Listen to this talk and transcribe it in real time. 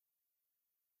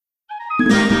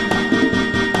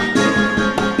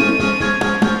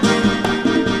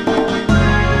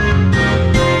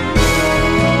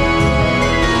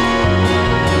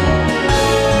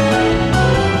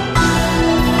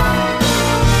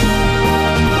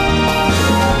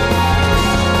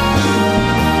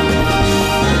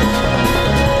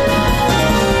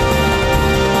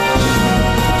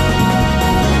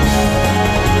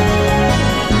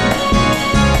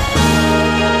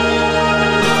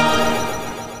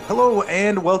Hello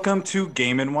and welcome to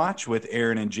Game and Watch with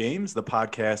Aaron and James, the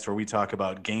podcast where we talk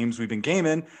about games we've been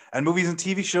gaming and movies and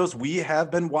TV shows we have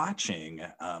been watching.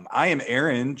 I am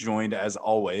Aaron, joined as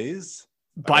always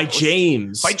by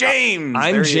James. By James.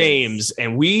 I'm James,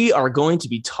 and we are going to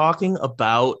be talking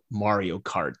about Mario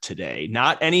Kart today.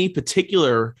 Not any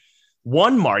particular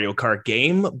one Mario Kart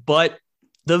game, but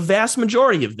the vast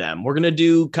majority of them. We're going to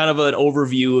do kind of an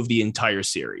overview of the entire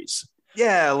series.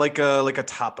 Yeah, like a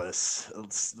tapas,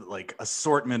 it's like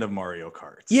assortment of Mario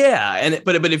Karts. Yeah,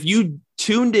 but if you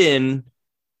tuned in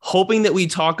hoping that we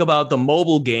talk about the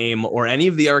mobile game or any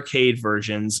of the arcade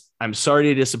versions, I'm sorry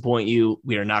to disappoint you.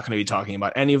 We are not going to be talking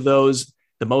about any of those.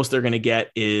 The most they're going to get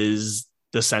is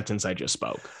the sentence I just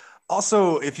spoke.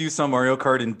 Also, if you saw Mario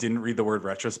Kart and didn't read the word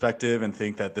retrospective and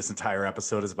think that this entire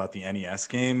episode is about the NES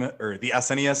game or the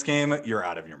SNES game, you're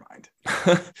out of your mind.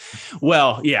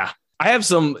 Well, yeah. I have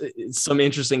some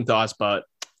interesting thoughts, but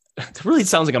it really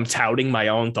sounds like I'm touting my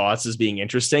own thoughts as being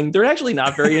interesting. They're actually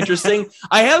not very interesting.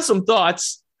 I have some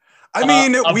thoughts. I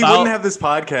mean, we wouldn't have this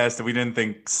podcast if we didn't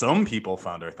think some people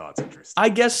found our thoughts interesting. I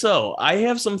guess so. I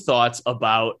have some thoughts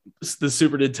about the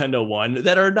Super Nintendo one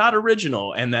that are not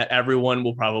original and that everyone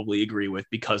will probably agree with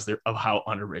because of how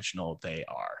unoriginal they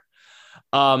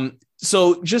are.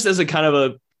 So just as a kind of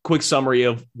a quick summary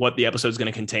of what the episode is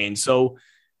going to contain. So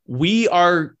we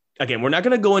are... Again, we're not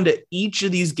going to go into each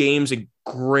of these games in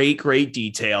great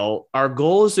detail. Our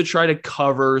goal is to try to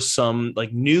cover some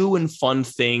like new and fun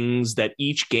things that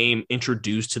each game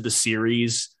introduced to the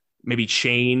series, maybe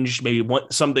changed, maybe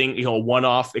something,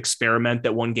 one-off experiment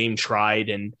that one game tried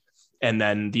and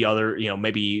then the other,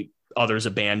 maybe others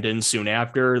abandoned soon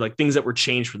after, like things that were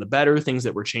changed for the better, things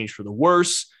that were changed for the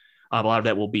worse. A lot of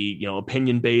that will be,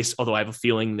 opinion based, although I have a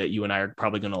feeling that you and I are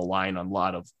probably going to align on a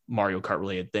lot of Mario Kart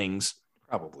related things.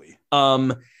 Probably.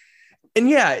 And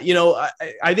yeah,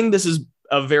 I think this is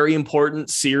a very important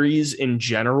series in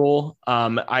general.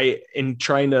 In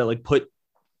trying to like put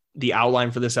the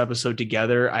outline for this episode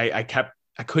together, I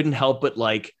couldn't help but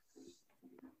like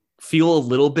feel a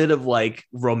little bit of like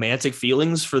romantic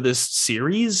feelings for this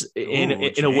series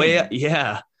in a way.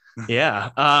 Yeah.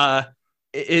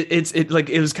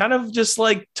 It was kind of just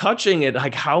like touching it,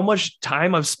 like how much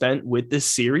time I've spent with this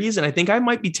series. And I think I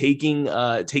might be taking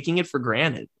it for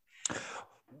granted.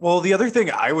 Well, the other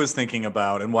thing I was thinking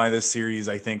about and why this series,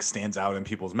 I think, stands out in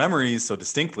people's memories so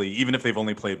distinctly, even if they've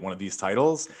only played one of these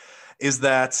titles, is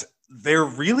that there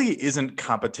really isn't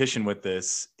competition with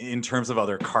this in terms of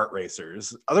other kart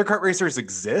racers. Other kart racers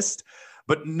exist,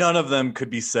 but none of them could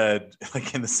be said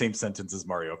like in the same sentence as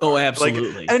Mario Kart. Oh,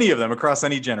 absolutely. Like any of them across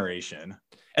any generation.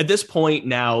 At this point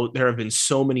now, there have been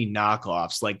so many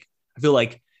knockoffs. Like I feel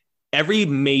like every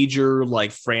major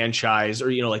like franchise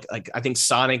or, like I think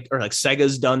Sonic or like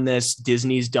Sega's done this,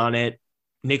 Disney's done it,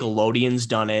 Nickelodeon's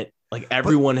done it. Like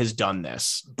everyone has done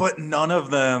this, but none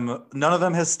of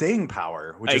them has staying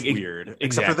power, which is weird. Exactly.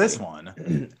 Except for this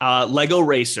one, Lego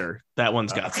Racer. That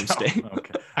one's got some staying.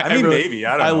 Okay. I mean, maybe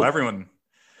I don't know. Everyone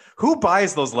who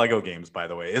buys those Lego games, by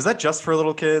the way, is that just for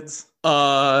little kids?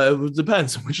 It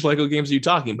depends. Which Lego games are you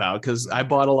talking about? Because I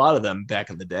bought a lot of them back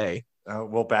in the day.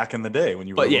 Well, back in the day when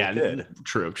you were a little kid.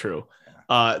 True.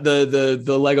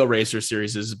 The Lego Racer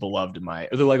series is beloved in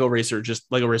Lego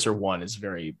Racer 1 is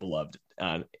very beloved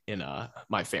in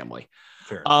my family.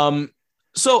 Fair.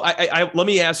 So I let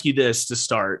me ask you this to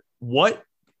start. What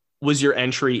was your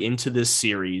entry into this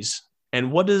series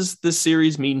and what does this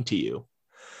series mean to you?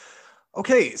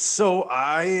 Okay, so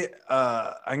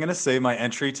I'm gonna say my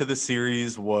entry to the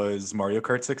series was Mario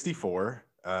Kart 64.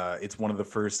 It's one of the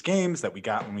first games that we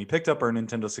got when we picked up our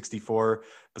Nintendo 64.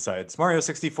 Besides Mario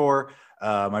 64,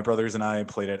 my brothers and I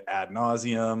played it ad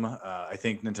nauseum. I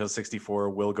think Nintendo 64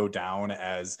 will go down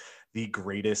as the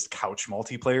greatest couch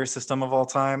multiplayer system of all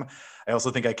time. I also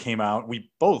think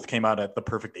we both came out at the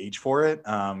perfect age for it.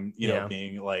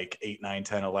 Being like 8, 9,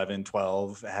 10, 11,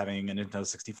 12, having a Nintendo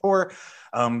 64.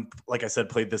 Like I said,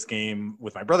 played this game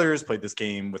with my brothers, played this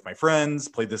game with my friends,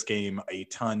 played this game a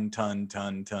ton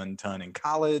in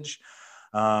college.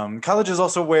 College is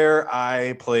also where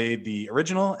I played the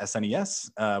original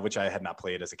SNES, which I had not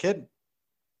played as a kid.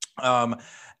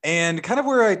 And kind of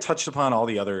where I touched upon all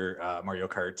the other Mario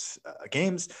Kart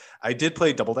games. I did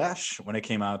play Double Dash when it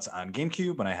came out on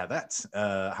GameCube when I had that.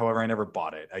 However, I never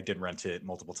bought it. I did rent it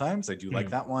multiple times. I do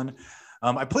like that one.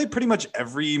 I played pretty much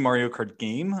every Mario Kart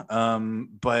game,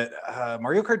 but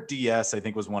Mario Kart DS, I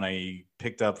think, was one I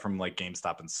picked up from like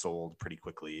GameStop and sold pretty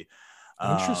quickly.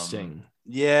 Interesting.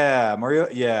 Yeah, Mario.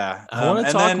 Yeah. I want to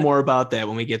And talk then more about that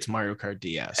when we get to Mario Kart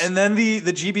DS. and then the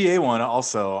GBA one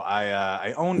also,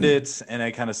 I owned it and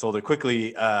I kind of sold it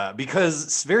quickly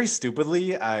because very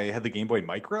stupidly I had the Game Boy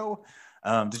Micro.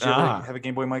 Did you ever have a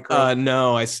Game Boy Micro?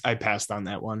 No, I passed on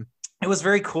that one. It was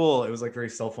very cool. It was like very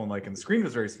cell phone like, and the screen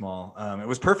was very small. It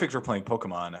was perfect for playing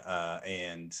Pokemon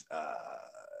and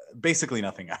basically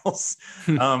nothing else.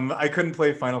 I couldn't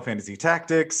play Final Fantasy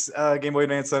Tactics Game Boy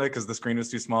Advance on it because the screen was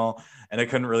too small, and I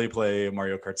couldn't really play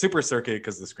Mario Kart Super Circuit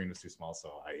because the screen was too small.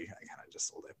 So I kind of just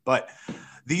sold it. But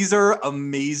these are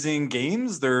amazing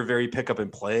games. They're very pick up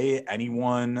and play.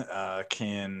 Anyone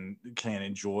can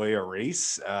enjoy a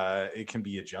race. It can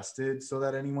be adjusted so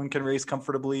that anyone can race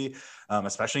comfortably,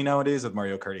 especially nowadays with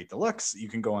Mario Kart 8 Deluxe. You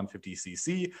can go on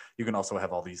 50cc. You can also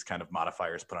have all these kind of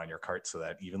modifiers put on your cart so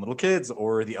that even little kids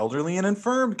or the elderly and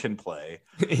infirm can play.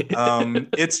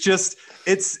 It's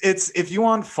if you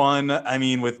want fun, I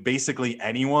mean, with basically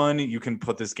anyone, you can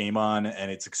put this game on and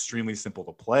it's extremely simple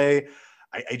to play.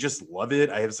 I just love it.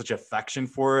 I have such affection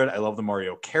for it. I love the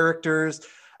Mario characters.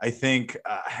 I think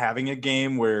having a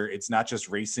game where it's not just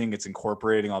racing, it's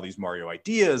incorporating all these Mario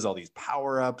ideas, all these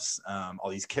power-ups, all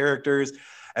these characters.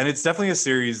 And it's definitely a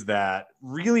series that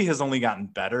really has only gotten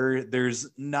better. There's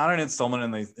not an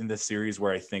installment in this series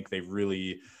where I think they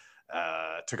really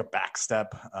took a back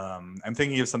step. I'm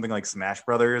thinking of something like Smash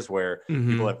Brothers, where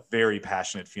people have very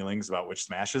passionate feelings about which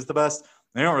Smash is the best.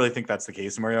 I don't really think that's the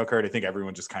case in Mario Kart. I think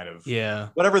everyone just kind of,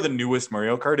 whatever the newest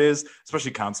Mario Kart is,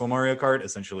 especially console Mario Kart,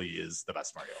 essentially is the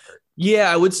best Mario Kart.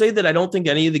 Yeah, I would say that I don't think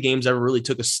any of the games ever really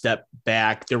took a step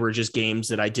back. There were just games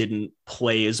that I didn't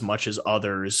play as much as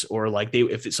others, or like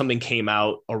if something came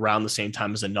out around the same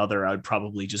time as another, I'd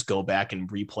probably just go back and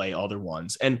replay other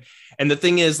ones. And the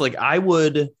thing is, like, I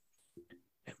would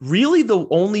really, the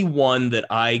only one that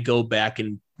I go back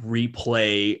and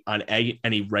replay on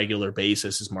any regular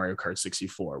basis is Mario Kart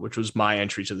 64, which was my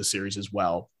entry to the series as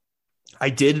well.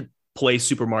 I did play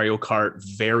Super Mario Kart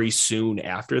very soon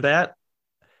after that.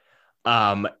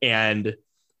 And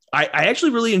I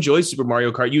actually really enjoyed Super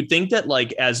Mario Kart. You'd think that,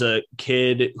 like, as a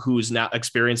kid who's not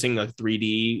experiencing like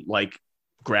 3D like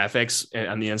graphics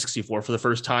on the N64 for the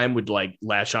first time would like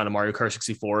latch on to Mario Kart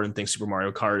 64 and think Super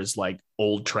Mario Kart is like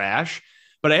old trash.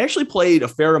 But I actually played a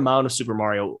fair amount of Super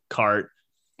Mario Kart,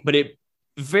 but it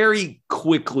very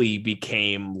quickly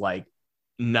became like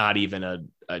not even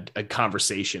a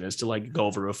conversation as to like go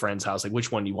over to a friend's house, like,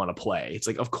 which one do you want to play? It's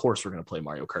like, of course we're going to play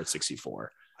Mario Kart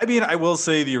 64. I mean, I will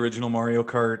say the original Mario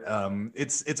Kart,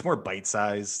 it's more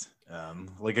bite-sized.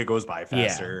 Like, it goes by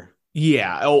faster.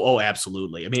 Yeah. Oh,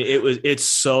 absolutely. I mean, it's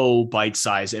so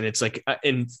bite-sized, and it's like,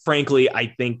 and frankly,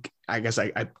 I guess I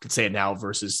could say it now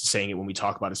versus saying it when we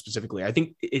talk about it specifically. I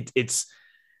think it's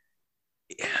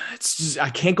just, I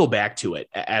can't go back to it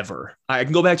ever. I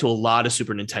can go back to a lot of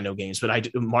Super Nintendo games,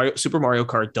 but Super Mario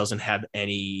Kart doesn't have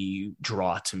any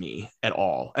draw to me at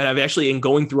all. And I've actually, in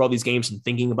going through all these games and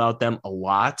thinking about them a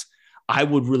lot, I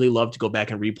would really love to go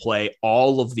back and replay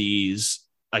all of these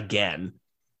again.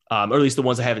 Or at least the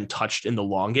ones I haven't touched in the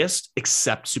longest,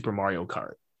 except Super Mario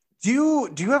Kart. Do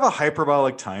you have a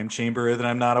hyperbolic time chamber that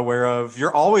I'm not aware of?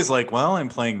 You're always like, well, I'm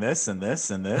playing this and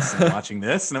this and this and watching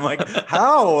this, and I'm like,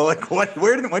 how? Like, what?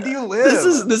 When do you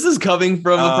live? This is coming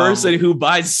from a person who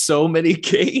buys so many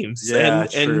games. Yeah,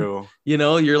 true. And you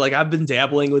know, you're like, I've been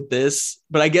dabbling with this,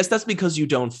 but I guess that's because you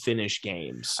don't finish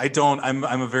games. I don't. I'm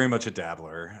a very much a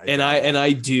dabbler.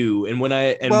 I do. And when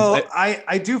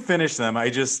I do finish them. I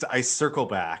circle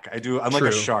back. I do. I'm like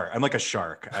a shark. I'm like a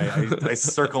shark. I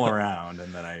circle around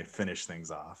and then I finish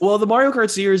things off. Well, the Mario Kart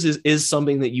series is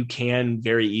something that you can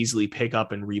very easily pick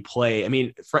up and replay. I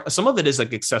mean, some of it is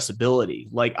like accessibility.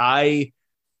 Like,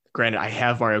 granted, I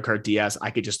have Mario Kart DS. I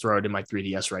could just throw it in my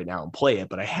 3DS right now and play it,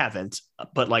 but I haven't.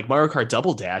 But like Mario Kart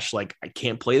Double Dash, like, I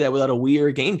can't play that without a Wii or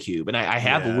a GameCube. And I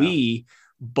have a Wii,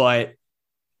 but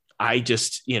I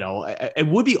just, you know, it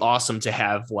would be awesome to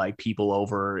have like people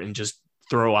over and just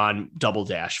throw on Double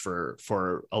Dash for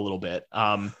a little bit.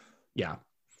 Yeah.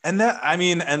 And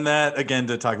that again,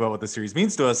 to talk about what the series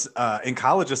means to us in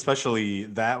college, especially,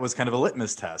 that was kind of a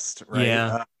litmus test, right?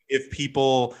 Yeah. If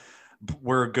people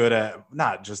were good at,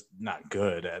 not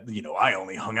good at, you know, I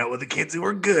only hung out with the kids who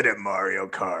were good at Mario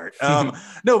Kart.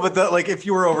 No, but like, if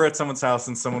you were over at someone's house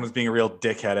and someone was being a real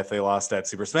dickhead if they lost at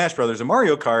Super Smash Brothers and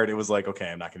Mario Kart, it was like,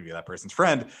 okay, I'm not going to be that person's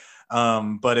friend.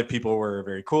 But if people were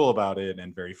very cool about it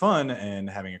and very fun and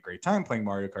having a great time playing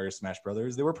Mario Kart or Smash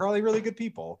Brothers, they were probably really good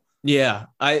people. Yeah,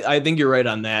 I think you're right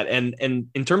on that. And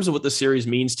in terms of what the series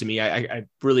means to me, I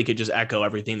really could just echo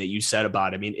everything that you said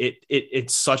about it. I mean,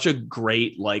 it's such a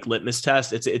great like litmus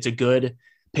test. It's a good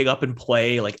pick up and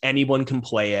play. Like, anyone can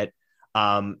play it.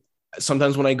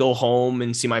 Sometimes when I go home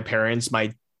and see my parents,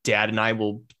 my dad and I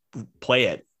will play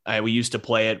it. We used to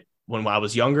play it when I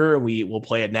was younger. We will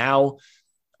play it now.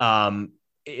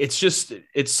 It's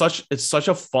such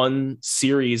a fun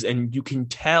series, and you can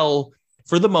tell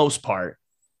for the most part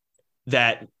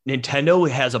that Nintendo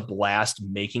has a blast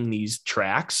making these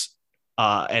tracks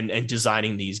and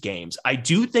designing these games. I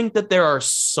do think that there are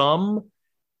some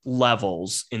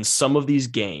levels in some of these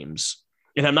games,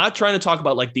 and I'm not trying to talk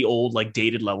about like the old like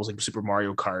dated levels like Super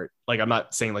Mario Kart. Like I'm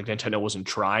not saying like Nintendo wasn't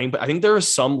trying, but I think there are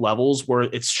some levels where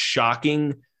it's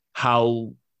shocking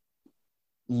how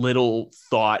little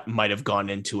thought might have gone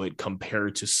into it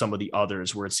compared to some of the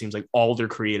others where it seems like all their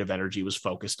creative energy was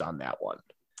focused on that one.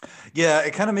 Yeah,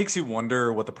 it kind of makes you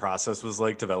wonder what the process was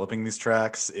like developing these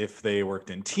tracks, if they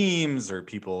worked in teams or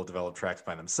people developed tracks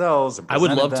by themselves and I would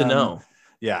presented love to them. know.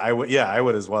 Yeah, I would. Yeah, I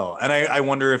would as well. And I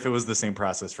wonder if it was the same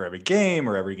process for every game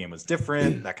or every game was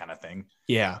different, that kind of thing.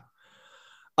 Yeah.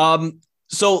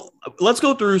 So let's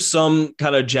go through some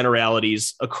kind of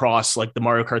generalities across like the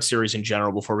Mario Kart series in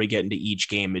general before we get into each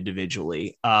game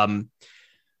individually.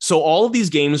 So all of these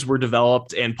games were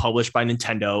developed and published by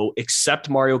Nintendo, except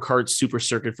Mario Kart Super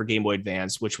Circuit for Game Boy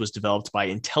Advance, which was developed by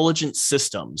Intelligent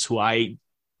Systems, who it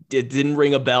didn't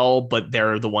ring a bell, but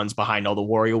they're the ones behind all the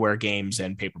WarioWare games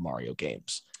and Paper Mario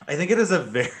games. I think it is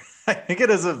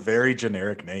a very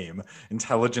generic name.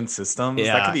 Intelligent Systems.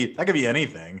 Yeah, That could be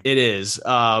anything. it is.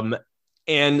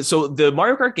 And so the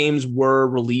Mario Kart games were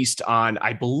released on,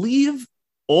 I believe,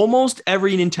 almost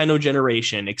every Nintendo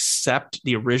generation except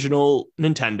the original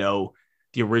Nintendo,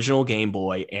 the original Game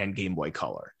Boy, and Game Boy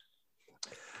Color.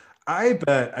 I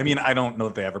bet. I mean, I don't know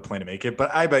if they ever plan to make it,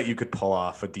 but I bet you could pull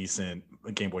off a decent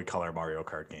Game Boy Color Mario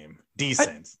Kart game.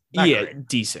 Decent. Yeah, great.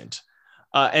 decent.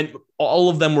 And all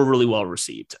of them were really well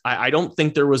received. I don't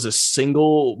think there was a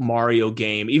single Mario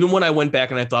game, even when I went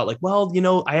back and I thought like, well,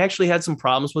 I actually had some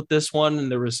problems with this one. And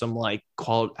there was some like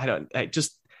quality.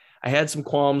 I had some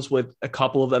qualms with a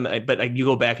couple of them, but you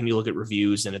go back and you look at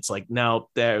reviews and it's like, no,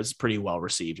 that was pretty well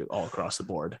received all across the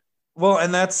board. Well,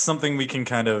 and that's something we can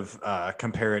kind of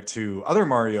compare it to other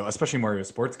Mario, especially Mario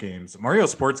sports games. Mario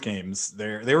sports games,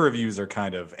 their reviews are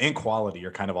kind of, and quality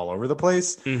are kind of all over the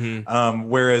place. Mm-hmm.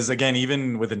 Whereas again,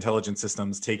 even with Intelligent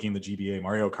Systems taking the GBA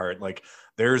Mario Kart, like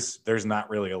there's not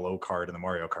really a low card in the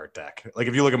Mario Kart deck. Like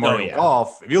if you look at Mario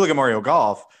Golf,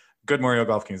 good Mario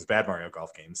Golf games, bad Mario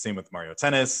Golf games. Same with Mario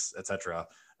Tennis, etc.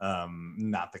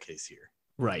 Not the case here.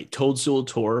 Right. Toadstool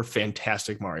Tour,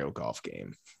 fantastic Mario Golf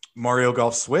game. Mario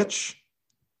Golf Switch.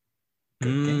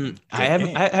 Good game. I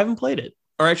haven't played it.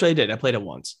 Or actually I did. I played it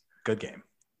once. Good game.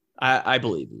 I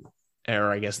believe you.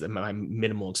 Or I guess that my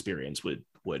minimal experience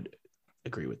would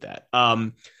agree with that.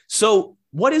 So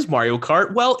what is Mario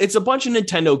Kart? Well, it's a bunch of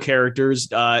Nintendo characters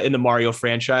in the Mario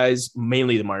franchise,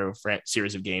 mainly the Mario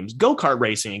series of games, go-kart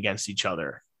racing against each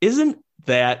other. Isn't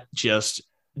that just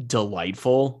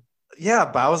delightful? Yeah,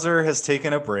 Bowser has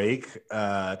taken a break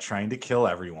trying to kill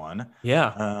everyone.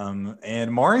 Yeah.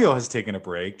 And Mario has taken a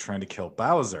break trying to kill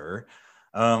Bowser.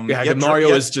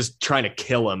 Mario is just trying to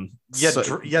kill him.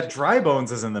 Yet Dry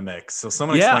Bones is in the mix. So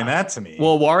someone explain that to me.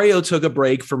 Well, Wario took a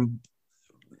break from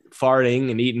farting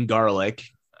and eating garlic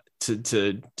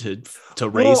to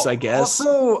race, I guess.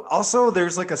 Also,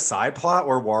 there's like a side plot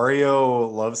where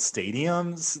Wario loves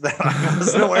stadiums that I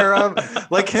wasn't aware of.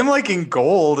 Like him liking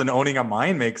gold and owning a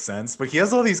mine makes sense, but he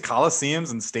has all these coliseums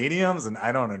and stadiums, and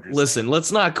I don't understand. Listen,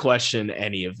 let's not question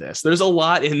any of this. There's a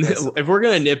lot in this. If we're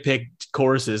gonna nitpick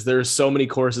courses, there's so many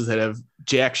courses that have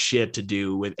jack shit to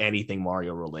do with anything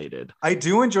Mario related. I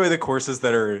do enjoy the courses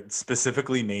that are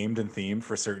specifically named and themed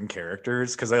for certain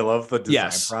characters because I love the design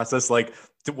process. Like,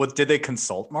 did they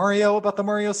consult Mario about the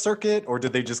Mario circuit, or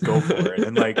did they just go for it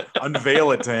and like unveil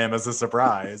it to him as a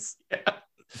surprise? Yeah.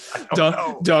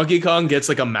 Donkey Kong gets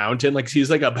like a mountain, like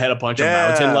he's like had a bunch of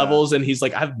mountain levels, and he's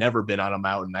like, I've never been on a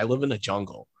mountain. I live in a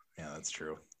jungle. Yeah, that's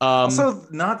true. Also,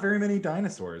 not very many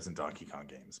dinosaurs in Donkey Kong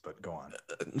games, but go on.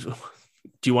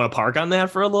 Do you want to park on that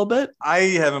for a little bit? I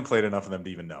haven't played enough of them to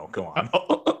even know. Go on.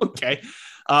 Okay.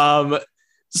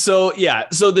 So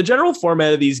the general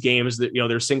format of these games that,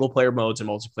 there's single player modes and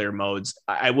multiplayer modes.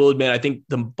 I will admit, I think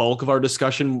the bulk of our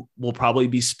discussion will probably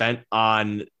be spent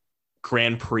on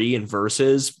Grand Prix and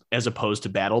Versus as opposed to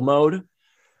battle mode.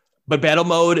 But battle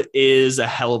mode is a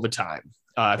hell of a time.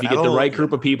 If you get the right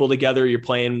group of people together, you're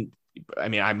playing. I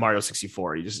mean, I'm Mario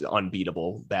 64. You just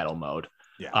unbeatable battle mode.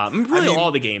 Yeah,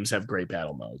 all the games have great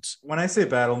battle modes. When I say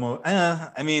battle mode,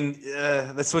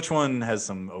 the Switch one has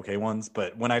some okay ones,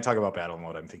 but when I talk about battle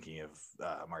mode, I'm thinking of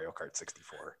Mario Kart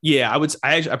 64. Yeah,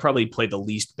 I probably played the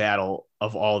least battle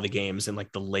of all the games in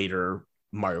like the later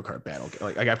Mario Kart battle.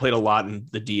 Like I played a lot in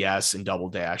the DS and Double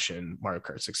Dash and Mario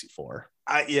Kart 64.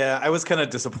 I was kind of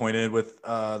disappointed with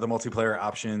the multiplayer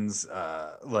options,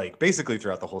 like basically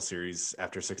throughout the whole series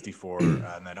after 64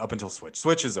 and then up until Switch.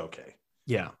 Switch is okay.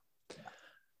 Yeah.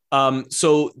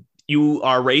 So you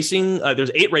are racing.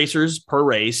 There's 8 racers per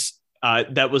race.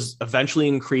 That was eventually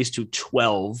increased to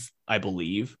 12, I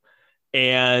believe.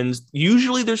 And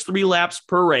usually there's 3 laps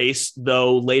per race,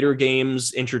 though later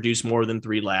games introduce more than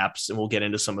 3 laps, and we'll get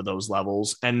into some of those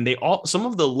levels. And some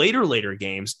of the later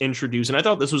games introduce, and I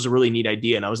thought this was a really neat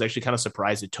idea, and I was actually kind of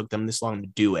surprised it took them this long to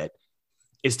do it,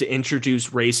 is to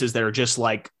introduce races that are just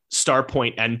like start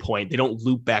point, end point. They don't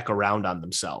loop back around on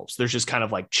themselves. They're just kind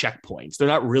of like checkpoints. They're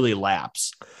not really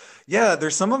laps. Yeah, they're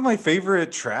some of my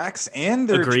favorite tracks, and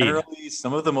they're Agreed. generally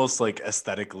some of the most like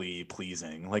aesthetically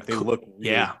pleasing. Like they look really.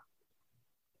 Yeah.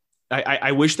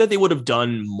 I wish that they would have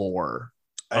done more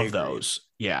of those.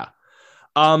 Yeah.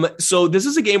 So this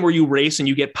is a game where you race and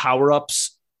you get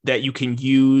power-ups that you can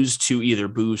use to either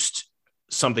boost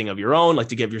something of your own, like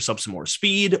to give yourself some more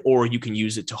speed, or you can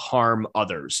use it to harm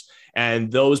others. And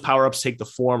those power-ups take the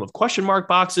form of question mark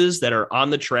boxes that are on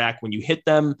the track. When you hit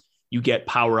them, you get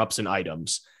power-ups and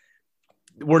items.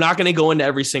 We're not going to go into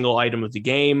every single item of the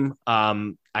game.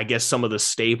 I guess some of the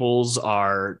staples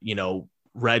are,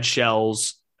 red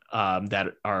shells,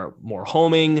 that are more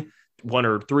homing, 1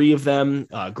 or 3 of them,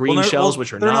 green shells,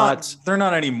 which are not. They're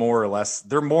not any more or less.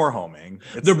 They're more homing.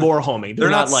 They're more homing. They're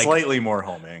not like slightly more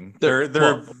homing.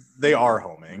 They are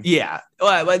homing. Yeah,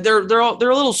 they're a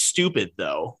little stupid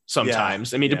though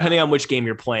sometimes. Yeah, I mean, depending on which game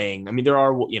you're playing. I mean, there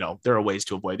are ways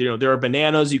to avoid. There are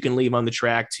bananas you can leave on the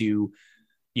track to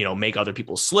make other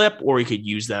people slip, or you could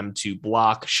use them to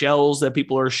block shells that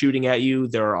people are shooting at you.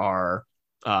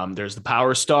 There's the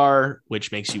power star,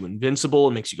 which makes you invincible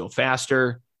and makes you go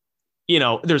faster.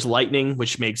 There's lightning,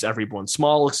 which makes everyone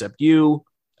small except you.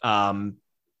 Yeah.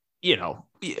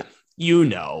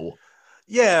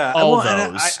 All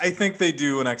those. I think they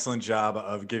do an excellent job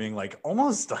of giving like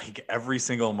almost like every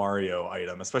single Mario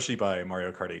item, especially by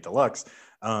Mario Kart 8 Deluxe,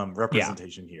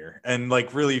 representation here, and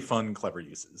like really fun, clever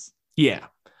uses. Yeah.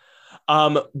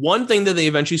 One thing that they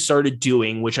eventually started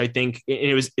doing, which I think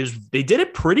is they did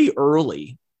it pretty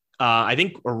early. I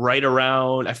think right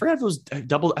around, I forgot if it was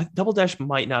Double Dash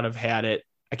might not have had it.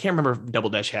 I can't remember if Double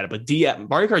Dash had it, but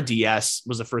Mario Kart DS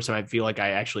was the first time I feel like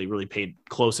I actually really paid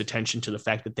close attention to the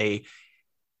fact that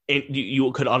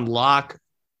you could unlock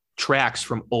tracks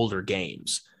from older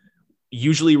games,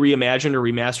 usually reimagined or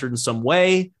remastered in some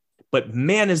way. But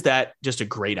man, is that just a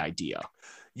great idea.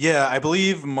 Yeah, I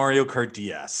believe Mario Kart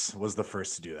DS was the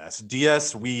first to do that.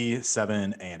 DS, Wii,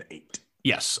 7, and 8.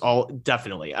 Yes,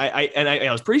 definitely.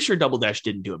 I was pretty sure Double Dash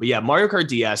didn't do it, but yeah, Mario Kart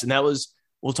DS, and that was,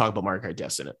 we'll talk about Mario Kart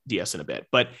DS in a bit.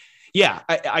 But yeah,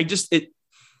 I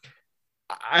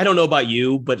don't know about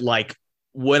you, but like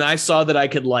when I saw that I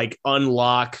could like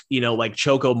unlock, like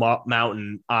Choco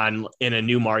Mountain in a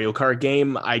new Mario Kart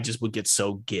game, I just would get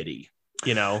so giddy.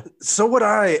 So would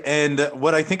I. And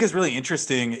what I think is really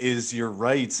interesting is you're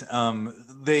right.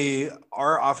 They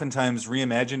are oftentimes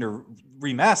reimagined or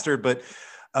remastered, but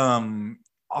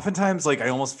oftentimes like I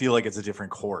almost feel like it's a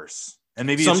different course. And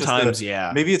maybe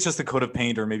maybe it's just the coat of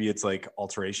paint, or maybe it's like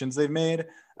alterations they've made.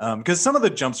 Because some of the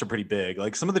jumps are pretty big.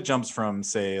 Like some of the jumps from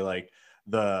say like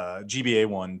the GBA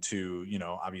one to,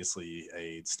 obviously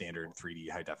a standard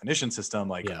 3D high definition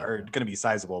system, are going to be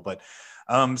sizable, but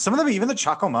some of them, even the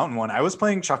Choco Mountain one, I was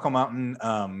playing Choco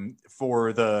Mountain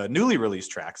for the newly released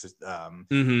tracks.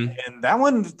 And that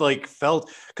one like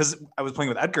felt, because I was playing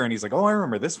with Edgar and he's like, oh, I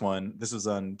remember this one. This was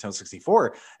on Nintendo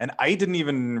 64. And I didn't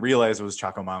even realize it was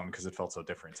Choco Mountain because it felt so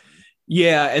different to me.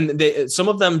 Yeah, and some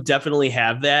of them definitely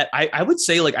have that. I would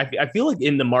say like I feel like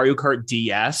in the Mario Kart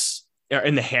DS,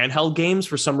 in the handheld games,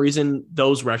 for some reason,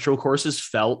 those retro courses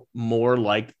felt more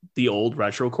like the old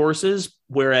retro courses.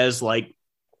 Whereas like,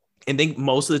 I think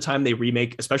most of the time they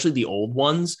remake, especially the old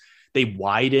ones, they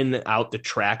widen out the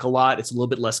track a lot. It's a little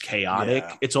bit less chaotic.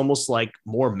 Yeah. It's almost like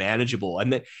more manageable.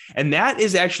 And that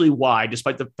is actually why,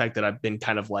 despite the fact that I've been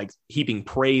kind of like heaping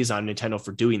praise on Nintendo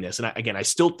for doing this. And I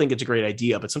still think it's a great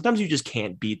idea, but sometimes you just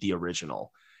can't beat the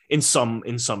original in some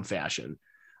fashion.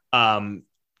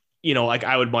 Like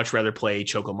I would much rather play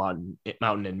Choco Mountain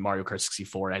and Mario Kart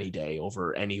 64 any day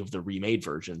over any of the remade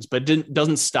versions, but it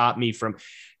doesn't stop me from.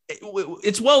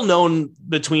 It's well known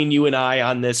between you and I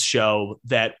on this show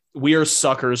that we are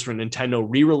suckers for Nintendo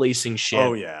re-releasing shit.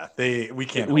 Oh yeah, we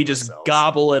can't. We just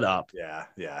gobble it up. Yeah.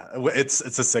 It's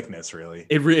a sickness, really.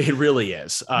 It really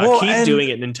is. Keep doing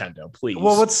it, Nintendo, please.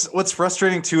 Well, what's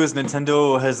frustrating too is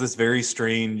Nintendo has this very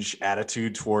strange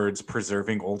attitude towards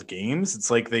preserving old games. It's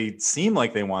like they seem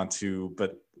like they want to,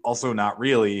 but also not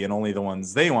really, and only the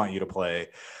ones they want you to play.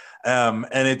 And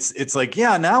it's like,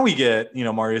 yeah, now we get,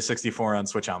 Mario 64 on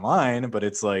Switch Online, but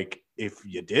it's like, if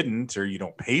you didn't, or you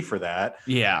don't pay for that,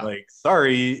 Yeah. like,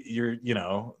 sorry,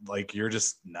 you're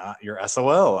just not, you're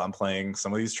SOL. I'm playing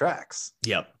some of these tracks.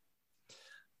 Yep.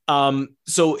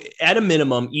 So at a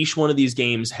minimum, each one of these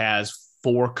games has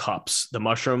 4 cups: the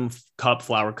mushroom cup,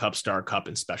 flower cup, star cup,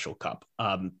 and special cup.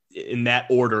 In that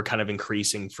order, kind of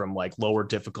increasing from like lower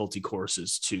difficulty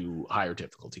courses to higher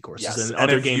difficulty courses. Yes. And And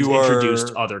other if games you are-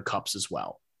 introduced other cups as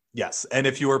well. Yes. And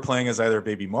if you are playing as either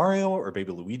Baby Mario or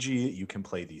Baby Luigi, you can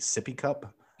play the Sippy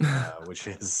Cup, which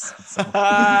is it's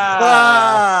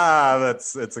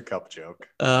a cup joke.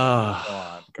 Go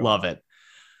on. Love it.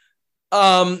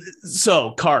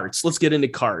 So carts, let's get into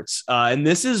carts. And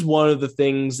this is one of the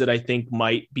things that I think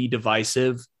might be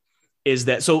divisive, is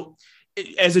that, so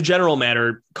as a general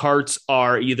matter, carts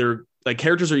are either like,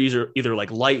 characters are either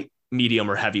like light,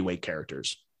 medium, or heavyweight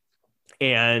characters.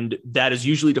 And that is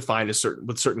usually defined as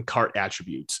certain cart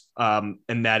attributes.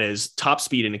 And that is top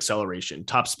speed and acceleration.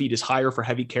 Top speed is higher for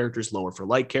heavy characters, lower for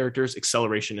light characters.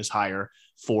 Acceleration is higher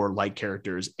for light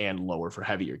characters and lower for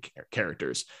heavier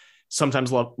characters.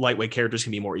 Sometimes lightweight characters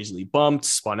can be more easily bumped,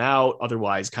 spun out,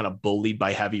 otherwise kind of bullied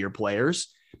by heavier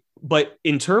players. But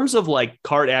in terms of like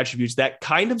cart attributes, that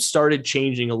kind of started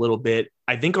changing a little bit,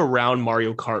 I think, around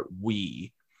Mario Kart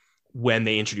Wii, when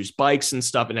they introduced bikes and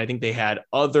stuff. And I think they had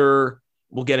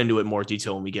we'll get into it in more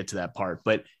detail when we get to that part.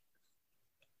 But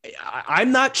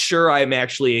I'm not sure I'm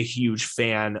actually a huge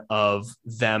fan of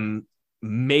them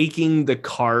making the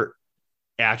cart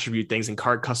attribute things and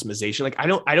cart customization. Like,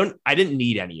 I didn't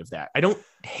need any of that. I don't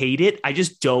hate it. I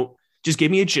just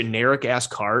give me a generic ass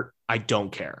cart. I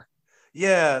don't care.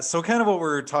 Yeah, so kind of what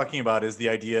we're talking about is the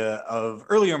idea of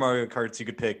earlier Mario Karts, you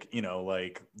could pick,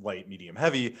 like light, medium,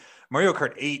 heavy. Mario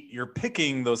Kart 8, you're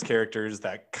picking those characters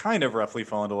that kind of roughly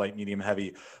fall into light, medium,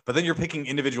 heavy, but then you're picking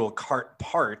individual cart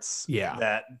parts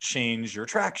that change your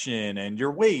traction and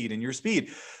your weight and your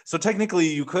speed. So technically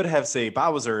you could have, say,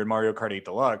 Bowser in Mario Kart 8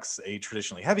 Deluxe, a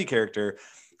traditionally heavy character,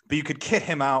 but you could kit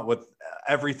him out with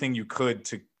everything you could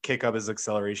to kick up his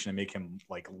acceleration and make him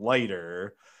like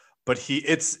lighter. But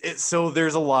so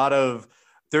there's a lot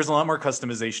more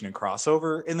customization and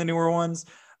crossover in the newer ones.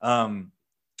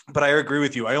 But I agree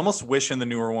with you. I almost wish in the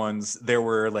newer ones there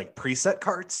were like preset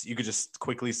carts you could just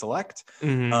quickly select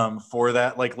for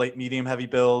that like light, medium, heavy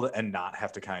build, and not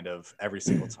have to kind of every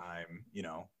single time,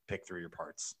 pick through your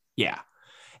parts. Yeah.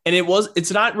 And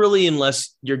it's not really,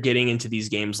 unless you're getting into these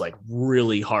games like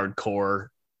really hardcore,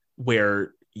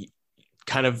 where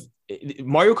kind of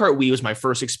Mario Kart Wii was my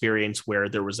first experience where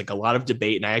there was like a lot of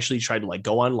debate, and I actually tried to like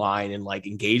go online and like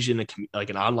engage in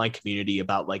an online community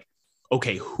about like,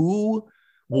 okay, who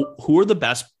are the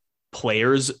best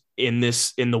players in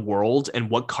the world, and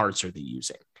what carts are they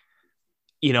using?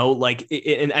 Like,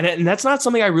 and that's not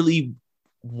something I really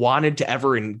wanted to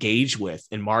ever engage with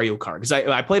in Mario Kart, because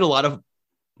I played a lot of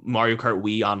Mario Kart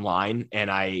Wii online,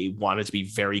 and I wanted to be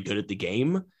very good at the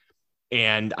game.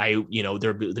 And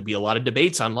there'd be a lot of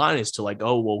debates online as to like,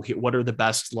 oh, well, what are the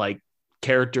best like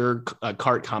character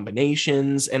cart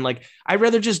combinations? And like, I'd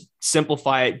rather just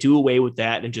simplify it, do away with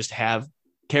that, and just have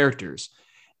characters.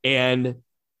 And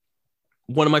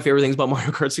one of my favorite things about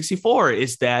Mario Kart 64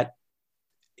 is that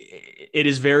it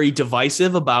is very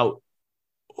divisive about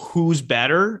who's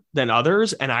better than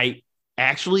others. And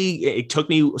it took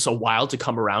me a while to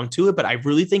come around to it, but I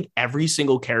really think every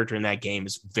single character in that game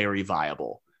is very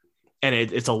viable. And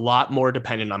it's a lot more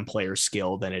dependent on player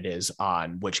skill than it is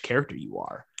on which character you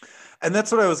are. And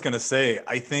that's what I was going to say.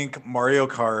 I think Mario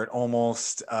Kart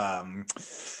almost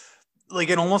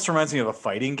it almost reminds me of a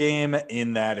fighting game,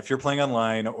 in that if you're playing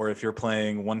online, or if you're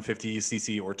playing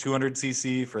 150cc or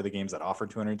 200cc for the games that offer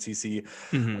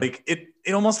 200cc, like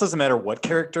it almost doesn't matter what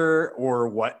character or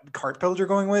what cart build you're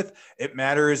going with. It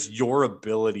matters your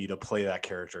ability to play that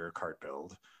character or cart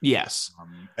build. Yes.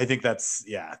 I think that's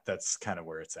kind of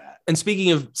where it's at. And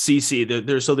speaking of CC,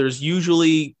 there's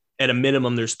usually at a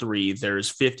minimum, there's 3. There's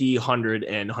 50, 100,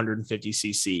 and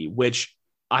 150cc, which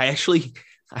I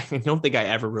don't think I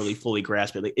ever really fully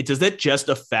grasped it. Like, does that just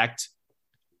affect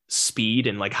speed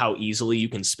and like how easily you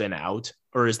can spin out?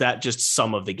 Or is that just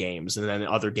some of the games, and then in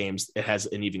other games it has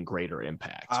an even greater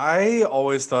impact? I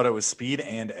always thought it was speed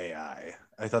and AI.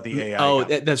 I thought the AI. Oh,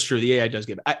 that's true. The AI does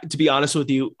give it. To be honest with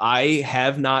you, I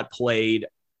have not played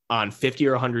on 50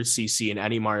 or 100cc in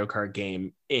any Mario Kart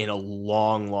game in a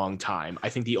long, long time. I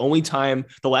think the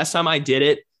last time I did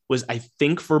it was, I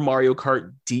think, for Mario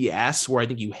Kart DS, where I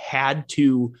think you had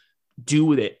to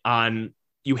do it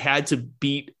you had to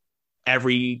beat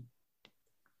every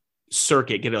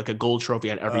circuit, get like a gold trophy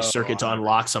on every circuit to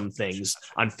unlock some things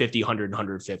Gotcha. on 50, 100, and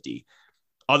 150.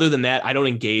 Other than that, I don't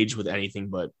engage with anything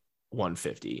but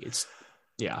 150. It's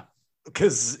yeah.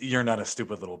 Because you're not a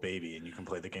stupid little baby and you can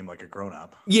play the game like a grown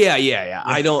up. Yeah.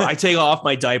 I take off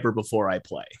my diaper before I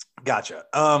play. Gotcha.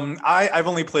 I've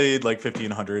only played like 50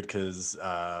 and 100 because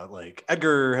like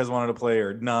Edgar has wanted to play,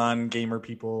 or non-gamer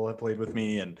people have played with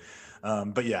me, and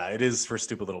but yeah, it is for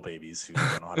stupid little babies who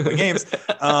don't know how to play games.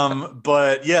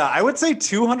 But yeah, I would say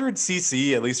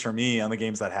 200cc, at least for me, on the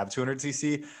games that have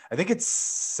 200cc. I think it's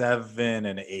 7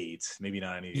 and 8, maybe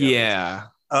not any of the others.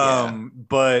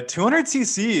 But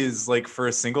 200cc is like for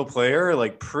a single player,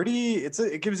 like pretty.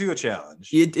 It gives you a challenge.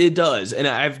 It does, and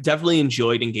I've definitely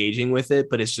enjoyed engaging with it,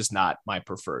 but it's just not my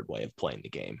preferred way of playing the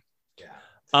game.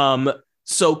 Yeah.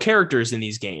 So characters in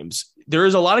these games, there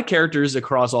is a lot of characters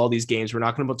across all these games. We're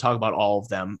not going to talk about all of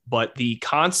them, but the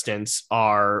constants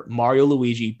are Mario,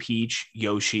 Luigi, Peach,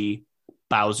 Yoshi,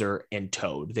 Bowser, and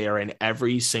Toad. They are in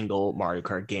every single Mario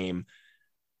Kart game.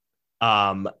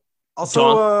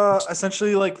 Also,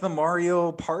 essentially like the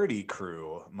Mario Party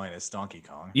crew minus Donkey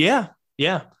Kong. Yeah.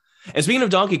 And speaking of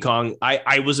Donkey Kong,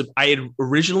 I was trying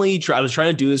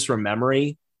to do this from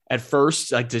memory at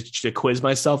first, like to quiz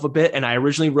myself a bit, and I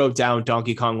originally wrote down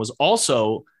Donkey Kong was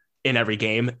also in every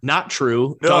game. Not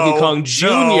true. Donkey Kong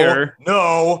Jr.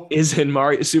 Is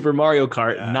in Super Mario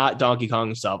Kart, not Donkey Kong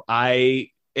himself.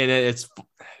 He's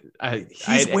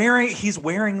wearing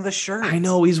the shirt. I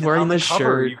know he's wearing the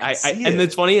shirt. And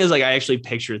it's funny is like I actually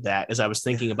pictured that as I was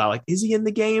thinking about like, is he in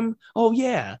the game? Oh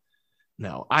yeah.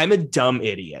 No, I'm a dumb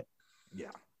idiot.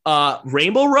 Yeah.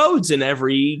 Rainbow Road's in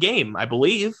every game, I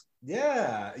believe.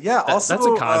 Yeah. Also, that's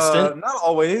a constant. Not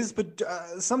always, but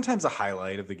sometimes a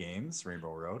highlight of the games.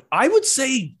 Rainbow Road. I would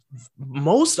say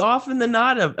most often than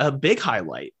not a big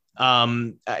highlight.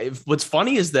 What's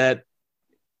funny is that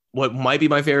what might be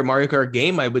my favorite Mario Kart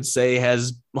game, I would say,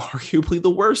 has arguably the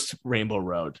worst Rainbow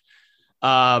Road.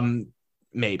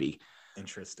 Maybe.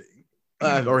 Interesting.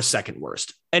 Or second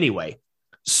worst. Anyway,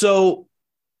 so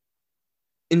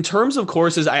in terms of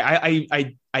courses,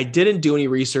 I didn't do any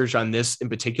research on this in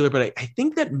particular, but I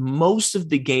think that most of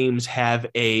the games have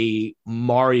a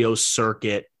Mario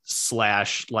circuit /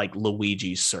 like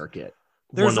Luigi circuit.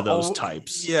 One of those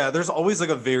types. Yeah, there's always like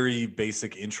a very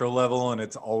basic intro level, and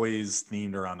it's always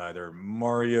themed around either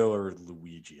Mario or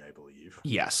Luigi, I believe.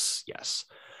 Yes.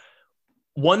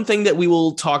 One thing that we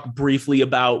will talk briefly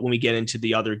about when we get into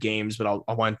the other games, but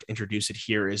I want to introduce it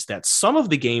here, is that some of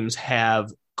the games have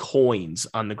coins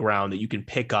on the ground that you can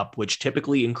pick up, which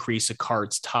typically increase a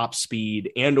kart's top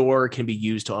speed and or can be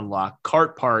used to unlock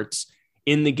kart parts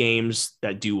in the games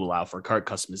that do allow for kart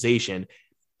customization.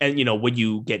 And, when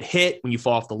you get hit, when you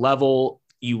fall off the level,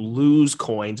 you lose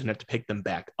coins and have to pick them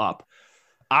back up.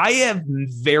 I have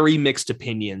very mixed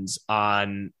opinions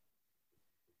on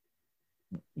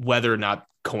whether or not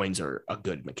coins are a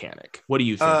good mechanic. What do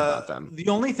you think about them? The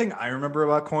only thing I remember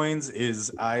about coins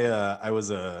is I was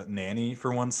a nanny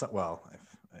for one. Well, I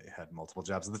had multiple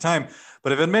jobs at the time,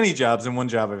 but I've had many jobs, and one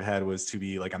job I've had was to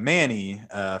be like a manny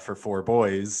for 4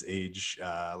 boys, age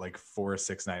like 4,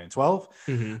 6, 9, and 12.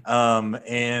 Mm-hmm.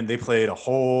 And they played a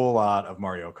whole lot of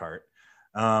Mario Kart.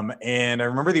 And I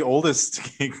remember the oldest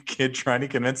kid trying to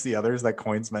convince the others that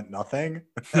coins meant nothing.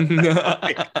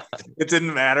 It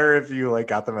didn't matter if you like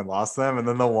got them and lost them. And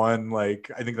then the one,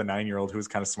 like, I think the 9-year-old who was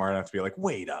kind of smart enough to be like,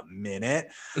 wait a minute.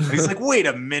 And he's like, wait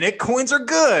a minute, coins are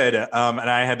good. And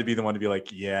I had to be the one to be like,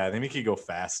 yeah, they make you go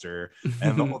faster.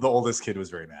 And the oldest kid was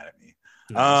very mad at me.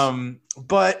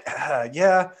 Nice.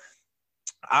 Yeah,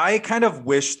 I kind of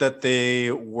wish that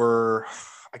they were,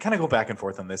 I kind of go back and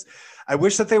forth on this. I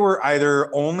wish that they were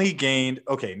either only gained.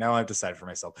 Okay, now I've decided for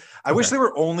myself. I wish they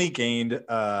were only gained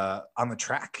on the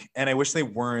track, and I wish they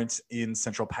weren't in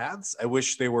central paths. I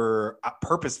wish they were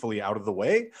purposefully out of the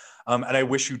way, and I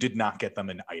wish you did not get them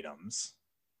in items.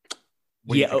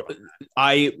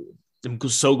 I am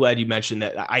so glad you mentioned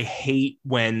that. I hate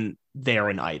when they're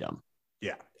an item.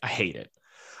 Yeah, I hate it.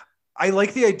 I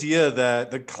like the idea that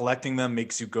the collecting them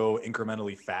makes you go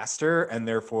incrementally faster, and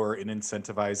therefore it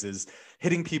incentivizes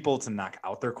hitting people to knock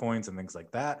out their coins and things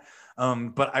like that.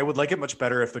 But I would like it much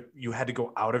better if you had to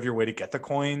go out of your way to get the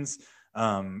coins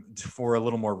for a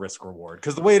little more risk reward.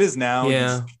 Because the way it is now,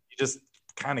 you just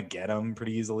kind of get them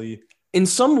pretty easily. In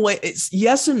some way, it's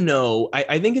yes and no.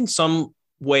 I think in some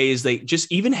ways they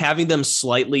just even having them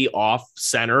slightly off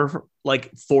center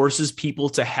like forces people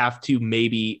to have to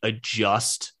maybe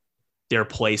adjust their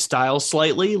play style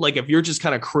slightly. Like if you're just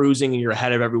kind of cruising and you're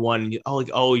ahead of everyone, you're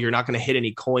not going to hit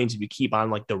any coins if you keep on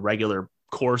like the regular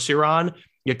course you're on.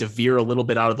 You have to veer a little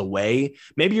bit out of the way.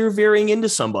 Maybe you're veering into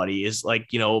somebody is like,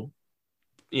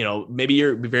 maybe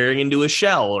you're veering into a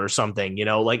shell or something,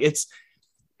 like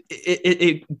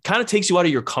it kind of takes you out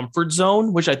of your comfort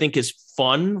zone, which I think is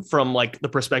fun from like the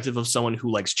perspective of someone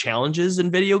who likes challenges in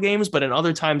video games. But in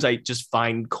other times, I just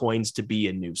find coins to be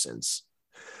a nuisance.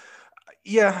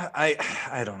 Yeah,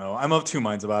 I don't know. I'm of two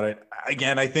minds about it.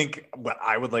 Again, I think what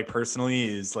I would like personally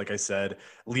is, like I said,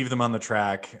 leave them on the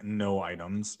track, no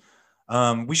items.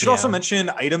 We should also mention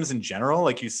items in general.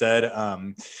 Like you said,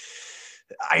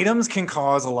 items can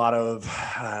cause a lot of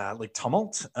like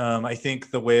tumult. I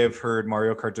think the way I've heard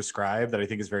Mario Kart described that I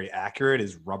think is very accurate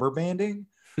is rubber banding.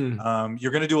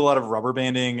 You're going to do a lot of rubber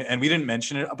banding, and we didn't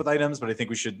mention it with items, but I think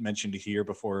we should mention it here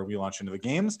before we launch into the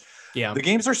games. Yeah. The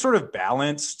games are sort of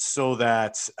balanced so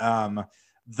that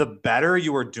the better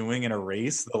you are doing in a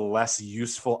race, the less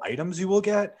useful items you will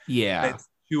get. Yeah.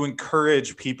 To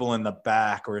encourage people in the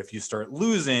back, or if you start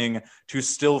losing, to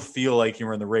still feel like you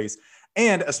were in the race.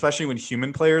 And especially when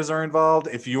human players are involved,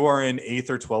 if you are in 8th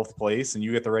or 12th place and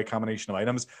you get the right combination of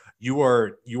items, you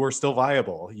are still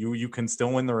viable. You can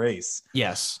still win the race.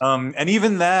 Yes. And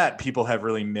even that people have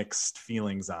really mixed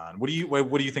feelings on. What do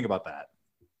you think about that?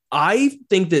 I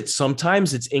think that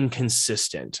sometimes it's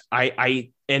inconsistent.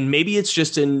 And maybe it's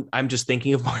just I'm just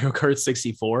thinking of Mario Kart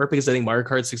 64 because I think Mario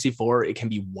Kart 64, it can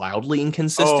be wildly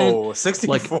inconsistent. Oh,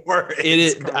 64 like,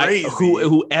 is crazy.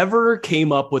 Whoever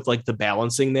came up with like the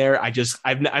balancing there,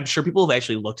 I'm sure people have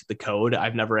actually looked at the code.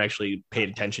 I've never actually paid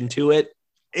attention to it.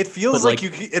 It feels like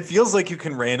you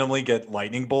can randomly get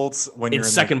lightning bolts when you're in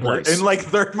second place, in like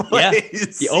third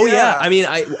place. Yeah. Oh yeah. I mean,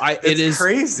 it is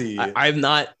crazy. I'm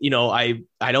not,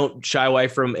 I don't shy away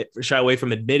from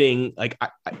admitting, like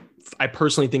I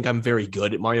personally think I'm very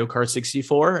good at Mario Kart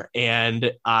 64,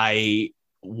 and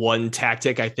one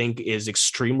tactic I think is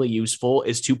extremely useful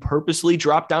is to purposely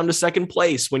drop down to second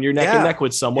place when you're neck and neck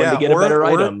with someone to get a better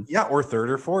item. Yeah, or third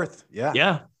or fourth. Yeah.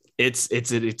 Yeah. It's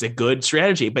a good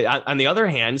strategy. But on the other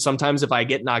hand, sometimes if I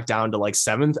get knocked down to like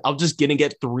 7th, I'll just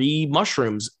get 3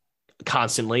 mushrooms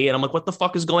constantly. And I'm like, what the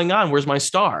fuck is going on? Where's my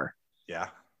star? Yeah.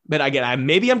 But again,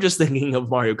 maybe I'm just thinking of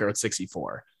Mario Kart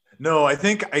 64. No, I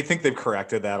think they've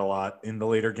corrected that a lot in the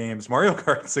later games. Mario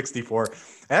Kart 64,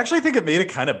 I actually think it made it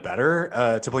kind of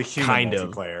better to play human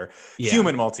multiplayer. Yeah.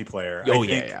 Human multiplayer. Oh,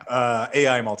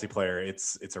 AI multiplayer,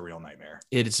 it's a real nightmare.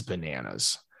 It is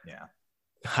bananas. Yeah.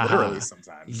 Literally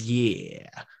sometimes. Yeah.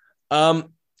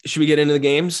 Should we get into the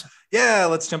games? Yeah,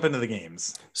 let's jump into the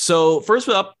games. So first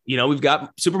up, we've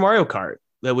got Super Mario Kart,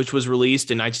 which was released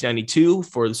in 1992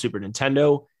 for the Super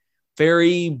Nintendo.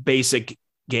 Very basic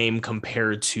game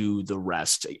compared to the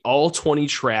rest. All 20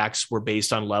 tracks were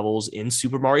based on levels in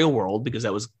Super Mario World because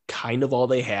that was kind of all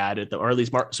they had or at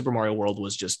least Super Mario World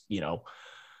was just,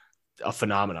 a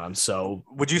phenomenon. So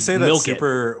would you say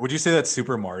that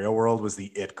Super Mario World was the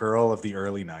it girl of the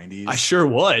early 90s? I sure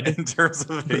would. In terms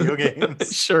of video games. I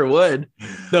sure would.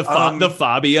 The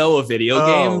Fabio of video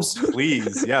games.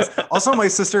 Please. Yes. Also, my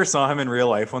sister saw him in real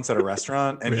life once at a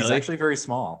restaurant, and he's actually very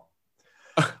small.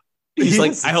 He's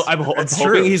like, I'm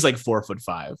hoping he's like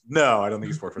 4'5". No, I don't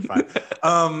think he's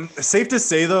 4'5". Safe to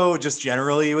say though, just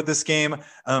generally with this game,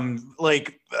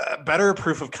 better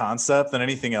proof of concept than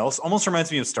anything else. Almost reminds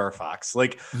me of Star Fox.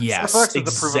 Like, yes, Star Fox is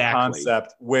the proof of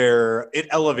concept where it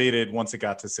elevated once it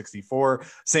got to 64.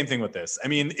 Same thing with this. I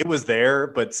mean, it was there,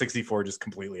 but 64 just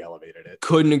completely elevated it.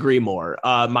 Couldn't agree more.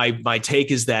 My take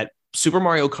is that Super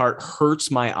Mario Kart hurts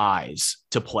my eyes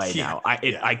to play now.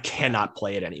 I cannot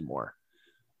play it anymore.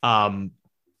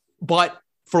 But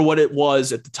for what it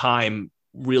was at the time,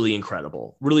 really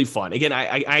incredible, really fun. Again,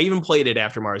 I even played it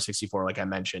after Mario 64, like I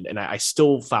mentioned, and I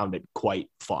still found it quite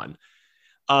fun.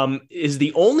 Is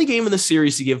the only game in the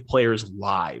series to give players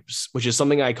lives, which is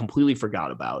something I completely forgot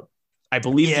about. I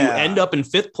believe if you end up in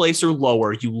 5th place or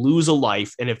lower, you lose a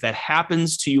life. And if that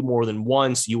happens to you more than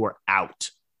once, you are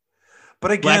out. But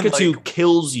again, Lakitu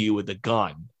kills you with a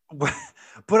gun.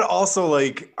 But also,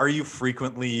 like, are you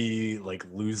frequently like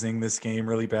losing this game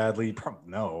really badly?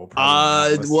 No.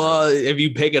 Well, if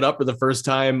you pick it up for the first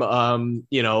time,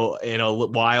 in a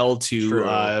while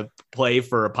to play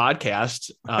for a podcast,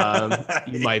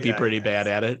 you might be pretty bad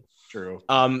at it. True.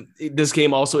 This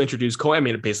game also introduced coin. I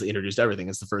mean, it basically introduced everything.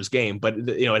 It's the first game, but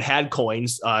it had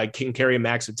coins. Can carry a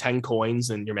max of 10 coins,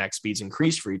 and your max speeds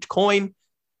increased for each coin.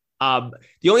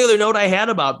 The only other note I had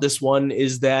about this one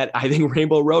is that I think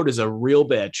Rainbow Road is a real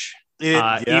bitch.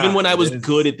 Even when I was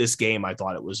good at this game, I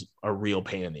thought it was a real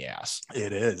pain in the ass.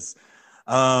 It is.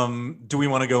 Do we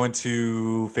want to go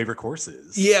into favorite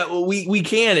courses? Yeah, well, we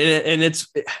can, and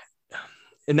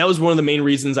and that was one of the main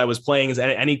reasons I was playing, is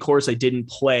any course I didn't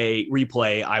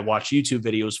replay, I watch YouTube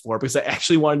videos for, because I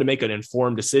actually wanted to make an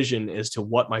informed decision as to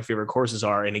what my favorite courses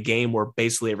are in a game where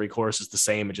basically every course is the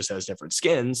same. It just has different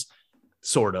skins,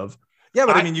 sort of. Yeah,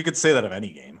 but I mean, you could say that of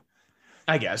any game.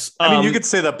 I guess. I mean, you could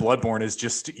say that Bloodborne is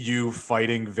just you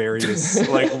fighting various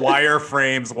like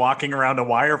wireframes, walking around a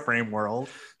wireframe world,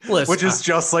 which is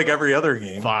just like every other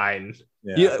game. Fine.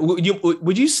 Yeah.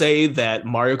 Would you say that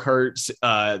Mario Kart,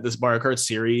 this Mario Kart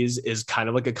series, is kind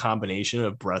of like a combination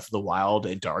of Breath of the Wild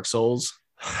and Dark Souls?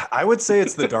 I would say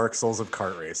it's the Dark Souls of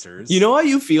kart racers. You know how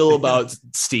you feel about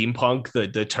steampunk,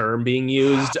 the term being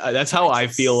used? That's how I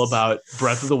feel about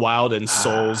Breath of the Wild and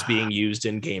Souls being used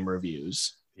in game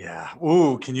reviews. Yeah.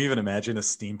 Ooh, can you even imagine a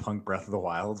steampunk Breath of the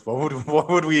Wild? What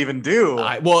would we even do?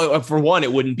 Well, for one,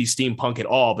 it wouldn't be steampunk at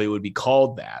all, but it would be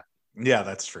called that. Yeah,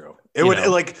 that's true. It would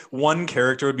like one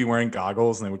character would be wearing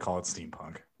goggles and they would call it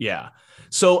steampunk. Yeah.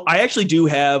 So I actually do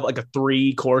have like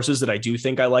 3 courses that I do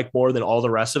think I like more than all the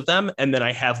rest of them. And then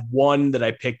I have one that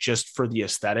I picked just for the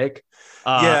aesthetic.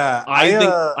 I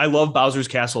think I love Bowser's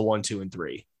Castle 1, 2, and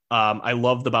 3. I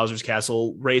love the Bowser's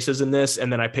Castle races in this.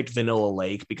 And then I picked Vanilla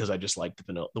Lake because I just like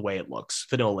the way it looks.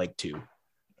 Vanilla Lake 2.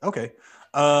 Okay.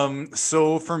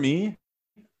 So for me,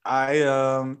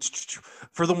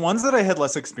 for the ones that I had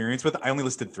less experience with, I only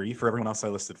listed 3. For everyone else, I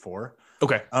listed 4.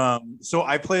 Okay. So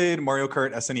I played Mario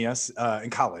Kart SNES in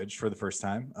college for the first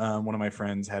time. One of my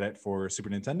friends had it for Super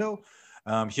Nintendo.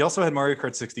 He also had Mario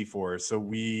Kart 64. So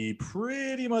we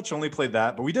pretty much only played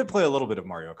that, but we did play a little bit of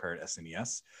Mario Kart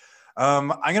SNES. I'm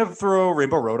going to throw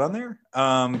Rainbow Road on there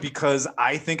because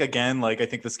I think, again, I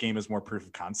think this game is more proof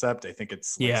of concept. I think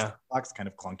it's kind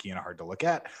of clunky and hard to look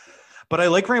at. But I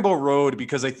like Rainbow Road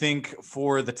because I think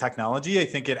for the technology, I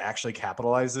think it actually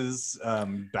capitalizes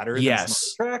better than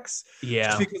some other tracks. Yeah.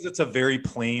 Just because it's a very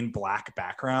plain black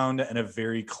background and a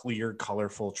very clear,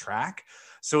 colorful track.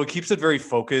 So it keeps it very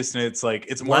focused, and it's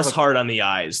more less hard on the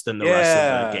eyes than the rest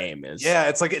of the game is. Yeah,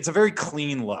 it's a very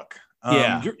clean look.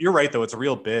 You're right though. It's a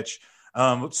real bitch.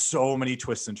 So many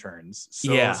twists and turns.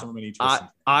 So many twists.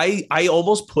 I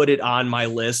almost put it on my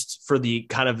list for the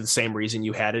kind of the same reason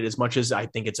you had it. As much as I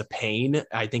think it's a pain,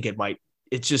 I think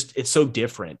it's so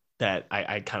different that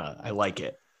I like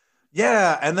it.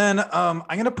 Yeah, and then I'm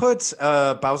gonna put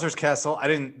Bowser's Castle. I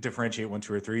didn't differentiate 1,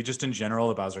 2, or 3. Just in general,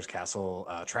 the Bowser's Castle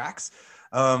tracks.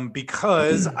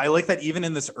 Because I like that even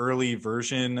in this early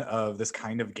version of this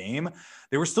kind of game,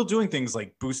 they were still doing things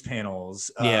like boost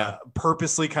panels,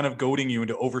 purposely kind of goading you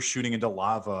into overshooting into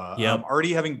lava,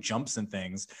 already having jumps and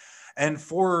things. And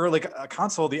for a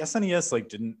console, the SNES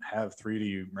didn't have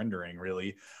 3D rendering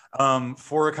really.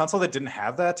 For a console that didn't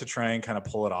have that, to try and kind of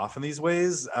pull it off in these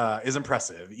ways is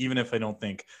impressive, even if I don't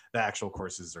think the actual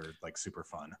courses are super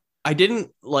fun.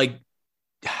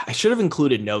 I should have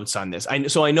included notes on this. I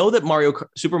know that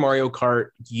Super Mario Kart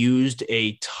used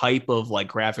a type of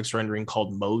graphics rendering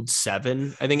called Mode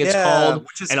 7, I think it's called.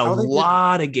 And a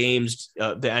lot of games,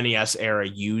 the NES era,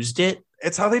 used it.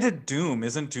 It's how they did Doom.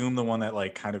 Isn't Doom the one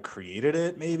that kind of created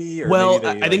it, maybe? Or well,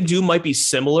 maybe I think Doom might be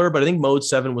similar, but I think Mode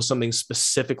 7 was something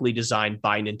specifically designed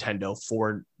by Nintendo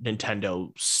for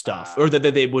Nintendo stuff, or that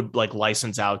they would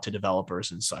license out to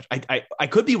developers and such. I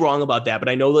could be wrong about that, but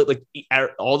I know that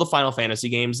all the Final Fantasy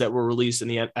games that were released in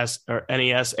the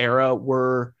NES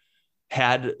era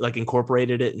had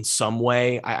incorporated it in some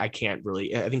way. I can't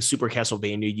really. I think Super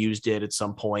Castlevania used it at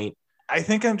some point. I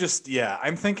think I'm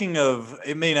thinking of,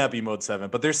 it may not be Mode 7,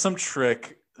 but there's some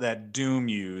trick that Doom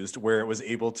used where it was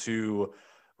able to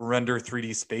render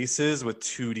 3D spaces with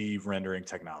 2D rendering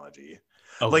technology.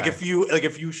 Okay. If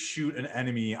you shoot an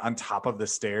enemy on top of the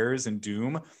stairs in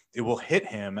Doom, it will hit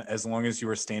him as long as you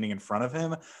are standing in front of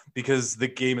him, because the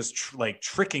game is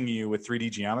tricking you with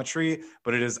 3D geometry,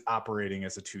 but it is operating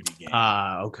as a 2D game.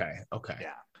 Okay.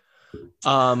 Yeah.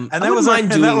 And that was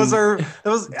Doom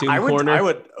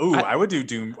I would do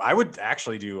Doom. I would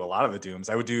actually do a lot of the Dooms.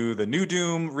 I would do the new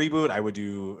Doom reboot. I would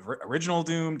do original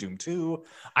Doom 2.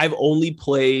 I've only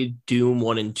played Doom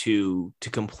 1 and 2 to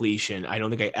completion. I don't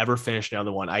think I ever finished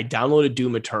another one. I downloaded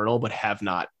Doom Eternal, but have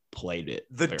not played it.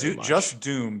 Just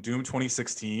Doom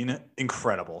 2016,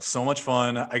 incredible, so much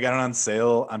fun. I got it on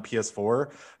sale on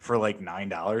PS4 for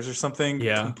 $9 or something.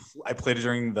 Yeah, I played it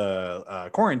during the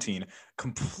quarantine.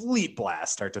 Complete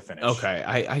blast, start to finish. Okay,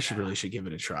 I should give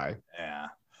it a try.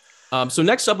 Yeah. So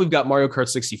next up, we've got Mario Kart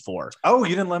 64. Oh,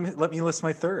 you didn't let me list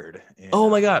my third. Yeah. Oh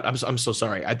my god, I'm so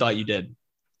sorry. I thought you did.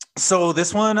 So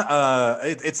this one,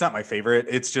 it's not my favorite.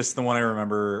 It's just the one I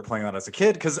remember playing on as a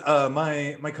kid, because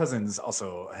my cousins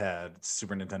also had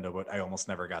Super Nintendo, but I almost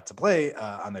never got to play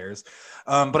on theirs.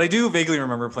 But I do vaguely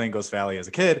remember playing Ghost Valley as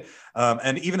a kid,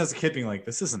 and even as a kid being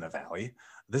this isn't a valley.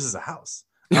 this is a house.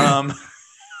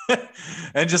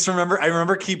 And just I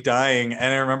remember keep dying.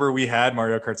 And I remember we had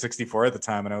Mario Kart 64 at the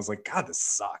time. And I was like, God, this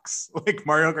sucks. Like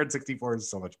Mario Kart 64 is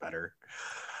so much better.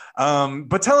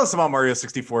 But tell us about Mario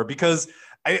 64, because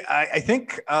I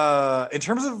think in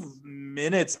terms of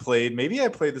minutes played, maybe I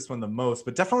played this one the most,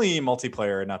 but definitely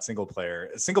multiplayer and not single player.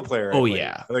 Single player, Oh, I played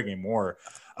yeah. the other game more.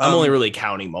 I'm only really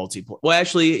counting multiplayer. Well,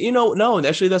 actually, no,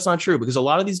 actually, that's not true, because a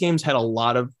lot of these games had a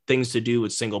lot of things to do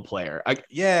with single player.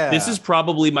 This is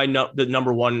probably the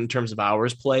number one in terms of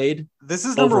hours played. This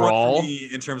is number one for me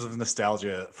in terms of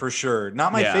nostalgia, for sure.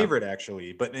 Not my favorite,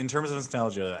 actually, but in terms of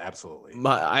nostalgia, absolutely.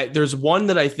 There's one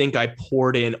that I think I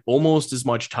poured in almost as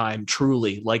much time,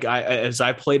 truly, like as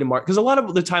I played in Mario, because a lot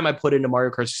of the time I put into Mario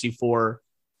Kart 64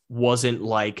 wasn't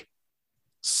like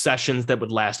sessions that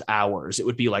would last hours. It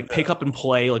would be like pick up and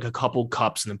play like a couple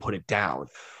cups and then put it down.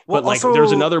 Well, but like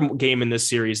there's another game in this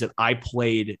series that I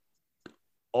played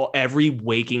every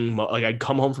waking, like I'd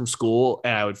come home from school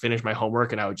and I would finish my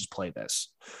homework and I would just play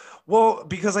this. Well,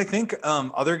 because I think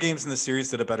other games in the series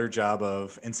did a better job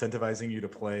of incentivizing you to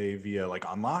play via like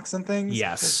unlocks and things.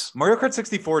 Yes. Mario Kart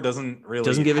 64 doesn't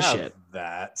give a shit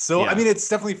that. So, I mean, it's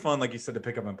definitely fun, like you said, to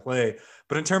pick up and play.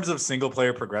 But in terms of single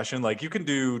player progression, like you can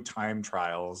do time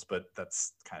trials, but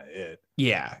that's kind of it.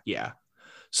 Yeah. Yeah.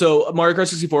 So Mario Kart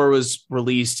 64 was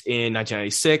released in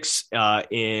 1996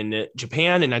 in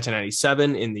Japan, in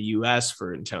 1997 in the US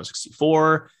for Nintendo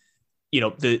 64.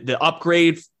 The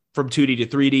upgrade from 2D to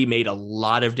 3D made a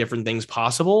lot of different things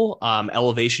possible.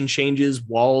 Elevation changes,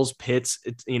 walls, pits.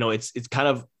 It's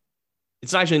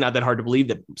actually not that hard to believe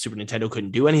that Super Nintendo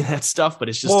couldn't do any of that stuff, but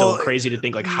it's just still crazy to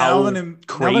think like how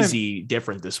crazy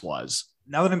different this was.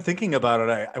 Now that I'm thinking about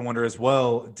it, I wonder as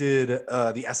well, did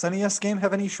the SNES game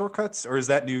have any shortcuts, or is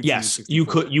that new? Yes, you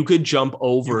could jump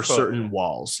over certain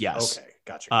walls. Yes. Okay,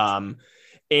 gotcha.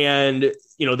 And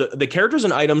the characters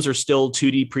and items are still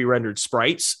 2D pre-rendered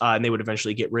sprites, and they would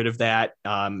eventually get rid of that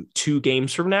 2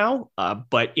 games from now.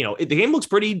 But the game looks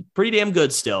pretty damn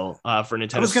good still for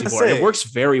Nintendo 64. It works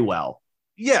very well.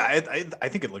 Yeah, I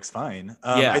think it looks fine.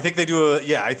 I think they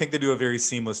do a very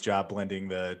seamless job blending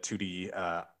the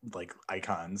 2D like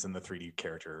icons and the 3D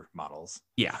character models.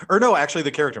 Yeah. Or no, actually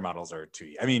the character models are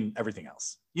 2D. I mean everything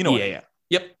else. Yeah.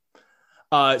 Yep.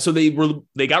 So they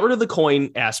got rid of the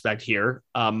coin aspect here.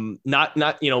 Not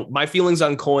my feelings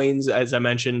on coins, as I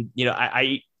mentioned,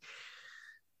 I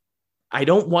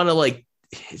don't want to like,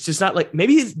 it's just not like,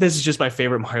 maybe this is just my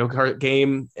favorite Mario Kart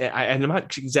game. And I'm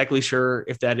not exactly sure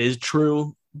if that is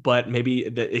true, but maybe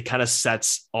it kind of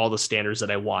sets all the standards that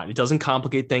I want. It doesn't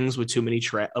complicate things with too many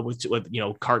kart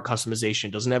customization.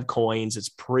 It doesn't have coins.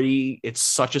 It's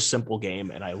such a simple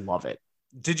game and I love it.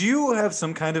 Did you have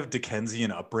some kind of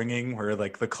Dickensian upbringing where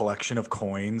like the collection of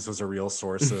coins was a real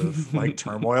source of like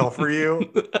turmoil for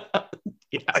you?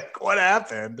 Yeah. Like what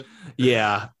happened?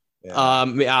 Yeah.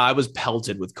 I was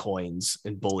pelted with coins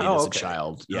and bullied as a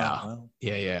child. Yeah.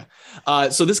 Yeah.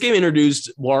 So this game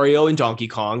introduced Wario and Donkey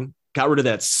Kong, got rid of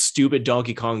that stupid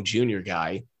Donkey Kong Jr.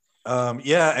 guy.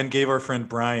 And gave our friend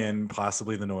Brian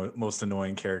possibly the most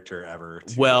annoying character ever.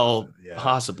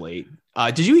 Possibly.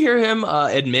 Did you hear him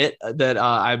admit that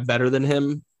I'm better than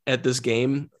him at this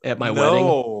game at my wedding?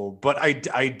 No, but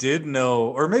I did know,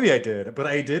 or maybe I did, but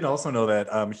I did also know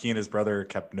that he and his brother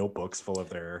kept notebooks full of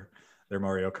their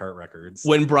Mario Kart records.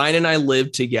 When Brian and I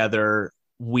lived together,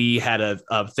 we had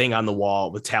a thing on the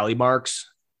wall with tally marks,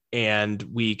 and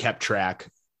we kept track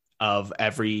of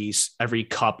every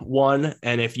cup won.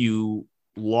 And if you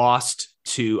lost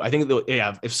to, I think,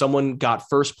 if someone got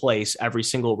first place every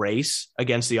single race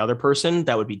against the other person,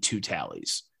 that would be 2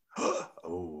 tallies.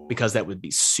 Because that would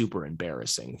be super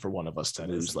embarrassing for one of us to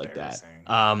lose like that.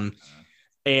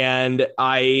 And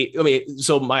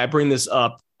I bring this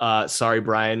up. Sorry,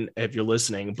 Brian, if you're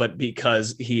listening, but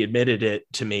because he admitted it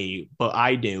to me, but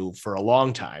I knew for a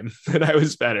long time that I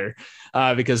was better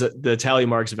because the tally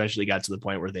marks eventually got to the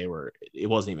point where it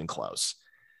wasn't even close.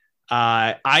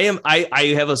 I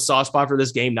have a soft spot for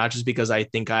this game, not just because I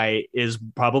think is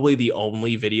probably the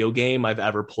only video game I've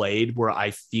ever played where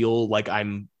I feel like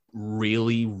I'm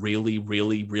really, really,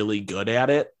 really, really good at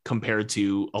it compared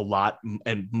to a lot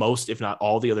and most, if not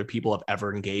all, the other people I've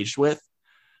ever engaged with.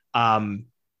 I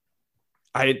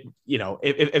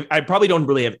probably don't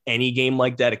really have any game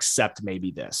like that except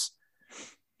maybe this.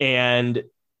 And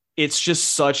it's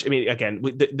just such, again,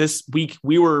 this week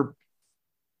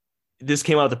this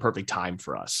came out at the perfect time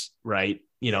for us, right?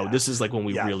 This is like when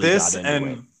we really got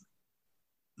into it.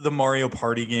 The Mario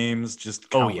Party games, just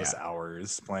countless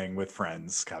hours playing with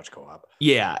friends, couch co-op.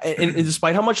 Yeah. And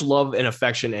despite how much love and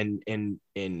affection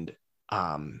and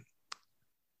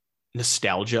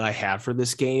nostalgia I have for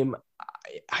this game,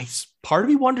 I part of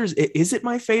me wonders, is it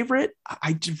my favorite?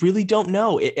 I really don't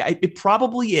know. It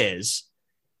probably is,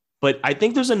 but I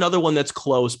think there's another one that's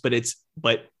close. But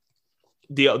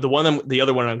the other one I'm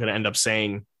going to end up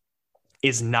saying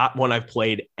is not one I've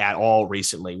played at all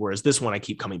recently, whereas this one I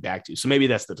keep coming back to. So maybe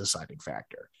that's the deciding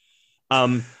factor.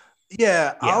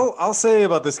 Yeah, I'll say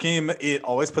about this game, it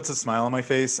always puts a smile on my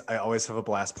face. I always have a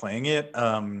blast playing it.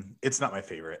 It's not my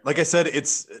favorite. Like I said,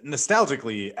 it's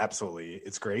nostalgically, absolutely,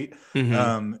 it's great.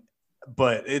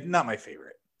 But not my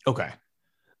favorite. Okay.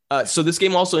 So this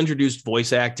game also introduced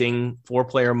voice acting,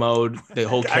 4-player mode, the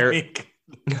whole character.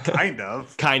 kind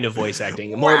of voice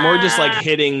acting, more just like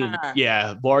hitting.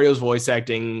 Yeah, Wario's voice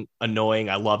acting annoying.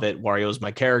 I love it. Wario's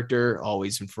my character,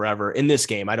 always and forever. In this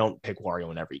game, I don't pick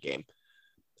Wario in every game.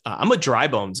 I'm a dry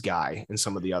bones guy in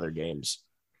some of the other games.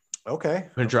 Okay,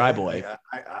 I'm a dry boy.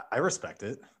 I respect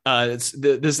it.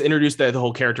 This introduced the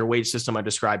whole character weight system I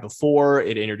described before.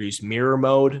 It introduced mirror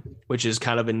mode, which is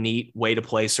kind of a neat way to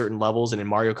play certain levels. And in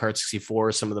Mario Kart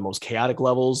 64, some of the most chaotic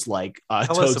levels, like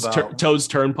Toad's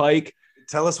Turnpike.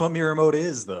 Tell us what mirror mode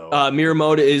is, though. Mirror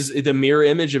mode is the mirror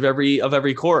image of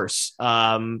every course.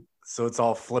 So it's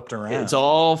all flipped around. It's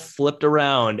all flipped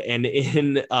around,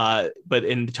 and but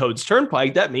in Toad's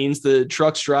Turnpike, that means the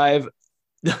trucks drive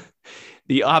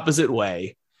the opposite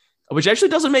way, which actually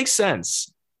doesn't make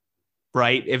sense,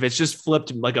 right? If it's just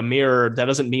flipped like a mirror, that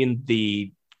doesn't mean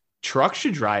the truck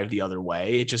should drive the other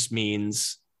way. It just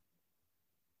means.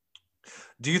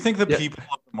 Do you think the people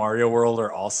of the Mario world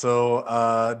are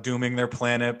also dooming their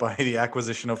planet by the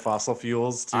acquisition of fossil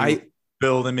fuels to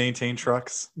build and maintain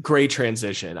trucks? Great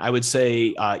transition. I would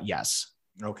say yes.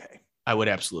 Okay. I would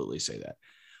absolutely say that.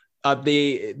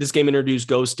 This game introduced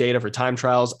ghost data for time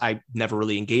trials. I never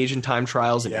really engaged in time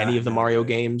trials in any of the Mario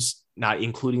games, not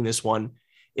including this one.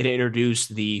 It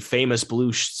introduced the famous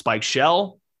blue spike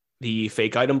shell, the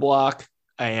fake item block,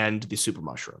 and the super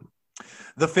mushroom.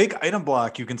 The fake item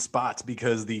block you can spot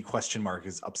because the question mark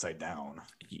is upside down.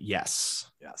 Yes.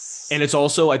 And it's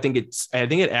also, I think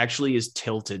it actually is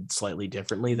tilted slightly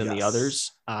differently than the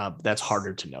others. That's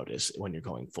harder to notice when you're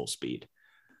going full speed.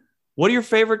 What are your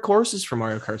favorite courses from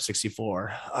Mario Kart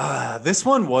 64? This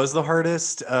one was the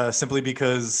hardest, simply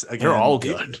because, again, they're all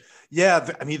good. They are all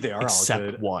good.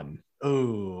 Except one.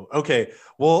 Oh, okay.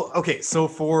 Well, okay. So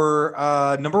for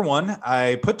number one,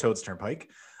 I put Toad's Turnpike.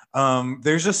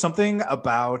 There's just something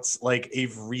about like a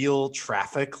real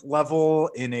traffic level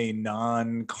in a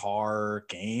non-car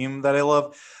game that I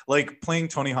love. Like playing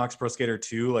Tony Hawk's Pro Skater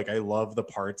 2, like I love the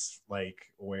parts like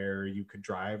where you could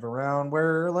drive around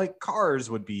where like cars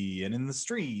would be and in the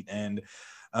street. And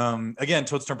again,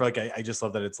 Toad's Turnpike, I just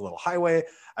love that it's a little highway.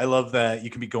 I love that you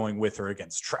can be going with or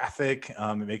against traffic.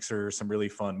 It makes for some really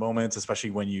fun moments,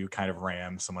 especially when you kind of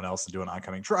ram someone else into an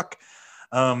oncoming truck.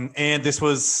 And this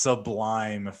was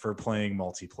sublime for playing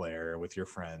multiplayer with your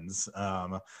friends.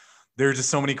 There are just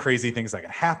so many crazy things that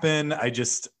can happen. I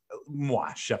just,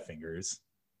 chef fingers.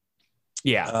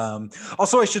 Yeah.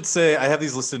 Also, I should say I have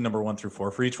these listed number 1 through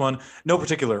 4 for each one. No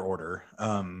particular order.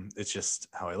 It's just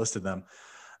how I listed them.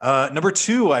 Number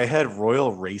 2, I had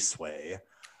Royal Raceway.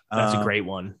 That's a great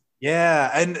one. Yeah,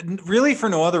 and really for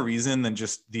no other reason than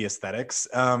just the aesthetics.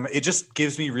 It just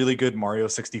gives me really good Mario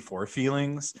 64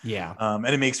 feelings. Yeah. And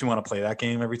it makes me want to play that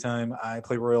game every time I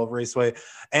play Royal Raceway.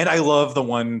 And I love the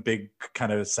one big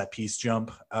kind of set piece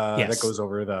jump that goes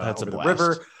over the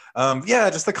river.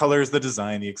 Just the colors, the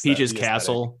design, the aesthetic.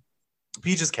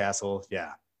 Peach's Castle,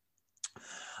 yeah.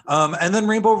 And then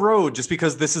Rainbow Road, just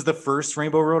because this is the first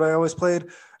Rainbow Road I always played,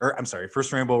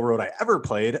 first Rainbow Road I ever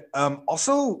played.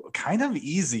 Also kind of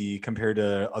easy compared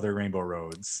to other Rainbow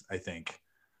Roads, I think.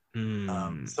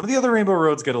 Some of the other Rainbow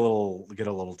Roads get a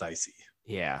little dicey.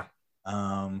 Yeah.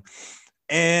 I'm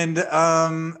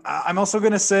also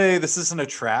going to say this isn't a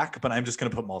track, but I'm just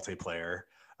going to put multiplayer.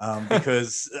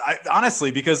 Because I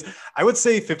would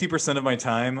say 50% of my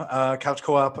time couch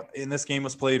co-op in this game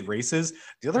was played races.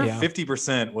 The other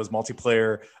 50% was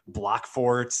multiplayer, block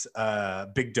forts,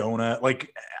 big donut.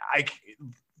 Like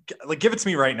give it to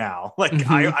me right now. Like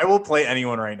I will play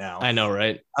anyone right now. I know,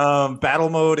 right? Battle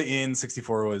mode in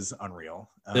 64 was unreal.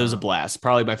 It was a blast.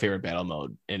 Probably my favorite battle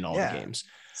mode in all the games.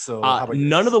 So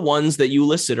none of the ones that you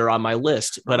listed are on my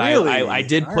list, but really? I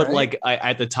did put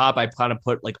at the top, I kind of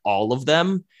put like all of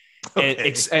them.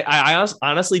 Okay. And I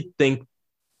honestly think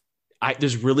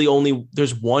there's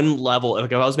one level.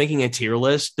 Like if I was making a tier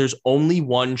list, there's only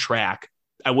one track.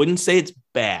 I wouldn't say it's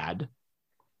bad.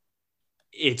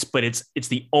 It's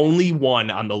the only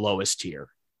one on the lowest tier,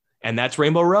 and that's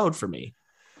Rainbow Road for me.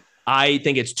 I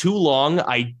think it's too long.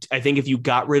 I think if you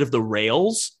got rid of the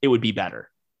rails, it would be better.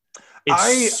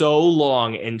 It's so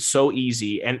long and so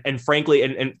easy. And frankly,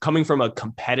 and coming from a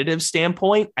competitive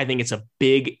standpoint, I think it's a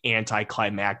big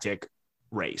anticlimactic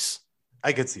race.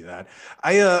 I could see that.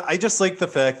 I just like the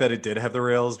fact that it did have the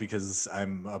rails because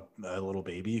I'm a little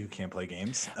baby who can't play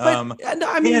games. And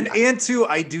I mean, and two,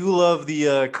 I do love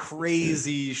the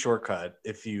crazy shortcut.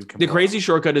 If you can, the crazy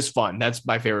shortcut is fun. That's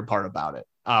my favorite part about it.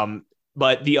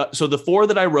 But the four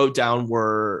that I wrote down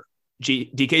were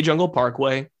DK Jungle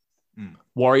Parkway,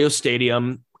 Wario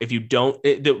Stadium. If you don't,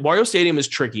 the Wario Stadium is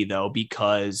tricky though,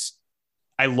 because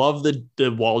I love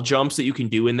the wall jumps that you can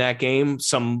do in that game.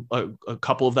 A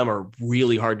couple of them are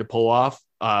really hard to pull off.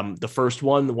 The first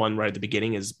one, the one right at the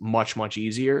beginning, is much, much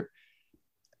easier.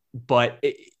 But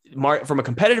from a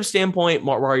competitive standpoint,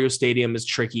 Mario Stadium is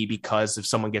tricky because if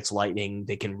someone gets lightning,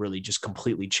 they can really just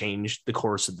completely change the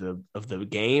course of the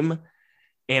game.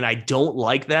 And I don't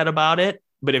like that about it.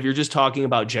 But if you're just talking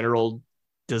about general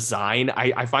design,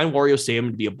 I find Wario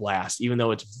Stadium to be a blast, even though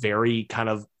it's very kind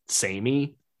of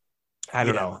samey. I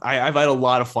don't know. I've had a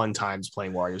lot of fun times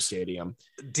playing Wario Stadium.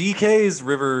 DK's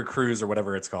River Cruise or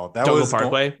whatever it's called. That Jungle was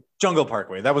Parkway. Jungle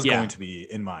Parkway. That was going to be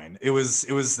in mine. It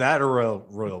was that or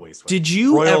Royal Raceway. Did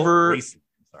you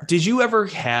ever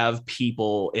have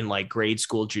people in like grade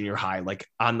school, junior high, like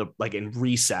in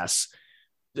recess,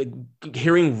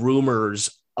 hearing rumors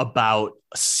about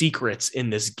secrets in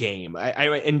this game?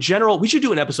 I in general, we should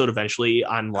do an episode eventually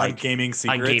on gaming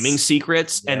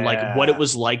secrets, and like what it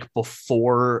was like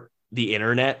before the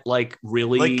internet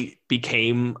really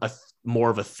became more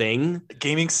of a thing.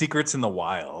 Gaming secrets in the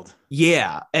wild.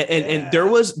 Yeah. And there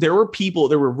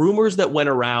were rumors that went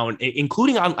around,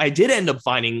 including I did end up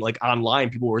finding like online,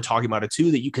 people were talking about it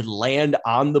too, that you could land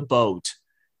on the boat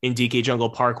in DK Jungle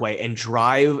Parkway and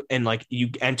drive, and like you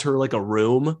enter like a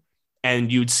room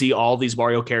and you'd see all these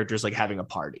Mario characters like having a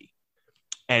party.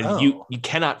 And you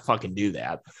cannot fucking do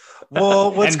that.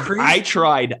 Well, what's crazy? I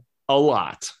tried a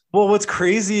lot. Well, what's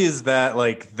crazy is that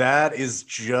like that is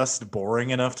just boring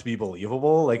enough to be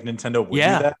believable. Like Nintendo would do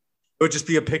that. It would just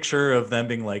be a picture of them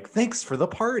being like, "Thanks for the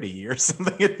party" or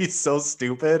something. It'd be so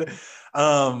stupid.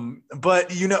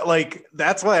 But like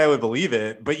that's why I would believe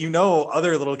it. But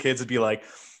other little kids would be like,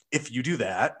 if you do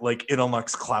that, like it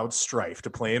unlocks Cloud Strife to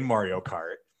play in Mario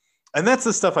Kart. And that's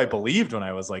the stuff I believed when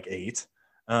I was like 8.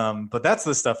 But that's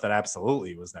the stuff that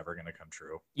absolutely was never going to come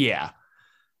true. Yeah.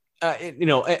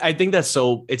 I think it's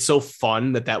so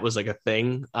fun that was like a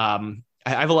thing. I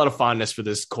have a lot of fondness for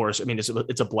this course. I mean,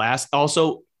 it's a blast.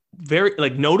 Also, very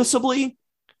like noticeably,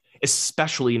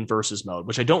 especially in versus mode,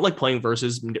 which I don't like playing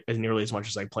versus nearly as much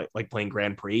as I like playing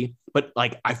Grand Prix. But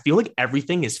like, I feel like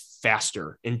everything is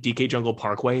faster in DK Jungle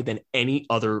Parkway than any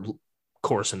other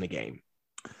course in the game.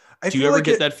 Do you ever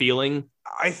get that feeling?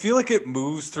 I feel like it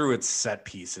moves through its set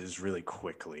pieces really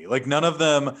quickly. Like none of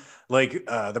them, like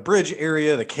the bridge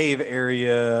area, the cave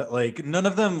area, like none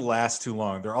of them last too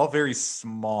long. They're all very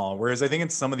small. Whereas I think in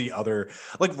some of the other,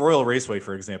 like Royal Raceway,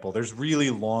 for example, there's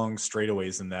really long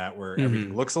straightaways in that where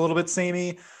everything looks a little bit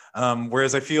samey.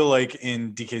 Whereas I feel like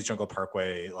in DK's Jungle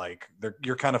Parkway, like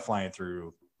you're kind of flying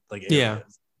through like areas.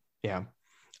 Yeah.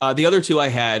 The other two I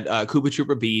had, Koopa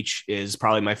Troopa Beach is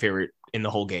probably my favorite in the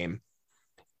whole game,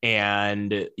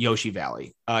 and Yoshi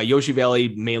Valley. Yoshi Valley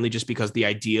mainly just because the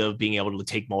idea of being able to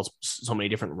take so many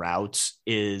different routes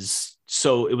it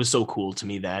was so cool to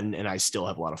me then, and I still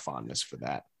have a lot of fondness for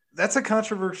that. That's a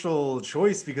controversial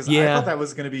choice because I thought that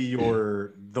was going to be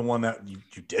the one that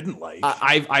you didn't like.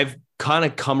 I've kind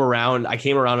of come around. I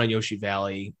came around on Yoshi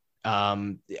Valley.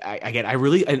 Probably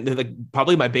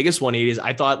my biggest 180 is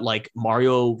I thought like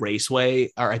Mario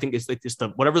Raceway, or I think it's like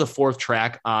whatever the fourth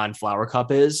track on Flower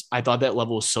Cup is. I thought that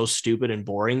level was so stupid and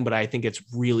boring, but I think it's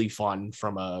really fun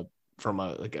from a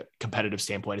like a competitive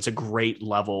standpoint. It's a great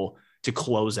level to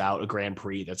close out a Grand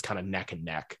Prix that's kind of neck and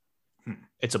neck.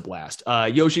 It's a blast.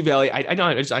 Yoshi Valley. I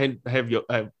have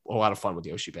a lot of fun with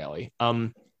Yoshi Valley. All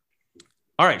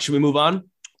right, should we move on?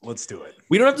 Let's do it.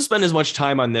 We don't have to spend as much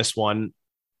time on this one.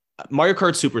 Mario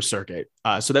Kart Super Circuit.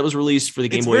 So that was released for the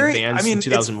Game Boy Advance in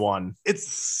 2001.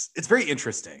 It's very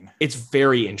interesting. It's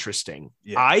very interesting.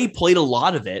 Yeah. I played a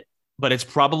lot of it, but it's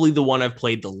probably the one I've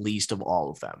played the least of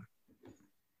all of them.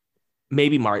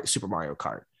 Maybe Super Mario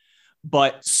Kart.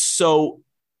 But so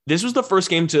this was the first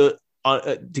game to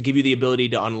give you the ability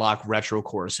to unlock retro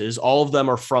courses. All of them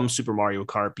are from Super Mario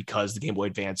Kart because the Game Boy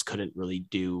Advance couldn't really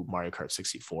do Mario Kart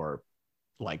 64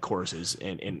 like courses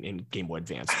in Game Boy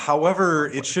Advance. However,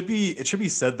 it should be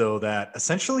said though that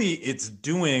essentially it's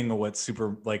doing what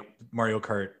Super like Mario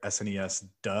Kart SNES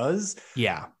does.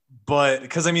 Yeah. But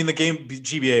because I mean, the game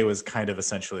GBA was kind of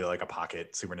essentially like a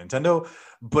pocket Super Nintendo,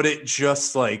 but it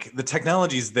just like the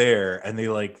technology's there and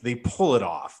they pull it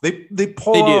off. They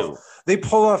do. They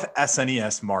pull off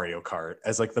SNES Mario Kart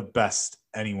as like the best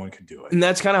anyone could do it. And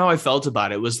that's kind of how I felt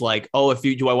about it. It was like, oh, if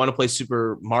you do, I want to play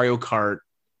Super Mario Kart,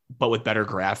 but with better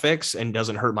graphics and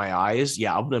doesn't hurt my eyes.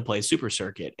 Yeah, I'm going to play Super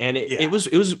Circuit. And it was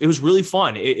really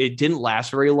fun. It didn't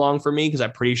last very long for me because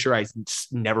I'm pretty sure I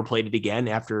never played it again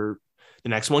after the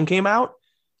next one came out,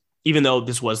 even though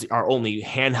this was our only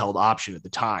handheld option at the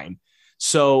time.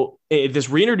 So this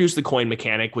reintroduced the coin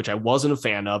mechanic, which I wasn't a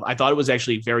fan of. I thought it was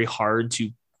actually very hard to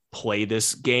play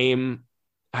this game.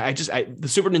 The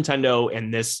Super Nintendo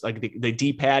and this, like the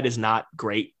D-pad is not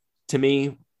great to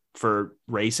me for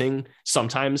racing.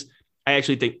 Sometimes I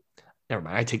actually think, never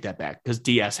mind, I take that back because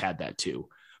DS had that too.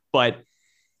 But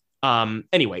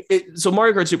anyway, so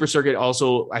Mario Kart Super Circuit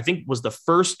also, I think, was the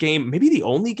first game, maybe the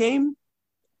only game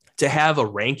to have a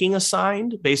ranking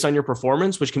assigned based on your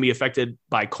performance, which can be affected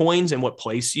by coins and what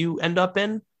place you end up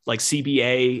in, like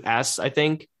CBAS, I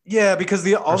think. Yeah, because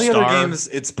all the other games,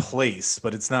 it's place,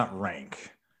 but it's not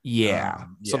rank. Yeah,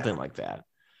 something like that.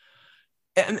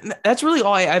 And that's really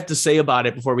all I have to say about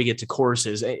it before we get to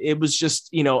courses. It was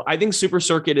just, I think Super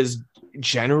Circuit is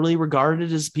generally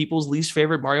regarded as people's least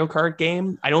favorite Mario Kart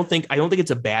game. I don't think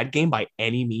it's a bad game by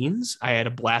any means. I had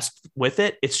a blast with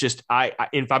it. It's just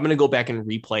if I'm going to go back and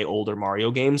replay older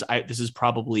Mario games,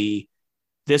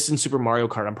 this and Super Mario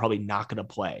Kart I'm probably not going to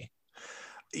play.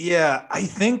 Yeah, I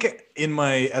think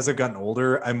as I've gotten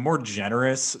older, I'm more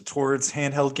generous towards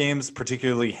handheld games,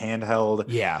 particularly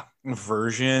handheld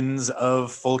versions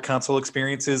of full console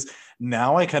experiences.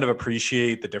 Now I kind of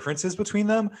appreciate the differences between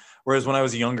them. Whereas when I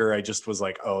was younger, I just was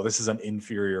like, oh, this is an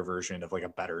inferior version of like a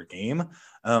better game,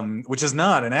 which is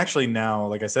not. And actually now,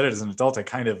 like I said, as an adult, I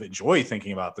kind of enjoy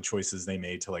thinking about the choices they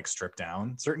made to like strip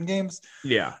down certain games.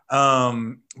 Yeah.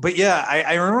 But yeah,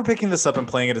 I remember picking this up and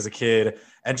playing it as a kid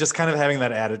and just kind of having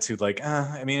that attitude like,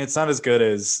 I mean, it's not as good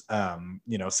as,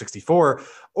 64,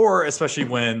 or especially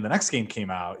when the next game came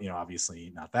out,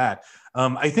 obviously not that.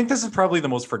 I think this is probably the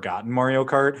most forgotten Mario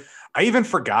Kart. I even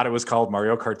forgot it was called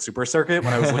Mario Kart Super Circuit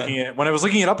when I was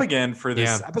looking it up again for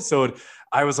this episode.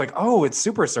 I was like, oh, it's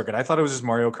Super Circuit. I thought it was just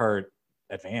Mario Kart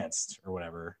Advanced or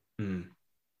whatever.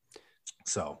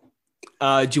 So,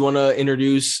 do you want to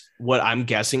introduce what I'm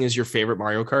guessing is your favorite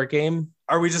Mario Kart game?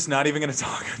 Are we just not even going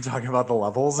to talk about the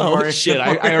levels? Oh Mario shit!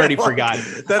 I already forgot.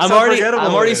 I'm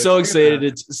already so excited.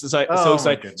 It's so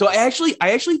excited. So I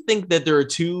actually think that there are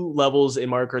two levels in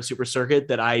Mario Kart Super Circuit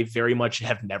that I very much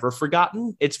have never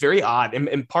forgotten. It's very odd,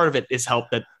 and part of it is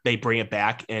help that they bring it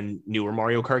back in newer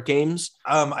Mario Kart games.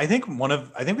 I think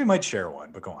we might share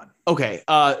one, but go on. Okay.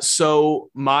 So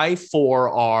my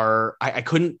four are I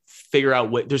couldn't figure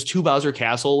out there's two Bowser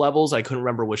Castle levels. I couldn't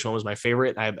remember which one was my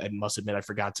favorite. I must admit I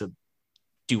forgot to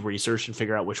do research and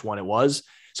figure out which one it was.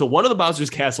 So one of the Bowser's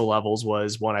Castle levels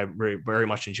was one I very, very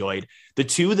much enjoyed. The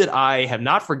two that I have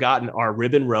not forgotten are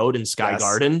Ribbon Road and Sky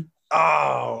Garden.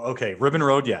 Oh, okay. Ribbon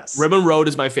Road, yes. Ribbon Road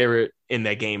is my favorite in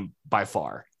that game by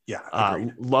far. Yeah,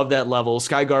 love that level.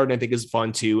 Sky Garden I think is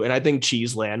fun too, and I think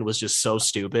Cheese Land was just so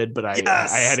stupid, but I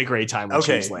had a great time with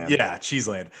Cheese Land. Yeah, Cheese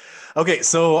Land. Okay,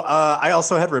 so I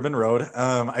also had Ribbon Road.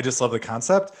 I just love the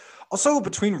concept. Also,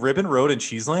 between Ribbon Road and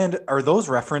Cheese Land, are those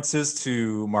references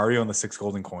to Mario and the 6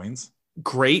 Golden Coins?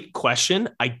 Great question.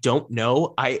 I don't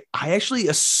know. I actually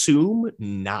assume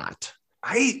not.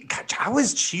 How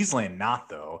is Cheeseland not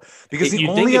though? Because the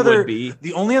only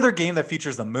other game that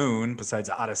features the moon besides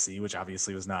Odyssey, which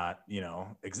obviously was not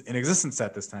in existence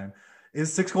at this time,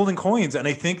 is 6 Golden Coins, and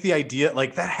I think the idea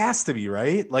like that has to be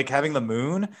right, like having the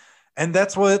moon, and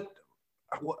that's what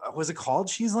was it called,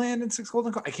 Cheeseland and 6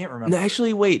 Golden Coins? I can't remember.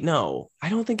 Actually, wait, no, I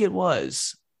don't think it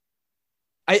was.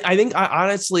 I think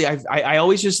honestly, I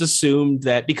always just assumed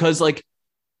that because like.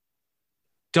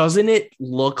 Doesn't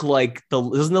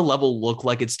the level look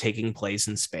like it's taking place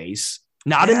in space?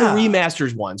 Not in the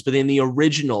remasters ones, but in the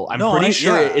original. I'm pretty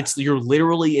sure you're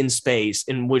literally in space.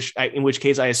 In which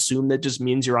case, I assume that just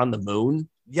means you're on the moon.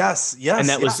 Yes, and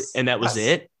that was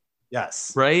it.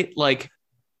 Yes, right. Like,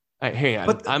 hang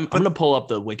on, I'm gonna pull up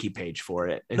the wiki page for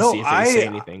it and see if they say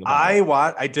anything.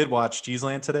 I did watch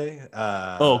Cheeseland today.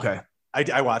 Okay.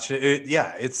 I watched it.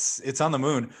 It's on the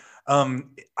moon.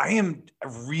 I am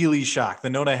really shocked. The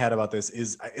note I had about this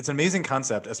is it's an amazing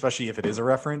concept, especially if it is a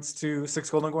reference to 6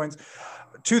 Golden Coins.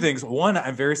 Two things. One,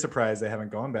 I'm very surprised they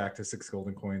haven't gone back to 6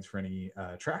 Golden Coins for any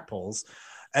track polls.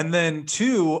 And then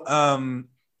two, I'm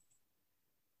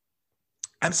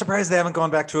surprised they haven't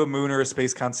gone back to a moon or a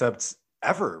space concept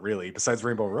ever, really, besides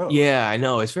Rainbow Road. Yeah, I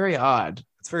know. It's very odd.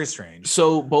 It's very strange.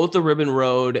 So both the Ribbon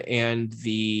Road and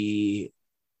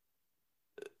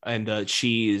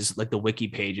cheese, like the wiki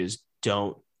pages,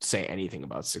 don't say anything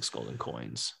about 6 golden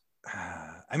coins.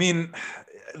 I mean,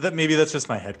 maybe that's just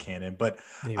my headcanon, but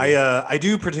Maybe. I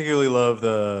do particularly love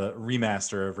the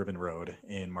remaster of Ribbon Road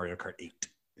in Mario Kart 8.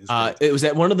 Was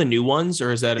that one of the new ones,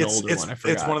 or is that an older one? I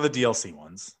forgot. It's one of the DLC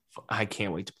ones. I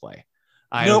can't wait to play.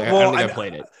 I don't think I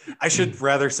played it. I should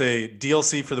rather say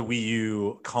DLC for the Wii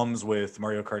U comes with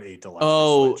Mario Kart 8 Deluxe.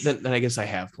 Oh, then I guess I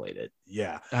have played it.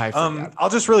 Yeah. I'll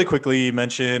just really quickly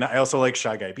mention, I also like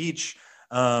Shy Guy Beach.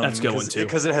 That's a good one too.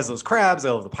 Because it has those crabs.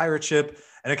 I love the pirate ship.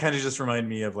 And it kind of just reminded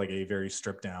me of like a very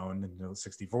stripped down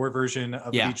 64 version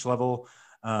of the beach level.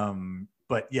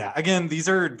 But yeah, again, these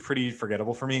are pretty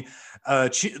forgettable for me.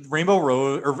 Ribbon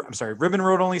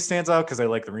Road only stands out because I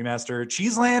like the remaster.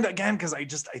 Cheeseland, again, because I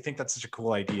think that's such a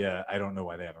cool idea. I don't know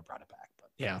why they haven't brought it back. But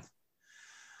yeah.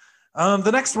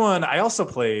 The next one I also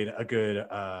played a good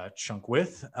chunk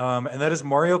with, and that is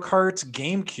Mario Kart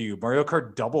GameCube, Mario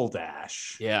Kart Double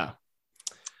Dash. Yeah.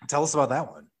 Tell us about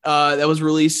that one. That was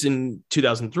released in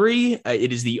 2003.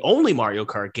 It is the only Mario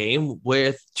Kart game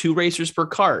with 2 racers per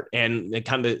kart, and it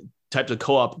kind of types of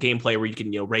co-op gameplay where you can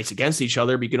race against each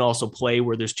other, but you can also play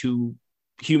where there's 2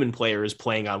 human players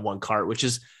playing on one kart, which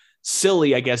is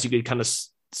silly. I guess you could kind of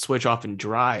switch off and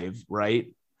drive,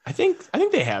 right? I think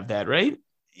they have that, right?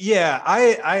 Yeah,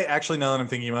 I actually, now that I'm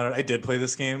thinking about it, I did play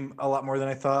this game a lot more than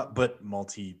I thought, but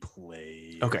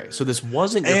multiplayer. Okay, so this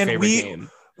wasn't your favorite game.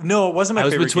 No, it wasn't my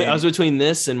favorite game. I was between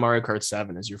this and Mario Kart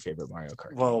 7 as your favorite Mario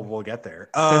Kart game. Well, we'll get there.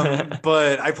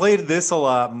 But I played this a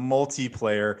lot,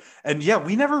 multiplayer. And yeah,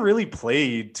 we never really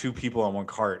played 2 people on one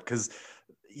kart because,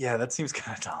 yeah, that seems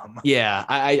kind of dumb. Yeah,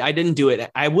 I didn't do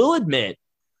it. I will admit,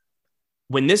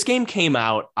 when this game came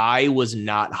out, I was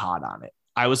not hot on it.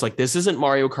 I was like, this isn't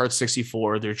Mario Kart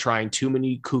 64. They're trying too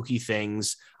many kooky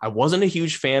things. I wasn't a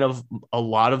huge fan of a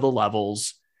lot of the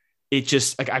levels. It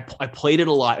just like I played it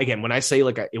a lot. Again, when I say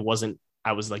like it wasn't,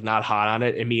 I was like not hot on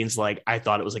it, it means like I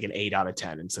thought it was like an 8 out of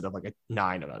 10 instead of like a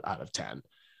 9 out of 10.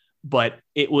 But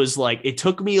it was like it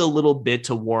took me a little bit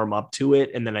to warm up to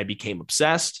it, and then I became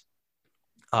obsessed.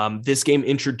 This game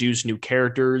introduced new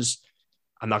characters.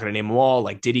 I'm not going to name them all,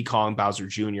 like Diddy Kong, Bowser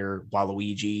Jr.,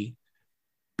 Waluigi,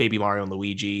 Baby Mario and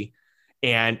Luigi.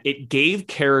 And it gave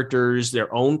characters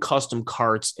their own custom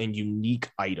carts and unique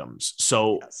items.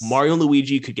 So Mario and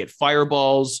Luigi could get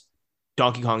fireballs.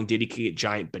 Donkey Kong and Diddy could get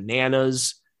giant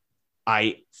bananas.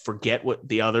 I forget what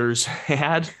the others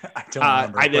had. I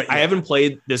don't remember. I haven't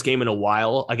played this game in a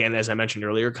while. Again, as I mentioned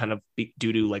earlier, kind of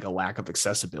due to like a lack of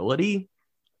accessibility.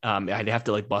 I'd have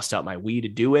to like bust out my Wii to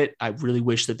do it. I really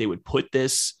wish that they would put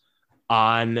this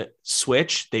on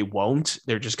Switch. They won't.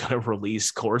 They're just going to release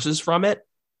courses from it.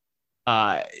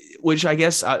 Which I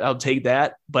guess I'll take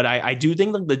that, but I do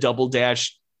think like the Double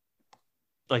Dash,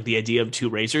 like the idea of 2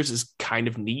 racers is kind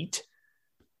of neat,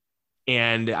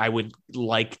 and I would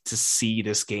like to see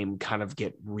this game kind of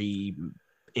get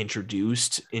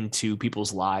reintroduced into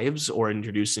people's lives or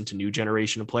introduced into new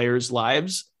generation of players'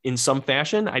 lives in some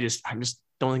fashion. I just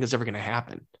don't think it's ever going to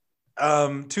happen.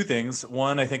 2 things.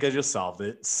 One, I think I just solved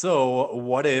it. So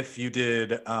what if you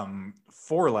did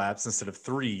 4 laps instead of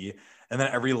 3? And then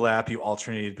every lap you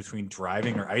alternated between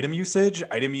driving or item usage.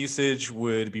 Item usage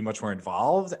would be much more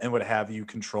involved and would have you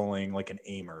controlling like an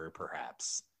aimer,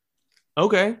 perhaps.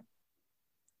 Okay.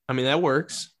 I mean, that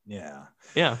works. Yeah.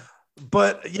 Yeah.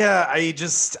 But yeah,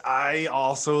 I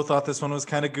also thought this one was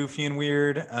kind of goofy and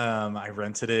weird. I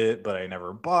rented it, but I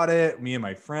never bought it. Me and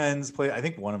my friends played. I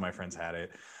think one of my friends had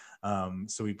it.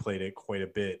 So we played it quite a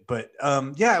bit. But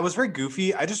yeah, it was very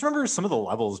goofy. I just remember some of the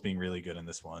levels being really good in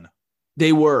this one.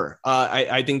 They were.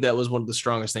 I think that was one of the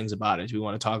strongest things about it. Do we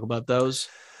want to talk about those?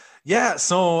 Yeah.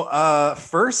 So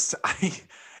first,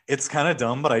 it's kind of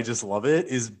dumb, but I just love it,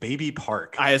 is Baby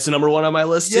Park. It's the number 1 on my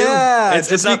list too. Yeah.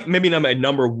 It's not maybe not my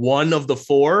number 1 of the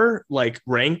 4 like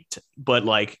ranked, but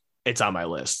like it's on my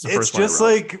list. It's just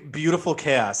like beautiful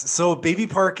chaos. So Baby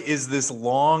Park is this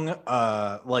long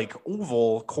like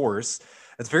oval course.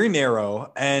 It's very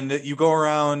narrow, and you go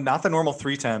around not the normal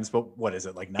 3 times, but what is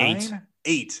it, like 9?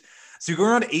 8. So you go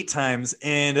around 8 times,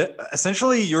 and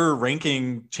essentially your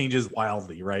ranking changes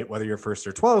wildly, right? Whether you're 1st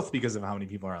or 12th because of how many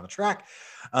people are on the track.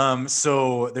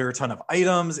 So there are a ton of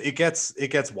items. It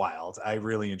gets wild. I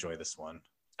really enjoy this one.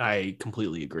 I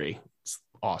completely agree. It's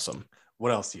awesome.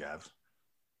 What else do you have?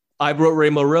 I wrote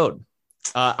Rainbow Road.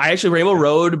 Rainbow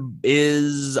Road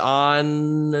is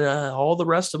on all the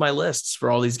rest of my lists for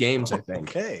all these games. I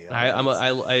think. Okay. I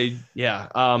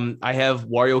have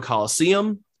Wario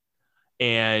Coliseum.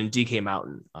 and DK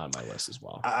Mountain on my list as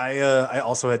well. I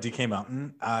also had DK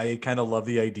Mountain. I kind of love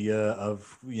the idea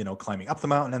of, climbing up the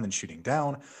mountain and then shooting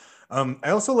down.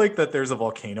 I also like that there's a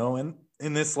volcano in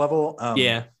this level.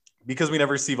 Yeah. Because we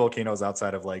never see volcanoes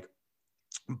outside of like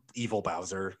evil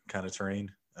Bowser kind of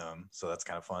terrain. So that's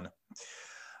kind of fun.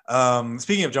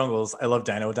 Speaking of jungles, I love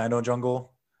Dino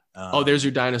Jungle. There's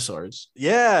your dinosaurs.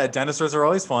 Yeah, dinosaurs are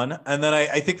always fun. And then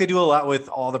I think they do a lot with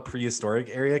all the prehistoric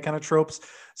area kind of tropes.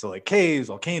 So like caves,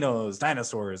 volcanoes,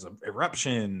 dinosaurs,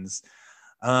 eruptions.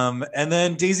 And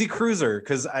then Daisy Cruiser,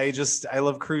 because I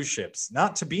love cruise ships.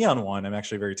 Not to be on one, I'm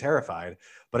actually very terrified,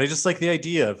 but I just like the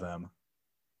idea of them.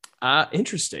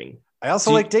 Interesting. I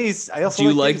also like Daisy. Do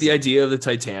you like the idea of the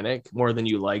Titanic more than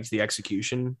you liked the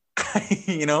execution?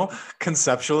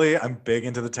 Conceptually, I'm big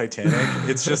into the Titanic.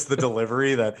 It's just the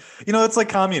delivery that, it's like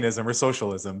communism or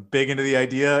socialism. Big into the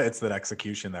idea. It's that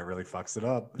execution that really fucks it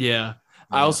up. Yeah.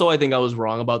 I think I was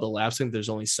wrong about the laps. I think there's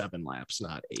only 7 laps,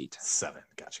 not 8. 7.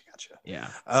 Gotcha. Yeah.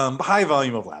 High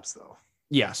volume of laps though.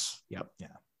 Yes. Yep. Yeah.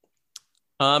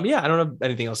 I don't have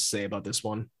anything else to say about this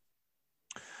one.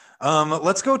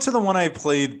 Let's go to the one I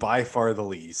played by far the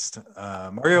least,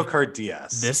 Mario Kart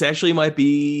DS. This actually might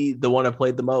be the one I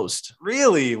played the most.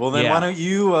 Really? Well, then why don't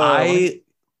you? I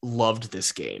loved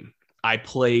this game. I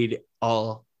played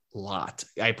a lot.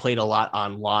 I played a lot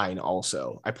online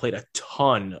also. I played a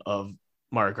ton of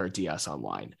Mario Kart DS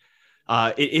online.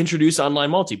 It introduced online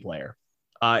multiplayer.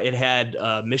 It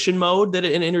had mission mode that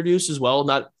it introduced as well,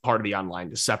 not part of the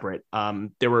online, just separate.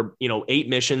 There were, 8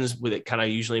 missions with it kind of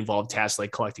usually involved tasks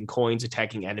like collecting coins,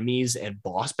 attacking enemies, and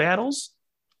boss battles,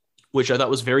 which I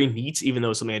thought was very neat, even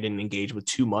though something I didn't engage with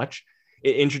too much.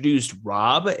 It introduced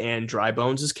Rob and Dry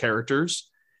Bones as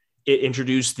characters. It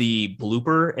introduced the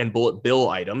blooper and bullet bill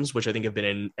items, which I think have been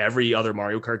in every other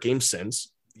Mario Kart game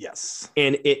since. Yes.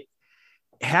 And it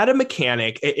had a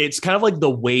mechanic. It's kind of like the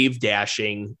wave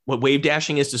dashing. What wave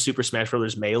dashing is to Super Smash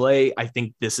Bros. Melee. I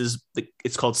think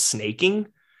it's called snaking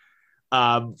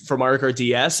for Mario Kart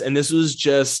DS. And this was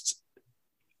just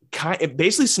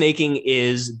basically snaking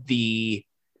is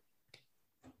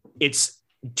it's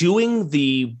doing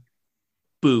the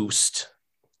boost,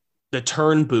 the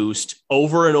turn boost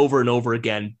over and over and over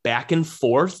again, back and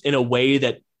forth in a way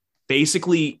that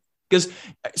basically,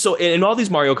 so in all these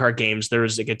Mario Kart games,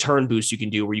 there's like a turn boost you can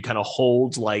do where you kind of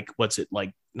hold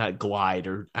not glide,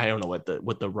 or I don't know what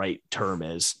the right term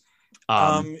is.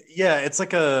 It's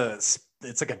like a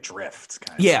drift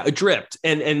kind of. Yeah, a drift.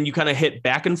 And you kind of hit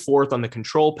back and forth on the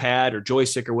control pad or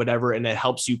joystick or whatever, and it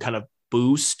helps you kind of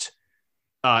boost.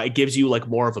 It gives you like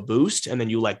more of a boost, and then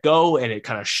you let go and it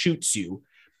kind of shoots you.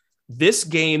 This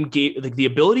game gave the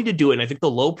ability to do it, and I think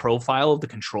the low profile of the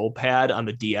control pad on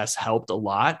the DS helped a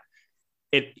lot.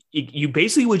 You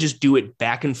basically would just do it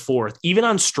back and forth, even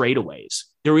on straightaways.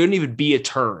 There wouldn't even be a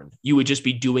turn. You would just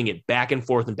be doing it back and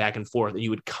forth and back and forth. And you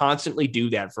would constantly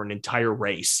do that for an entire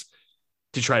race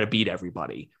to try to beat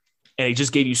everybody. And it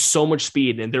just gave you so much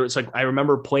speed. And there was I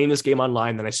remember playing this game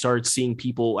online, then I started seeing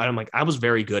people, and I'm like, I was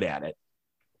very good at it.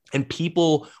 And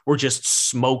people were just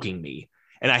smoking me.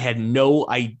 And I had no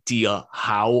idea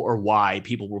how or why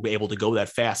people were able to go that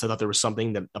fast. I thought there was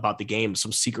something about the game,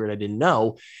 some secret I didn't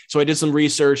know. So I did some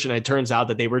research, and it turns out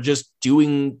that they were just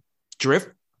doing drift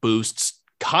boosts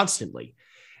constantly.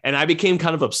 And I became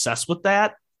kind of obsessed with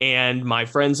that. And my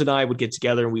friends and I would get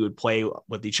together and we would play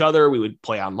with each other. We would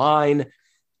play online.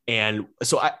 And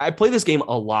so I played this game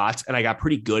a lot, and I got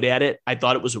pretty good at it. I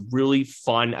thought it was really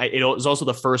fun. It was also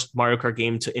the first Mario Kart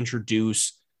game to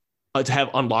introduce to have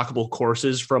unlockable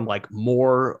courses from like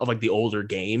more of like the older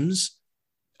games.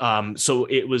 So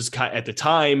it was at the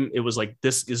time, it was like,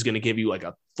 this is going to give you like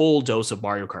a full dose of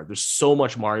Mario Kart. There's so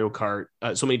much Mario Kart,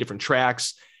 so many different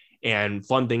tracks and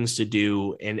fun things to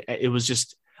do. And it was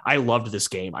just, I loved this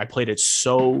game. I played it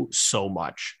so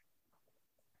much.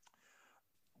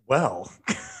 Well,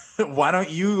 why don't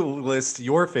you list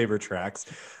your favorite tracks?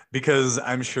 Because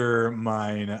I'm sure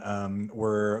mine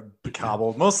were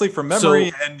cobbled mostly from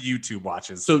memory and YouTube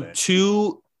watches. So today.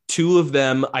 Two of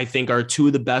them, I think, are two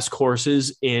of the best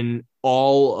courses in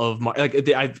all of my.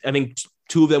 I think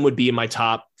two of them would be in my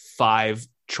top 5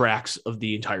 tracks of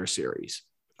the entire series.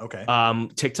 Okay.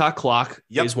 TikTok Clock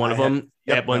is one of them.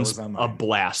 That one's a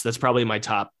blast. That's probably my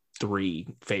top 3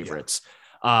 favorites. Yeah.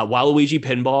 Waluigi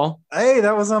Pinball. Hey,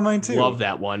 that was on mine too. Love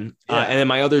that one. Yeah. And then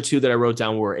my other 2 that I wrote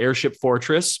down were Airship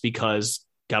Fortress, because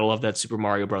gotta love that Super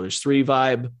Mario Brothers 3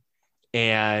 vibe,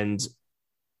 and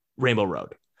Rainbow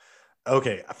Road.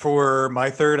 Okay, for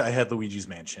my third, I had Luigi's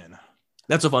Mansion.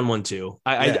 That's a fun one too.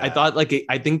 I thought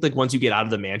I think once you get out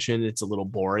of the mansion, it's a little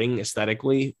boring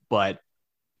aesthetically, but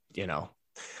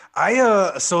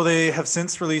So they have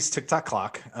since released TikTok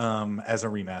Clock as a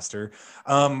remaster.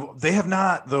 They have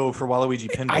not though for Waluigi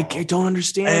I Pinball. don't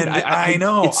understand. And I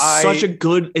know it's such a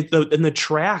good. The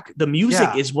track, the music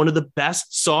is one of the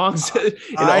best songs in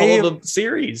all of the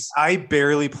series. I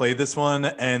barely played this one,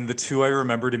 and the two I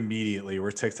remembered immediately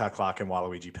were TikTok Clock and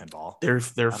Waluigi Pinball.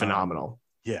 They're phenomenal.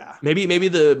 Yeah, maybe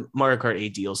the Mario Kart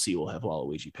 8 DLC will have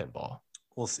Waluigi Pinball.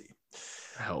 We'll see.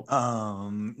 I hope.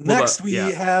 Next we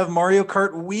have Mario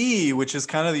Kart Wii, which is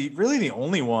kind of really the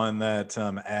only one that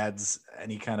adds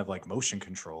any kind of like motion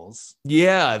controls.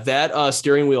 Yeah, that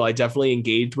steering wheel, I definitely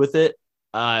engaged with it,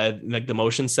 like the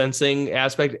motion sensing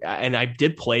aspect, and I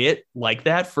did play it like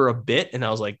that for a bit, and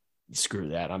I was like, screw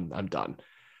that, I'm done.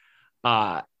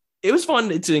 It was fun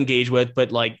to engage with,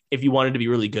 but like if you wanted to be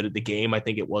really good at the game, I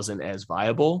think it wasn't as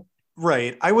viable.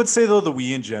 Right. I would say though the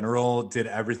Wii in general did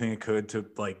everything it could to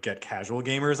like get casual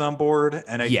gamers on board,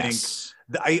 and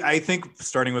I think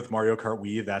starting with Mario Kart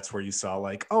Wii, that's where you saw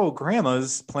like, oh,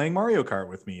 grandma's playing Mario Kart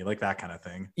with me, like that kind of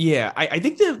thing. Yeah, I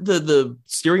think the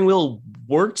steering wheel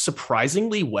worked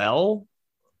surprisingly well,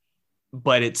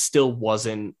 but it still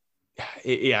wasn't.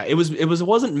 It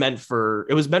wasn't meant for.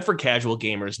 It was meant for casual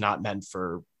gamers, not meant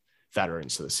for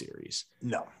veterans of the series.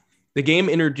 No. The game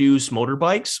introduced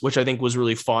motorbikes, which I think was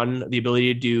really fun. The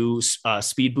ability to do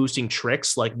speed boosting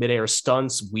tricks like midair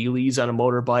stunts, wheelies on a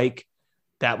motorbike.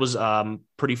 That was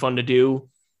pretty fun to do.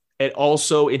 It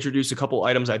also introduced a couple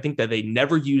items I think that they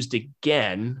never used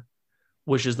again,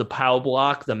 which is the POW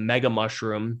block, the Mega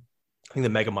Mushroom. I think the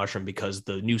Mega Mushroom because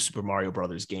the new Super Mario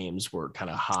Brothers games were kind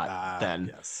of hot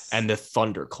then. Yes. And the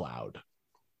Thunder Cloud.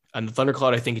 And the Thunder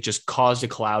Cloud, I think it just caused a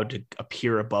cloud to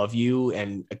appear above you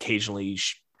and occasionally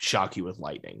shock you with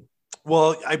lightning.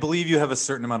 Well, I believe you have a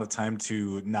certain amount of time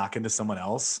to knock into someone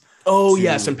else. Oh,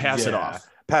 yes, and pass it off.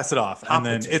 Pass it off. Hot and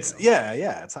then potato.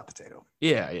 It's hot potato.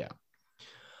 Yeah.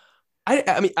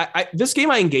 I mean, this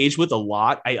game I engaged with a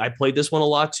lot. I played this one a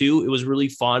lot too. It was really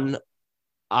fun.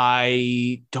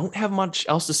 I don't have much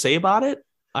else to say about it.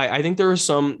 I think there's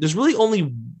really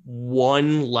only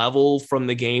one level from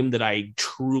the game that I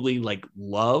truly like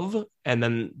love. And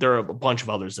then there are a bunch of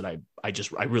others that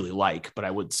I really like, but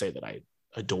I would say that I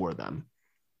adore them.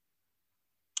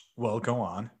 Well, go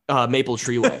on. Maple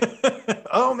Treeway.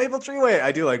 Oh, Maple Treeway.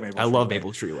 I do like Maple Treeway. I love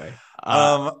Maple Treeway.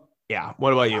 Yeah.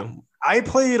 What about you? I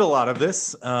played a lot of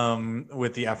this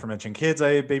with the aforementioned kids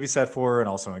I babysat for and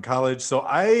also in college. So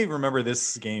I remember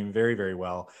this game very, very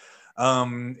well.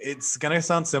 It's gonna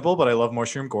sound simple, but I love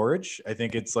Mushroom Gorge. I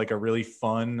think it's like a really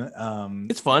fun.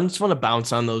 It's fun to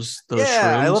bounce on those. Yeah,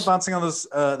 shrooms. I love bouncing on those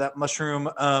that mushroom.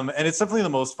 And it's definitely the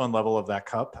most fun level of that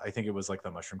cup. I think it was like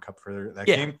the mushroom cup for that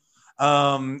game.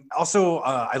 Also,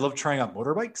 I love trying out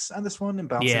motorbikes on this one and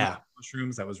bouncing on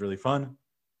mushrooms. That was really fun.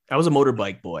 I was a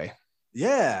motorbike boy.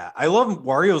 Yeah, I love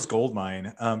Wario's Gold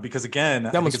Mine because again,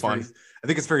 that was fun. I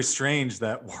think it's very strange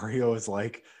that Wario is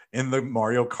like in the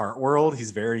Mario Kart world.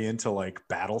 He's very into like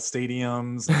battle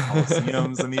stadiums and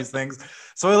coliseums and these things.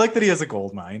 So I like that he has a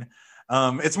gold mine.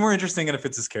 It's more interesting and it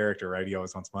fits his character, right? He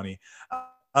always wants money.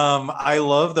 I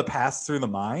love the pass through the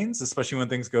mines, especially when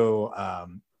things go.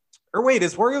 Or wait,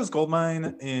 is Wario's Gold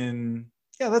Mine in?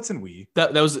 Yeah, that's in Wii.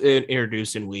 That was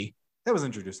introduced in Wii. That was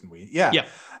introduced in Wii. Yeah.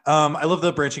 I love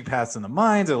the branching paths in the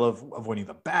mines. I love avoiding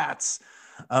the bats.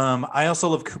 I also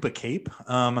love Koopa Cape.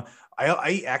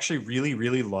 I actually really,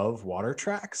 really love water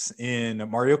tracks in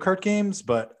Mario Kart games,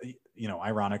 but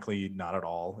ironically, not at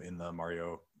all in the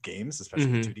Mario games,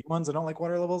 especially the 2D ones. I don't like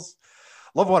water levels.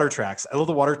 Love water tracks. I love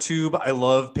the water tube. I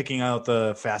love picking out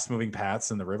the fast moving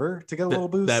paths in the river to get a little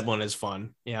boost. That one is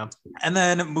fun. Yeah. And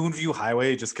then Moonview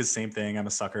Highway, just because same thing. I'm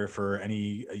a sucker for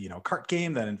any, kart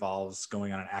game that involves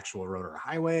going on an actual road or a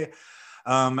highway.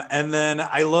 And then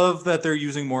I love that they're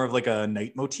using more of like a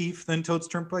night motif than Toad's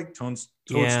Turnpike. Toad's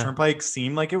Turnpike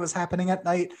seemed like it was happening at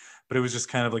night, but it was just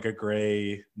kind of like a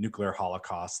gray nuclear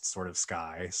holocaust sort of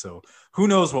sky. So who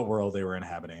knows what world they were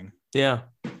inhabiting. Yeah.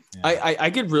 I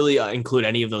could really include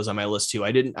any of those on my list too.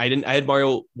 I had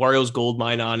Wario's Gold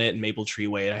Mine on it and Maple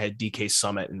Treeway. And I had DK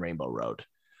Summit and Rainbow Road.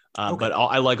 But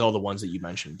I like all the ones that you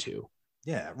mentioned too.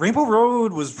 Yeah. Rainbow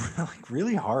Road was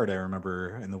really hard. I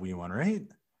remember in the Wii one, right?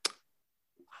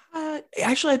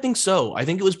 Actually, I think so. I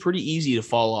think it was pretty easy to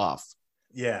fall off.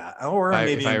 Yeah. Or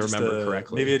maybe if I remember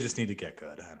correctly. Maybe I just need to get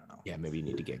good. I don't know. Yeah. Maybe you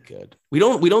need to get good. We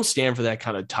don't stand for that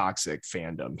kind of toxic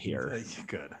fandom here.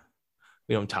 Good.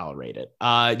 We don't tolerate it.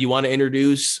 You want to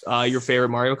introduce your favorite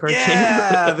Mario Kart game?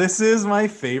 Yeah, this is my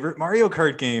favorite Mario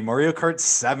Kart game, Mario Kart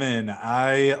 7.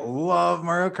 I love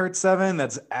Mario Kart 7.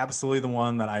 That's absolutely the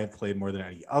one that I have played more than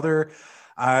any other.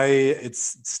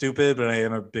 It's stupid, but I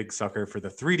am a big sucker for the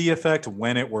 3D effect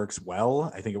when it works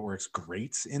well. I think it works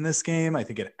great in this game. I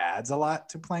think it adds a lot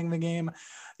to playing the game,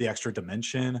 the extra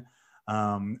dimension.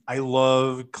 I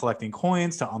love collecting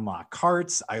coins to unlock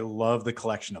carts. I love the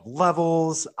collection of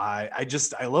levels. I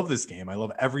love this game. I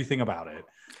love everything about it.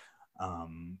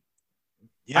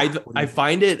 Yeah, I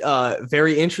find it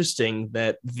very interesting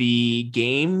that the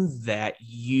game that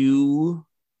you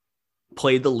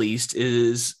played the least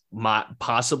is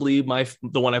possibly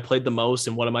the one I played the most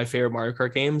and one of my favorite Mario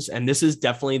Kart games, and this is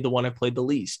definitely the one I played the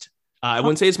least. I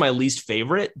wouldn't say it's my least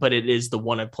favorite, but it is the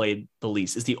one I played the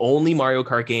least. It's the only Mario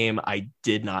Kart game I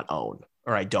did not own,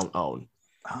 or I don't own.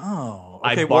 Oh,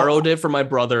 okay. I borrowed it from my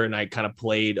brother, and I kind of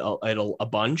played a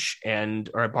bunch, or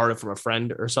I borrowed it from a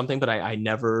friend or something. But I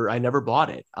never bought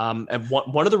it. And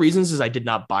one of the reasons is I did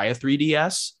not buy a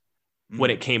 3DS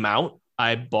when it came out.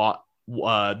 I bought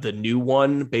the new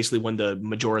one basically when the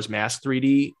Majora's Mask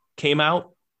 3D came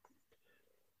out,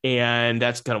 and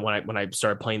that's kind of when I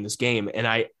started playing this game. And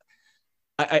I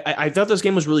thought this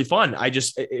game was really fun.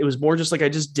 It was more just like I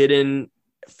just didn't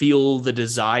feel the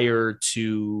desire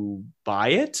to buy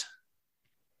it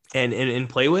and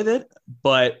play with it,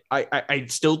 but I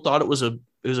still thought it was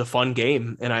a fun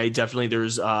game. And I definitely,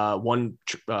 there's one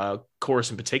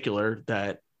course in particular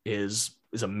that is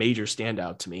a major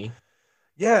standout to me.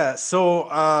 Yeah,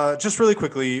 so just really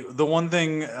quickly, the one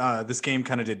thing this game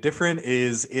kind of did different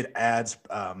is it adds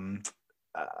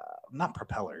not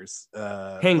propellers,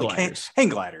 hang gliders. Hang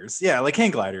gliders. Yeah, like hang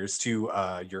gliders to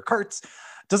your carts.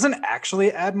 Doesn't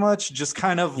actually add much, just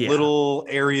kind of little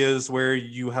areas where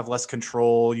you have less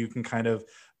control. You can kind of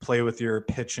play with your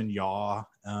pitch and yaw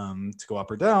to go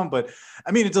up or down. But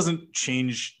I mean, it doesn't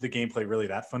change the gameplay really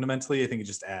that fundamentally. I think it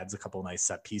just adds a couple nice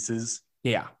set pieces.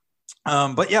 Yeah.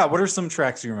 But yeah, what are some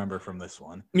tracks you remember from this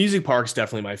one? Music Park's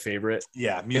definitely my favorite.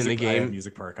 Yeah, music in the game.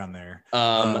 Music Park on there.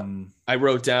 I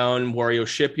wrote down Wario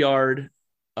Shipyard,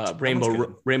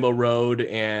 Rainbow Road,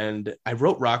 and I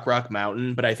wrote Rock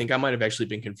Mountain, but I think I might have actually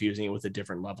been confusing it with a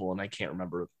different level, and I can't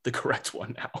remember the correct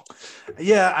one now.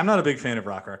 Yeah, I'm not a big fan of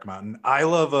Rock Mountain. I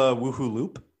love Woohoo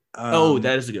Loop.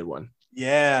 That is a good one.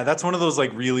 Yeah, that's one of those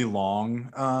like really long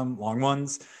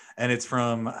ones, and it's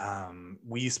from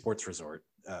Wii Sports Resort.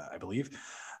 I believe.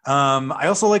 I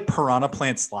also like Piranha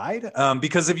Plant Slide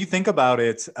because if you think about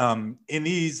it, in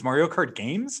these Mario Kart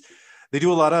games, they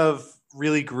do a lot of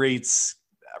really great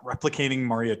replicating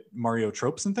Mario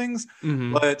tropes and things.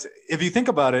 Mm-hmm. But if you think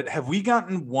about it, have we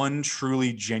gotten one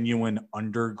truly genuine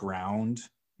underground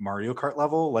Mario Kart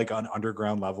level, like an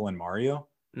underground level in Mario?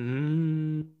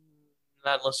 Not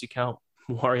unless you count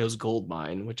Wario's Gold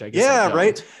Mine, which I guess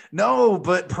right. No,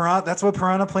 but that's what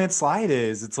Piranha Plant Slide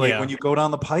is. It's like when you go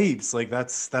down the pipes, like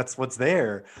that's what's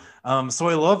there. So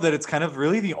I love that it's kind of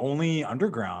really the only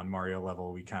underground Mario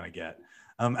level we kind of get.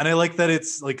 And I like that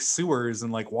it's like sewers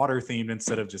and like water themed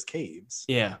instead of just caves.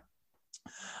 Yeah.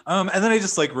 And then I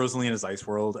just like Rosalina's Ice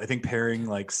World. I think pairing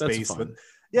like space with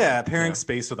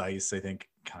space with ice, I think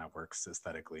kind of works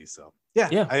aesthetically. So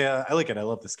I like it. I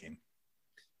love this game.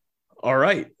 All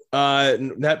right.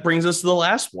 That brings us to the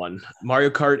last one, Mario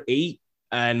Kart 8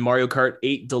 and Mario Kart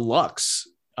 8 Deluxe.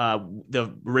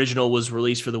 The original was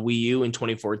released for the Wii U in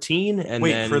 2014.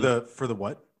 And for the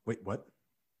what? Wait, what?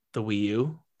 The Wii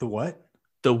U. The what?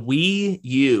 The Wii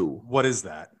U. What is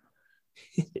that?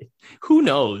 Who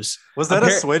knows? Was that a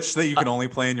Switch that you can only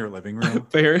play in your living room?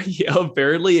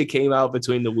 Apparently it came out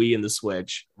between the Wii and the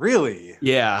Switch. Really?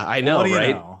 Yeah, I know, right?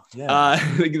 You know? Yeah.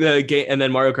 The game, and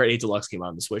then Mario Kart 8 Deluxe came out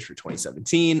on the Switch in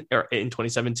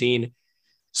 2017.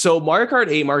 So Mario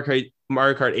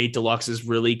Kart 8 Deluxe is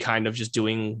really kind of just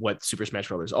doing what Super Smash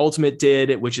Bros. Ultimate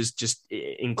did, which is just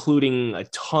including a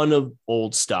ton of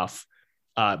old stuff,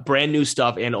 brand new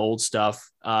stuff and old stuff.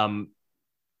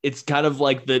 It's kind of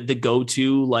like the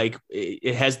go-to, like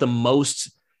it has the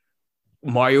most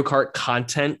Mario Kart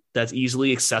content that's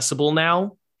easily accessible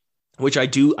now, which I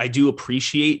do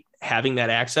appreciate having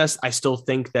that access. I still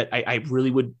think that I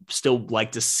really would still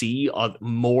like to see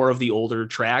more of the older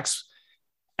tracks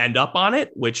end up on it,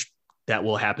 which that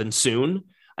will happen soon.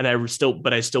 And I still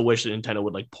wish that Nintendo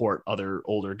would like port other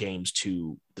older games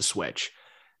to the Switch.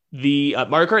 The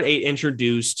Mario Kart 8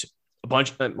 introduced not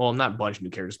a bunch of new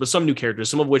characters, but some new characters,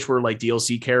 some of which were like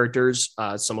DLC characters.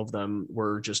 Some of them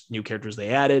were just new characters they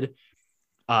added.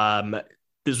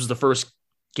 This was the first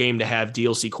game to have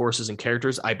DLC courses and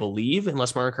characters, I believe,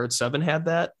 unless Mario Kart 7 had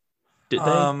that. Did they?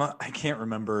 I can't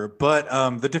remember, but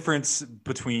the difference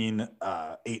between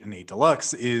 8 and 8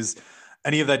 Deluxe is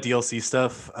any of that DLC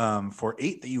stuff for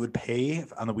 8 that you would pay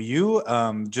on the Wii U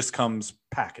just comes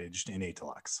packaged in 8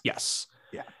 Deluxe. Yes.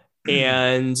 Yeah.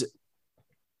 And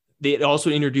they also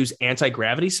introduced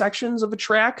anti-gravity sections of a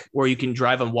track where you can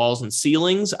drive on walls and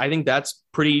ceilings. I think that's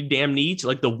pretty damn neat.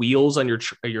 Like the wheels on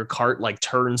your cart like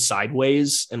turn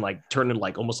sideways and like turn and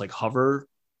like almost like hover.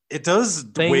 It does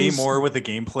things. way more with the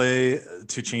gameplay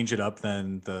to change it up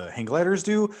than the hang gliders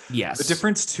do. Yes. The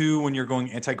difference too when you're going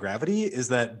anti-gravity is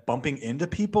that bumping into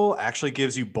people actually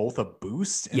gives you both a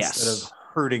boost instead of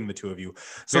hurting the two of you.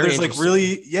 So there's like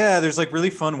really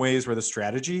fun ways where the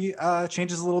strategy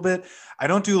changes a little bit. I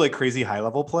don't do like crazy high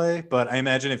level play, but I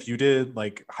imagine if you did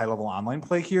like high level online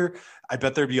play here, I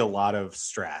bet there'd be a lot of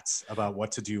strats about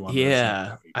what to do.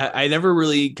 I never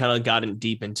really kind of gotten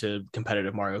deep into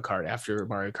competitive Mario Kart after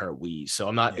Mario Kart Wii, so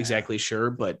I'm not exactly sure.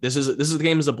 But this the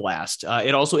game is a blast.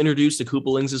 It also introduced the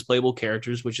Koopalings as playable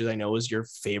characters, which I know is your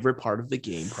favorite part of the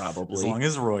game, probably. As long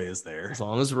as Roy is there. As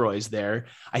long as Roy's there.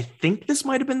 I think this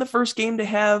might have been the first game to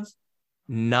have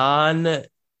non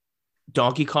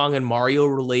Donkey Kong and Mario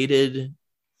related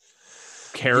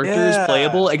characters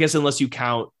playable. I guess unless you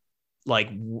count like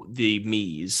the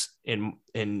Mii's in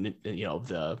Mario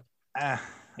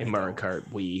Kart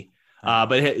Wii.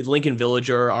 But Link and Village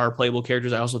are playable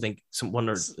characters. I also think some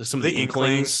of the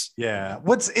Inklings. Yeah.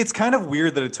 It's kind of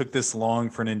weird that it took this long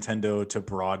for Nintendo to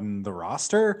broaden the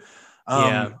roster.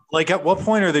 Like at what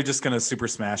point are they just going to Super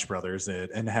Smash Brothers it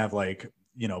and have like,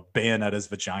 Bayonetta's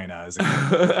vagina as a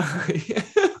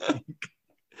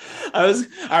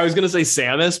I was gonna say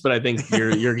Samus, but I think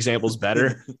your example's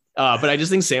better. But I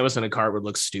just think Samus in a cart would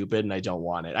look stupid, and I don't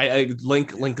want it.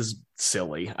 Link is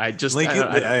silly.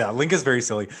 Link is very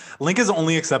silly. Link is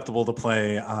only acceptable to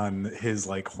play on his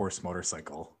like horse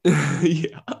motorcycle.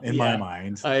 In my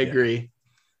mind, I agree.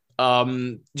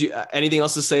 Anything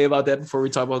else to say about that before we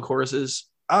talk about choruses?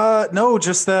 No,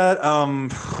 just that.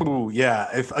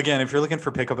 If you're looking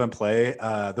for pick up and play,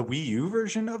 the Wii U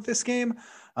version of this game.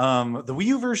 The Wii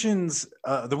U versions,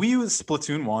 the Wii U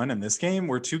Splatoon 1 and this game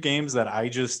were two games that I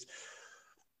just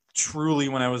truly,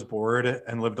 when I was bored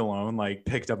and lived alone, like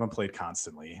picked up and played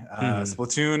constantly.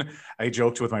 Splatoon, I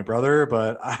joked with my brother,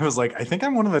 but I was like, I think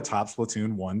I'm one of the top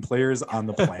Splatoon 1 players on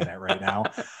the planet right now.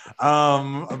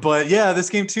 But yeah, this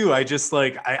game too, I just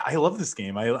like, I love this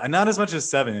game. I not as much as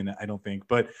 7, I don't think,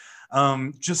 but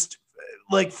just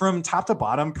like from top to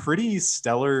bottom, pretty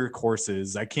stellar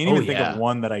courses. I can't even think of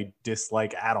one that I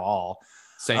dislike at all.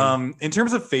 Same. In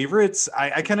terms of favorites,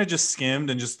 I kind of just skimmed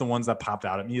and just the ones that popped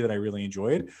out at me that I really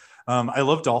enjoyed. I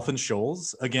love Dolphin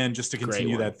Shoals again, just to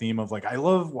continue that theme of like I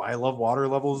love water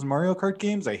levels in Mario Kart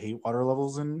games. I hate water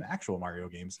levels in actual Mario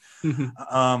games.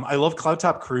 I love Cloud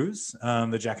Top Cruise,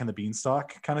 the Jack and the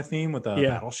Beanstalk kind of theme with the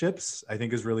battleships. I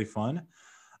think is really fun.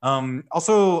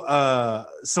 So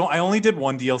I only did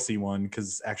one DLC one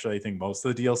because actually I think most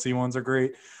of the DLC ones are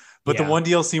great, but the one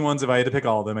DLC ones, if I had to pick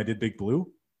all of them, I did Big Blue.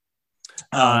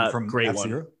 From great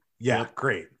F-Zero. one.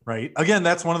 Great. Right. Again,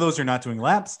 that's one of those you're not doing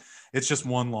laps. It's just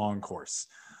one long course.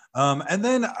 And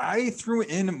then I threw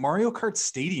in Mario Kart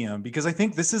Stadium because I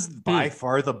think this is by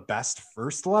far the best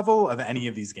first level of any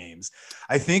of these games.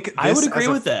 I think I would agree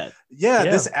with that.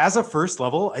 This as a first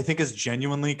level, I think is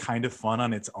genuinely kind of fun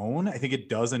on its own. I think it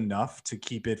does enough to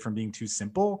keep it from being too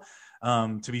simple,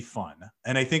 to be fun.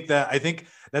 And I think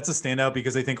that's a standout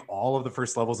because I think all of the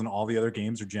first levels in all the other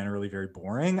games are generally very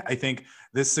boring. I think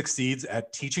this succeeds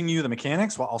at teaching you the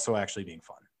mechanics while also actually being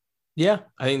fun. Yeah,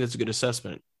 I think that's a good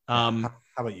assessment. How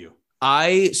about you?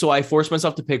 I forced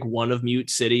myself to pick one of Mute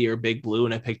City or Big Blue,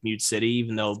 and I picked Mute City,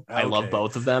 even though I love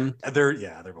both of them. They're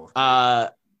both.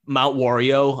 Mount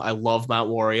Wario, I love Mount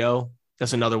Wario.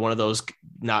 That's another one of those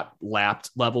not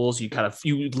lapped levels. You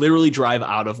literally drive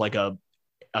out of like a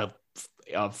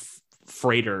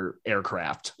freighter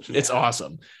aircraft. It's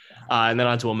awesome. And then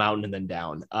onto a mountain and then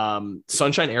down.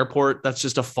 Sunshine Airport, that's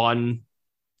just a fun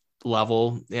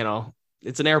level.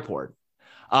 It's an airport.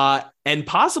 And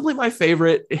possibly my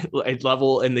favorite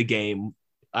level in the game,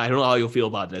 I don't know how you'll feel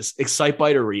about this,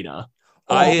 Excitebike Arena.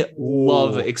 I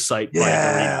love Excitebike Arena.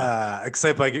 Yeah,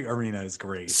 Excitebike Arena is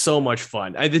great. So much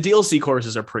fun. The DLC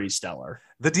courses are pretty stellar.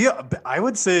 I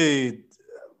would say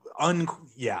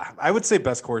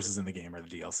best courses in the game are the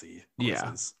DLC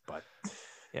courses. But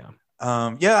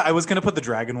I was gonna put the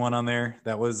dragon one on there.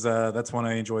 That's one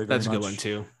I enjoy very much. That's a good one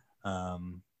too.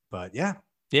 But yeah.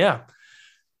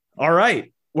 All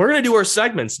right, we're gonna do our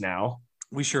segments now.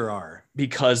 We sure are,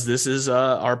 because this is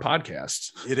our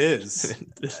podcast. It is.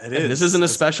 This isn't a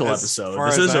special episode.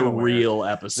 This is a real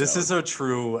episode. This is a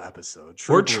true episode.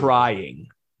 We're trying.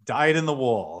 Dyed in the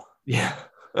wool. Yeah.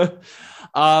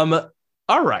 All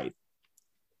right.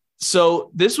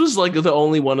 So this was like the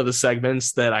only one of the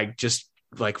segments that I just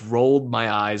like rolled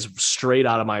my eyes straight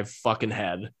out of my fucking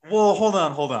head. Well, hold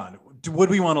on. Would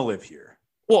we want to live here?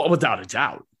 Well, without a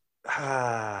doubt.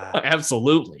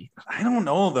 Absolutely. I don't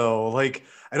know though. Like,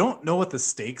 I don't know what the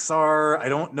stakes are. I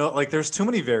don't know. Like, there's too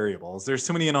many variables. There's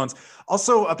too many unknowns.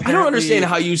 Also, I don't understand apparently,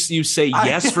 how you say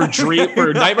yes for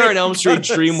Nightmare on Elm Street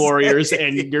Dream Warriors,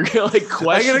 and you're like I'm gonna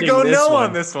questioning go this no one.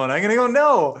 on this one. I'm gonna go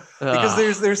no because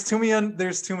Ugh. there's too many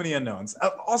there's too many unknowns.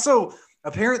 Also,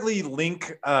 apparently,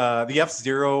 Link, the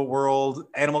F-Zero world,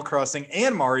 Animal Crossing,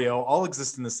 and Mario all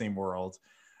exist in the same world,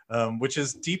 which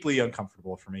is deeply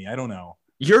uncomfortable for me. I don't know.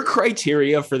 Your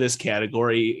criteria for this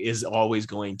category is always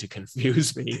going to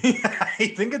confuse me.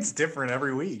 I think it's different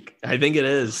every week. I think it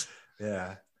is.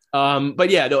 Yeah. But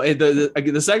yeah, no,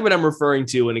 the segment I'm referring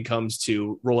to when it comes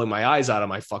to rolling my eyes out of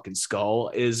my fucking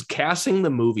skull is casting the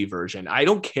movie version. I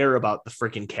don't care about the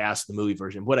freaking cast the movie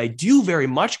version. What I do very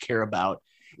much care about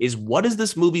is what does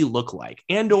this movie look like?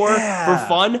 And or for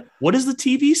fun, what does the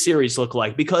TV series look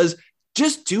like? Because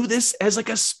just do this as like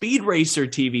a speed racer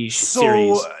TV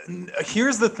series. So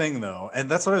here's the thing though,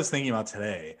 and that's what I was thinking about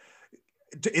today.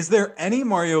 Is there any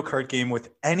Mario Kart game with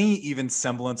any even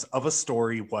semblance of a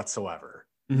story whatsoever?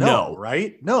 No,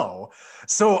 right? No.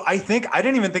 So I think I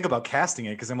didn't even think about casting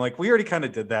it because I'm like, we already kind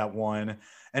of did that one.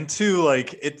 And two,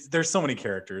 like there's so many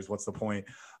characters. What's the point?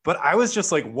 But I was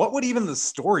just like, what would even the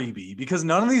story be? Because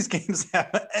none of these games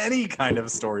have any kind of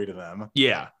story to them.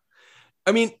 Yeah.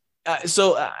 I mean, and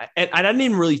I didn't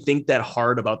even really think that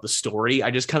hard about the story.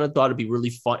 I just kind of thought it'd be really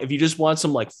fun. If you just want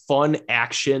some like fun,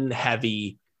 action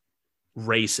heavy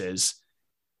races,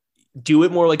 do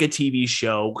it more like a TV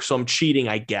show. So I'm cheating,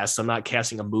 I guess. I'm not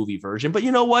casting a movie version, but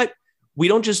you know what? We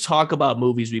don't just talk about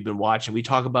movies we've been watching. We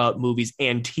talk about movies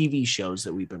and TV shows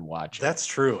that we've been watching. That's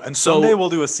true. And someday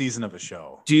we'll do a season of a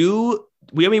show.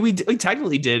 We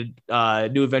technically did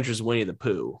New Adventures of Winnie the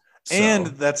Pooh. So. And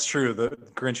that's true. The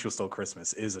Grinch Who Stole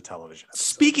Christmas is a television episode.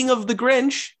 Speaking of the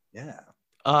Grinch,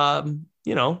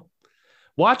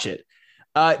 watch it.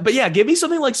 But yeah, give me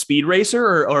something like Speed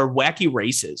Racer or Wacky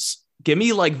Races. Give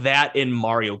me like that in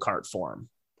Mario Kart form.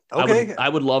 Okay. I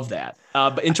would love that.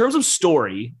 But in terms of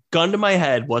story, gun to my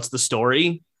head, what's the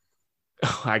story?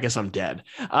 I guess I'm dead.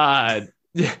 I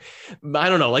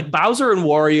don't know. Like Bowser and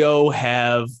Wario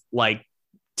have like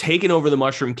taken over the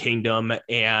Mushroom Kingdom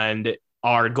and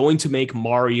are going to make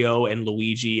Mario and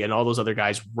Luigi and all those other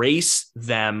guys race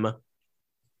them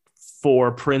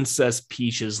for Princess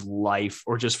Peach's life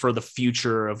or just for the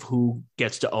future of who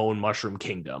gets to own Mushroom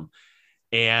Kingdom.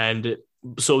 And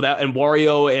so and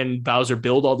Wario and Bowser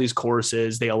build all these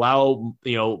courses. They allow,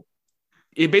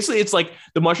 it's like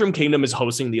the Mushroom Kingdom is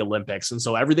hosting the Olympics. And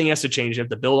so everything has to change. They have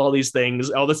to build all these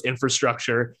things, all this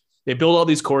infrastructure. They build all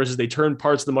these courses. They turn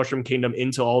parts of the Mushroom Kingdom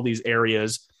into all these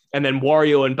areas. And then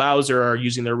Wario and Bowser are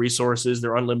using their resources,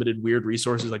 their unlimited weird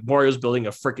resources. Like Wario's building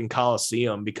a freaking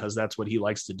Coliseum because that's what he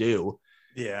likes to do.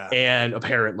 Yeah. And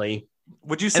apparently.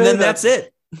 Would you say and then that's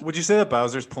it. Would you say that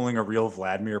Bowser's pulling a real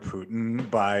Vladimir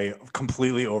Putin by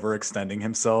completely overextending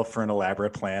himself for an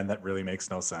elaborate plan that really makes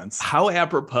no sense? How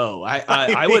apropos.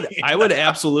 I would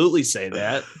absolutely say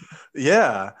that.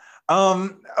 Yeah.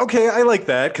 Okay, I like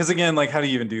that. Because again, like, how do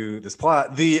you even do this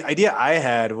plot? The idea I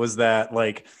had was that,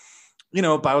 like,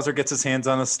 Bowser gets his hands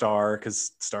on a star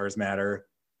because stars matter.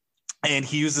 And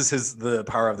he uses the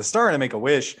power of the star to make a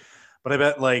wish. But I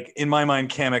bet, like, in my mind,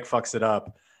 Kamek fucks it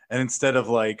up. And instead of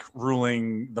like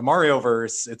ruling the Mario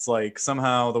verse, it's like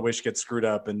somehow the wish gets screwed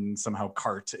up and somehow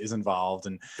Kart is involved.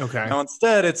 And now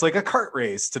instead it's like a kart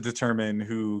race to determine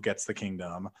who gets the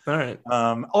kingdom. All right.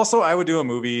 Also, I would do a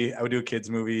movie. I would do a kids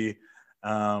movie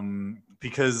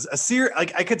because a series,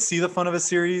 like I could see the fun of a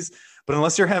series, but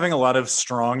unless you're having a lot of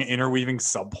strong interweaving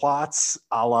subplots,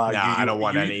 a la I don't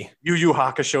want any Yu Yu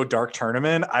Hakusho Dark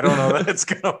Tournament, I don't know that it's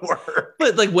gonna work.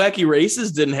 But like Wacky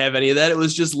Races didn't have any of that. It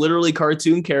was just literally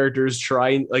cartoon characters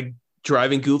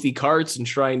driving goofy carts and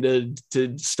trying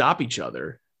to stop each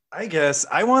other. I guess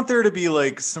I want there to be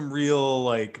like some real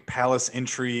like palace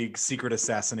intrigue, secret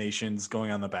assassinations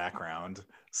going on in the background.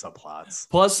 Subplots.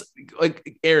 Plus,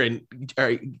 like Aaron,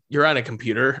 you're on a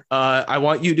computer. I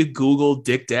want you to Google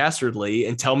Dick Dastardly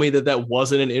and tell me that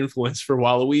wasn't an influence for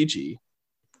Waluigi.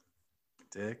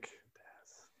 Dick.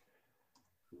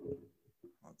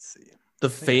 Let's see. The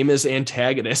famous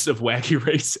antagonist of Wacky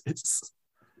Races.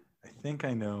 I think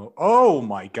I know. Oh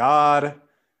my God.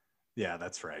 Yeah,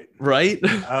 that's right. Right?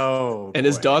 Oh. And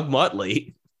his dog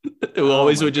Muttley, who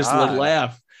always would just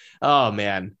laugh. Oh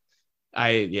man.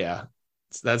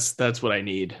 That's what I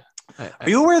need. Are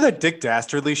you aware that Dick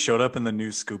Dastardly showed up in the new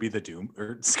Scooby the Doo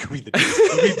or Scooby the Doo,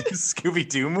 Scooby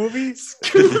Doo movie?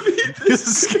 Scooby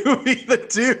the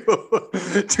Doo.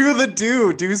 Do the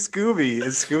Do Scooby.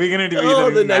 Is Scooby going to be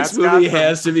the next movie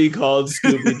has to be called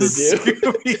Scooby the Doo.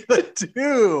 Scooby the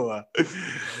Doo.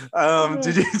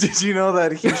 Did you know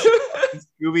that he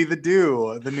Scooby the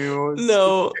Doo, the new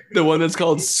the one that's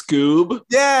called Scoob?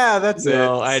 Yeah, that's it.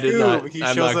 No, I did not.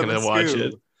 I'm not going to watch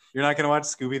Scoob. it. You're not going to watch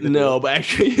Scooby the Doo? No, but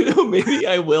actually, maybe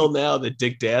I will now that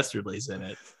Dick Dastardly's in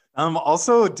it.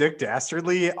 Also, Dick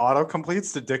Dastardly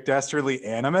auto-completes to Dick Dastardly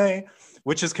anime,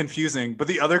 which is confusing. But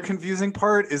the other confusing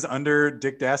part is under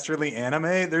Dick Dastardly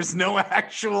anime, there's no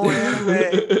actual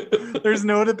anime. There's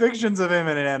no depictions of him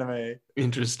in an anime.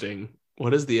 Interesting.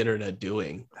 What is the internet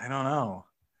doing? I don't know.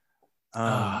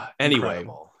 Anyway.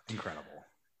 Incredible.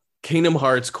 Kingdom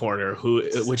Hearts Corner,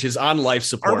 which is on life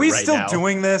support. Are we right still now.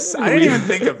 doing this? I didn't even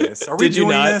think of this. Are we doing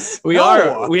this? We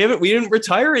are. We didn't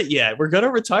retire it yet. We're gonna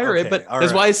retire it, but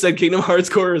that's why I said Kingdom Hearts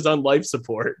Corner is on life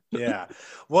support. Yeah.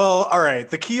 Well, all right.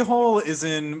 The keyhole is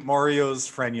in Mario's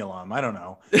frenulum. I don't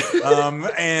know.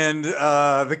 And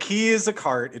the key is a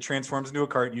cart. It transforms into a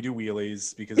cart. You do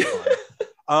wheelies because it's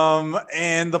fun.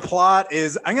 And the plot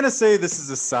is, I'm gonna say this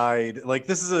is a side. Like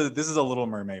this is a Little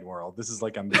Mermaid world. This is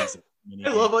like a music.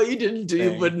 I love how you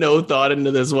didn't put no thought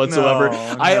into this whatsoever.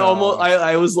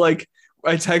 I was like,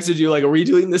 I texted you like, are we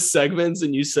doing this segments?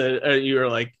 And you said, you were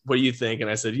like, what do you think? And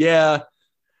I said, yeah.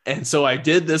 And so I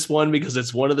did this one because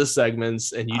it's one of the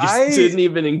segments, and you just didn't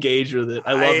even engage with it.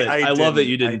 I love it. I love that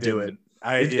you didn't do it.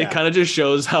 It kind of just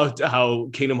shows how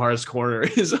Kingdom Hearts Corner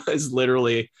is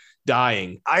literally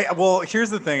dying. Well, here's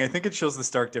the thing. I think it shows the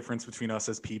stark difference between us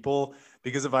as people,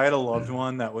 because if I had a loved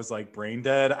one that was like brain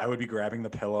dead, I would be grabbing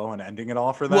the pillow and ending it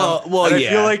all for them. Well, and I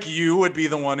feel like you would be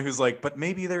the one who's like, but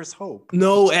maybe there's hope.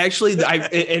 No, actually,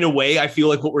 in a way, I feel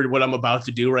like what I'm about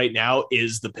to do right now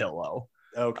is the pillow.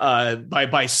 Okay.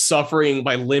 By suffering,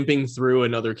 by limping through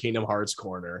another Kingdom Hearts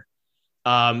Corner.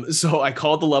 So I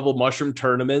called the level Mushroom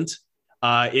Tournament.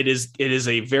 It is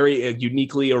a very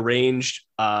uniquely arranged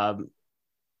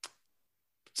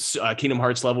Kingdom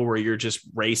Hearts level where you're just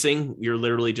racing. You're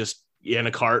literally just in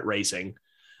a cart racing.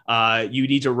 You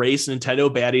need to race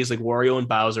Nintendo baddies like Wario and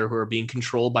Bowser, who are being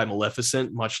controlled by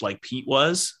Maleficent, much like Pete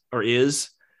was or is.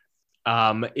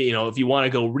 If you want to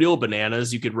go real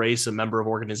bananas, you could race a member of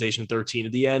Organization 13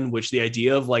 at the end, which the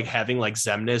idea of like having like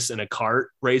Xemnas in a cart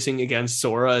racing against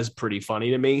Sora is pretty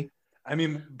funny to me. I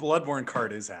mean, Bloodborne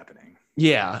kart is happening.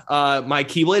 Yeah. My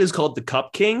Keyblade is called the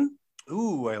Cup King.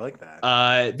 Ooh, I like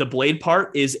that. The blade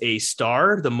part is a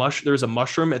star. There's a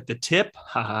mushroom at the tip.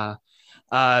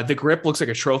 The grip looks like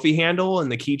a trophy handle,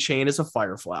 and the keychain is a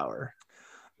fire flower.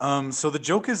 So the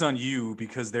joke is on you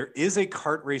because there is a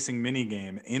kart racing mini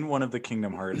game in one of the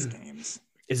Kingdom Hearts games.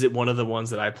 Is it one of the ones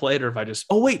that I played, or if I just?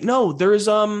 Oh wait, no. There's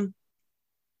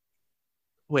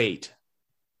Wait,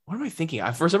 what am I thinking?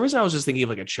 For some reason, I was just thinking of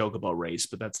like a Chocobo race,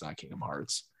 but that's not Kingdom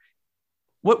Hearts.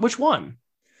 Which one?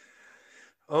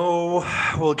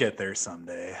 Oh, we'll get there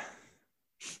someday.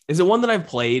 Is it one that I've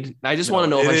played? I just want to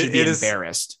know if I should be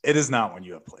embarrassed. It is not one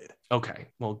you have played. Okay,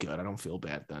 well, good. I don't feel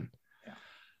bad then. Yeah.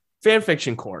 Fan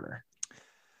fiction corner.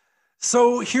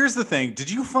 So here's the thing. Did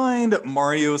you find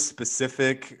Mario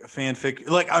specific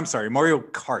fanfic? Mario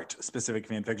Kart specific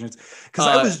fanfictions?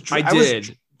 Because I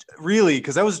did. Really?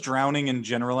 Because I was drowning in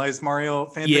generalized Mario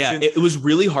fanfiction. Yeah, it was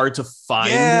really hard to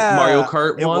find Mario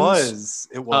Kart ones.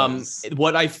 It was.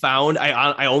 What I found,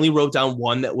 I only wrote down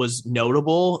one that was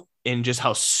notable in just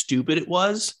how stupid it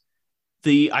was.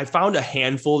 I found a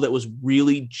handful that was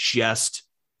really just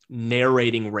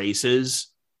narrating races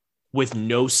with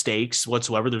no stakes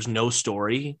whatsoever. There's no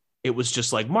story. It was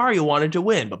just like Mario wanted to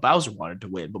win, but Bowser wanted to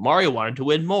win, but Mario wanted to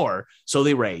win more. So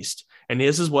they raced. And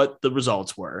this is what the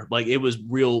results were. Like, it was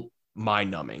real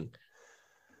mind numbing.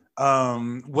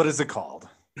 What is it called?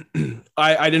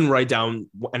 I didn't write down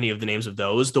any of the names of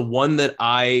those. The one that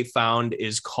I found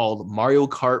is called Mario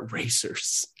Kart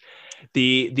Racers.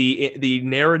 The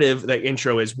narrative, the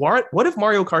intro is, what if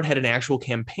Mario Kart had an actual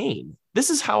campaign? This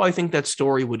is how I think that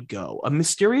story would go. A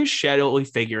mysterious shadowy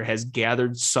figure has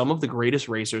gathered some of the greatest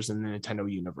racers in the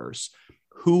Nintendo universe.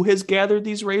 Who has gathered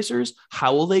these racers?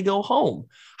 How will they go home?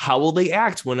 How will they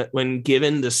act when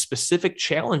given the specific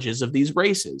challenges of these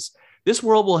races? This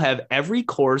world will have every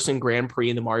course and Grand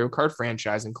Prix in the Mario Kart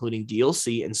franchise, including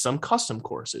DLC and some custom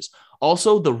courses.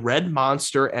 Also, the red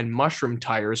monster and mushroom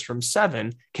tires from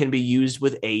 7 can be used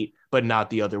with 8, but not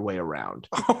the other way around.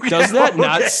 Okay, does that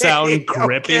not sound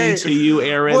gripping to you,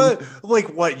 Aaron?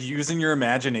 What, using your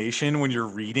imagination when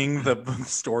you're reading the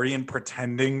story and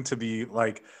pretending to be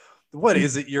like What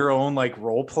is it? Your own like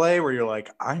role play where you're like,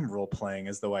 I'm role playing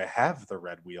as though I have the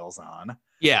red wheels on.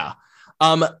 Yeah.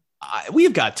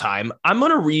 We've got time. I'm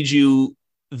going to read you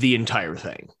the entire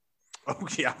thing. Oh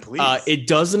yeah, please. It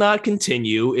does not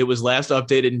continue. It was last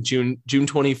updated in June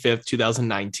 25th,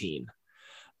 2019.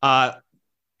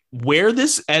 Where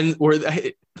this ends,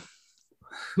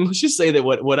 let's just say that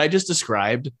what I just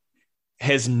described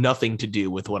has nothing to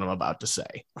do with what I'm about to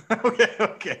say.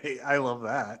 Okay. I love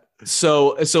that.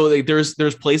 So like, there's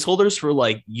placeholders for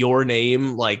like your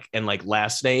name, like, and like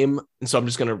last name. And so I'm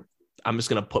just gonna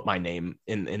put my name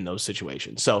in those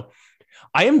situations. So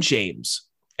I am James,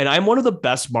 and I'm one of the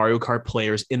best Mario Kart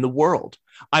players in the world.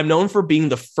 I'm known for being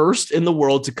the first in the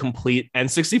world to complete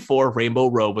N64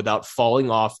 Rainbow Road without falling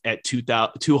off at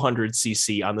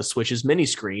 200cc on the Switch's mini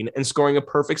screen and scoring a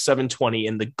perfect 720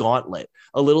 in the Gauntlet,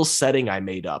 a little setting I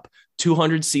made up.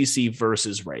 200cc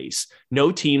versus race.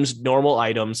 No teams, normal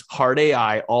items, hard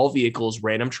AI, all vehicles,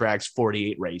 random tracks,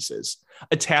 48 races.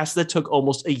 A task that took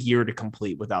almost a year to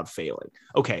complete without failing.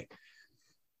 Okay.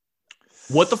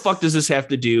 What the fuck does this have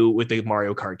to do with the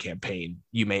Mario Kart campaign,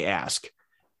 you may ask?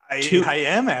 I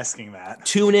am asking that.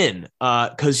 Tune in,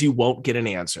 because you won't get an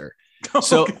answer.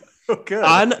 Good.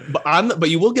 But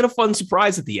you will get a fun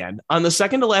surprise at the end. On the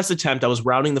second to last attempt, I was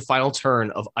rounding the final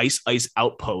turn of Ice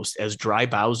Outpost as Dry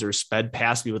Bowser sped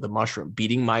past me with a mushroom,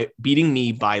 beating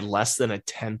me by less than a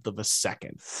tenth of a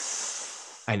second.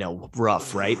 I know,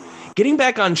 rough, right? Getting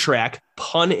back on track,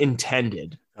 pun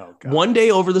intended. Oh, God. One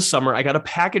day over the summer, I got a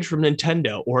package from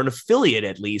Nintendo, or an affiliate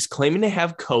at least, claiming to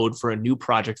have code for a new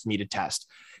project for me to test.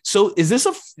 So is this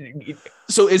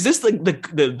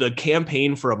the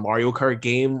campaign for a Mario Kart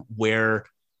game where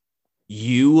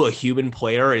you, a human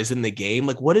player, is in the game?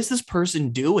 Like, what is this person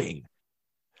doing?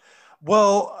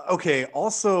 Well, okay.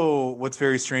 Also, what's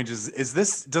very strange is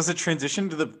this, does it transition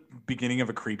to the beginning of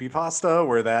a creepypasta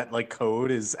where that like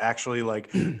code is actually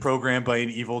like programmed by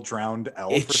an evil drowned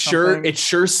elf? It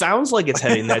sure sounds like it's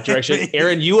heading that direction.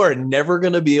 Aaron, you are never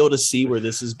going to be able to see where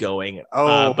this is going.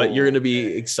 But you're going to be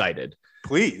excited.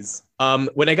 Please.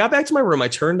 When I got back to my room, I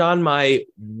turned on my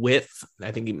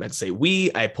I think he meant to say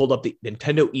Wii. I pulled up the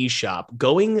Nintendo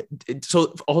eShop.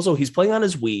 So also he's playing on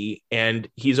his Wii, and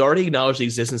he's already acknowledged the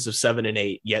existence of 7 and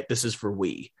 8, yet this is for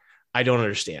Wii. I don't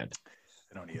understand.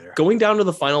 I don't either. Going down to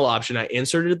the final option, I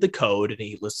inserted the code, and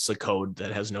he lists a code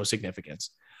that has no significance.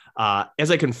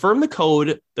 As I confirmed the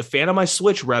code, the fan on my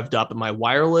Switch revved up, and my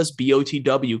wireless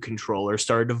BOTW controller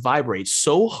started to vibrate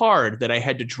so hard that I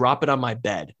had to drop it on my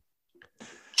bed.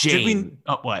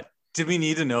 What? Did we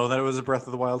need to know that it was a Breath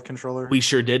of the Wild controller? We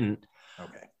sure didn't.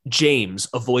 Okay. James,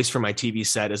 a voice from my TV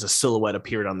set as a silhouette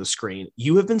appeared on the screen.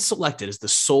 You have been selected as the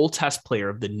sole test player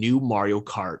of the new Mario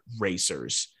Kart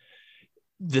Racers.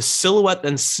 The silhouette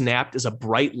then snapped as a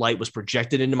bright light was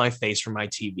projected into my face from my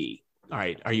TV. All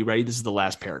right. Are you ready? This is the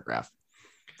last paragraph.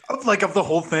 Of the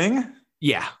whole thing?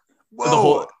 Yeah.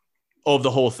 Whoa. Of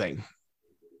the whole thing.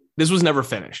 This was never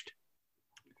finished.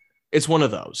 It's one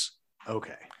of those.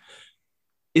 Okay.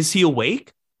 Is he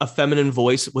awake? A feminine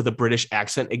voice with a British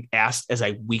accent asked as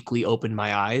I weakly opened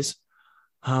my eyes.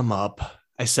 I'm up,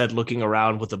 I said, looking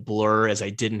around with a blur as I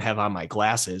didn't have on my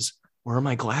glasses. Where are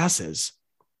my glasses?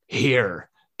 Here,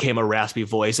 came a raspy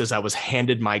voice as I was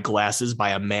handed my glasses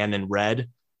by a man in red.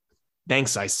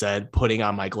 Thanks, I said, putting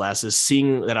on my glasses,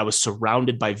 seeing that I was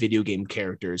surrounded by video game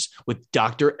characters, with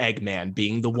Dr. Eggman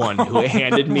being the one who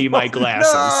handed me my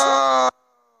glasses. No!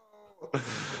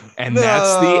 And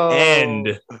that's the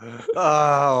end.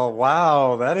 Oh,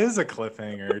 wow. That is a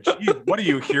cliffhanger. Gee, what are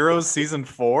you, Heroes Season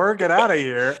 4? Get out of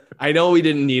here. I know we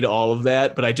didn't need all of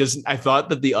that, but I thought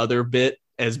that the other bit,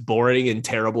 as boring and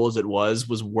terrible as it was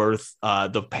worth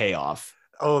the payoff.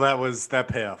 Oh, that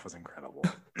payoff was incredible.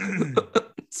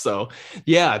 So,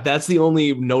 yeah, that's the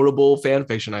only notable fan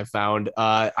fiction I found.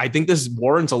 I think this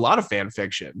warrants a lot of fan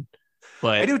fiction.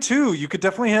 But I do too. You could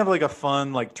definitely have like a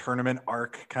fun like tournament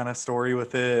arc kind of story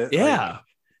with it. Yeah.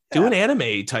 Do an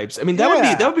anime types. I mean, that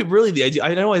would be really the idea.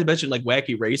 I know I mentioned like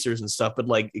wacky racers and stuff, but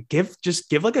like give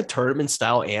like a tournament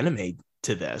style anime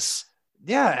to this.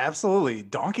 Yeah, absolutely.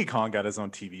 Donkey Kong got his own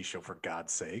TV show, for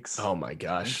God's sakes. Oh my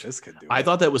gosh. This could do I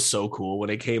thought that was so cool when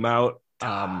it came out.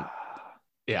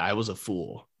 Yeah, I was a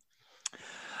fool.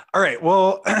 All right.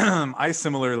 Well, I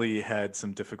similarly had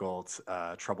some difficult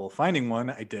trouble finding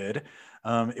one. I did.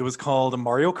 It was called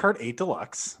Mario Kart 8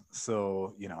 Deluxe.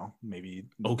 So, maybe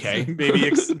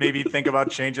maybe think about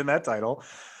changing that title.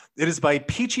 It is by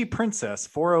Peachy Princess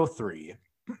 403.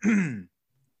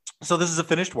 So this is a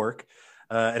finished work.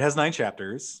 It has 9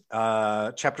 chapters.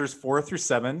 Chapters 4 through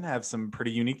 7 have some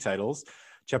pretty unique titles.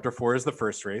 Chapter 4 is the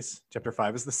first race. Chapter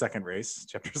 5 is the second race.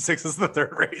 Chapter 6 is the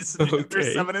third race. Okay. Chapter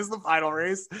 7 is the final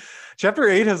race. Chapter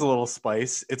 8 has a little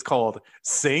spice. It's called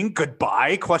 "Saying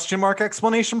Goodbye?" ?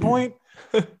 Exclamation point.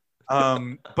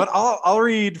 But I'll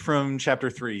read from chapter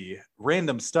 3,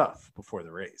 random stuff before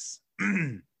the race.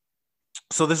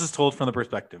 So this is told from the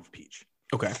perspective of Peach.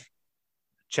 Okay.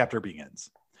 Chapter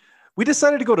begins. We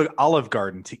decided to go to Olive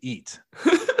Garden to eat.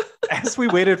 As we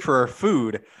waited for our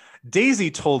food,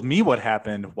 Daisy told me what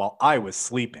happened while I was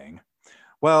sleeping.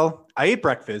 Well, I ate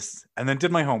breakfast and then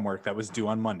did my homework that was due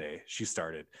on Monday, she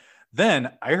started.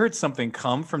 Then I heard something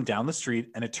come from down the street,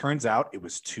 and it turns out it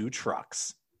was 2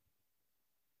 trucks.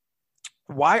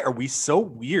 Why are we so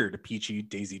weird, Peachy,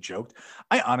 Daisy joked.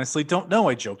 I honestly don't know,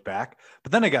 I joked back.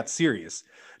 But then I got serious.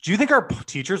 Do you think our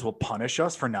teachers will punish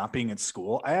us for not being in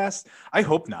school? I asked. I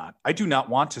hope not. I do not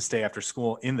want to stay after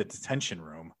school in the detention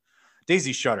room.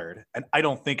 Daisy shuddered, and I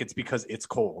don't think it's because it's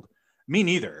cold. Me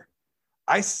neither.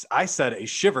 I said, a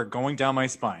shiver going down my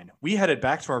spine. We headed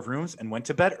back to our rooms and went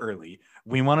to bed early.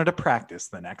 We wanted to practice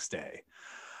the next day.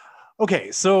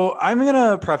 Okay, so I'm going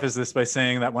to preface this by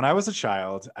saying that when I was a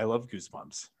child, I loved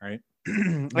Goosebumps, right?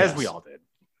 As we all did.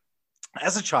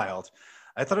 As a child,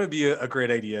 I thought it would be a great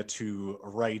idea to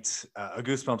write a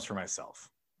Goosebumps for myself,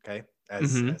 okay?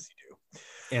 As you do.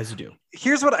 As you do.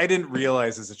 Here's what I didn't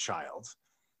realize as a child.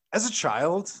 As a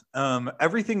child,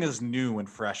 everything is new and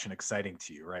fresh and exciting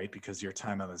to you, right? Because your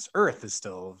time on this earth is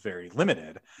still very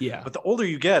limited. Yeah. But the older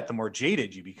you get, the more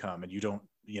jaded you become, and you don't,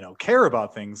 care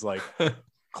about things like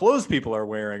clothes people are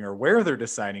wearing or where they're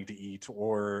deciding to eat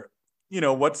or,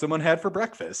 what someone had for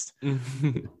breakfast.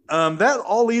 That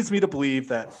all leads me to believe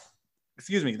that,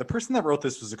 the person that wrote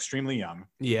this was extremely young.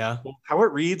 Yeah. How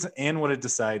it reads and what it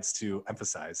decides to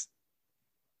emphasize.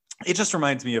 It just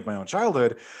reminds me of my own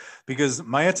childhood because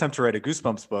my attempt to write a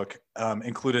Goosebumps book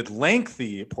included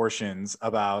lengthy portions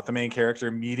about the main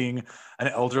character meeting an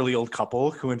elderly old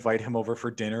couple who invite him over for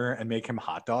dinner and make him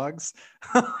hot dogs.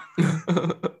 And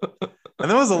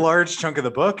that was a large chunk of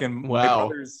the book. And my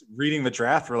brothers reading the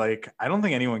draft were like, I don't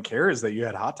think anyone cares that you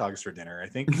had hot dogs for dinner. I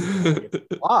think it's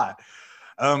a lot.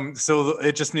 So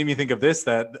it just made me think of this,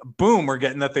 that boom, we're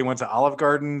getting that they went to Olive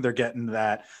Garden. They're getting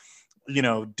that,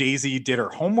 Daisy did her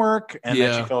homework and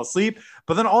then she fell asleep.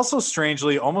 But then also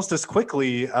strangely, almost as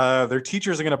quickly, their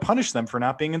teachers are going to punish them for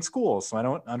not being in school. So I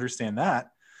don't understand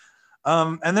that.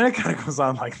 And then it kind of goes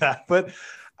on like that. But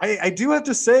I do have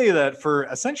to say that for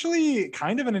essentially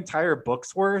kind of an entire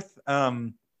book's worth,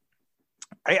 I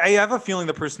have a feeling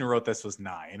the person who wrote this was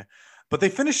 9, but they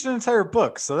finished an entire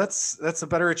book. So that's a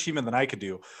better achievement than I could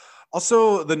do.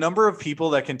 Also, the number of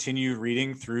people that continue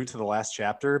reading through to the last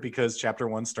chapter, because chapter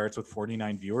 1 starts with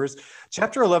 49 viewers.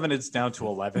 Chapter 11 is down to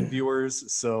 11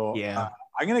 viewers. So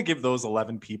I'm going to give those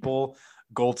 11 people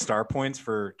gold star points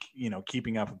for,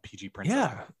 keeping up with PG Princess.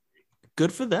 Yeah.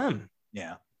 Good for them.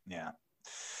 Yeah.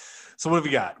 So what have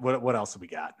we got? What else have we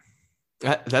got?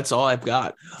 That's all I've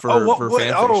got for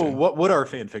fan fiction. What would our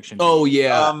fan fiction be? Oh,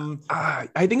 yeah. I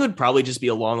think it would probably just be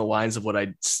along the lines of what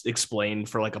I explained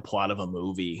for like a plot of a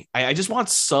movie. I just want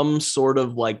some sort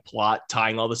of like plot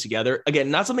tying all this together.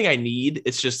 Again, not something I need.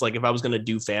 It's just like if I was going to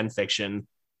do fan fiction,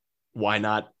 why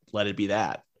not let it be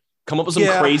that? Come up with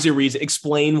some crazy reason.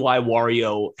 Explain why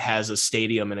Wario has a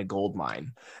stadium and a gold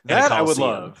mine. That I would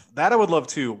love. That I would love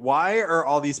too. Why are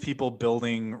all these people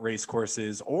building race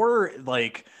courses or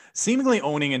like seemingly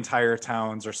owning entire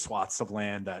towns or swaths of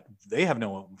land that they have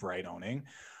no right owning?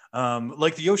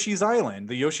 Like the Yoshi's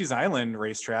Island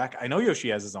racetrack. I know Yoshi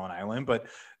has his own island, but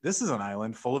this is an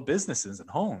island full of businesses and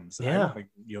homes. Yeah. I don't think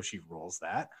Yoshi rules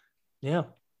that. Yeah.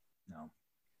 No,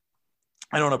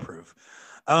 I don't approve.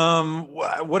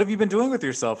 What have you been doing with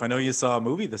yourself? I know you saw a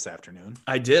movie this afternoon.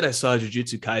 I did. I saw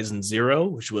Jujutsu Kaisen 0,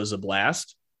 which was a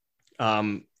blast.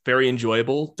 Very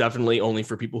enjoyable. Definitely only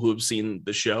for people who have seen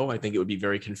the show. I think it would be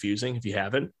very confusing if you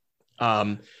haven't.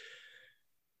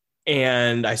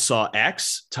 And I saw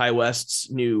X, Ty West's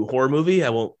new horror movie. I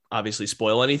won't obviously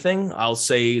spoil anything. I'll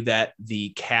say that the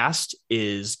cast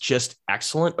is just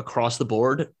excellent across the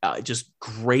board. Just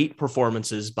great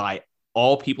performances by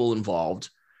all people involved.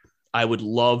 I would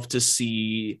love to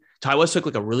see. Ty West took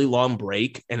like a really long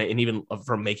break and even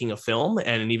from making a film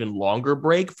and an even longer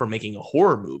break from making a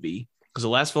horror movie, because the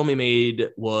last film he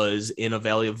made was In a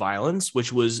Valley of Violence,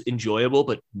 which was enjoyable,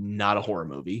 but not a horror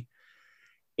movie.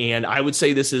 And I would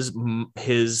say this is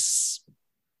his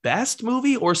best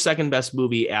movie or second best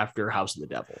movie after House of the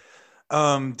Devil.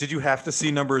 Did you have to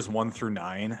see numbers 1 through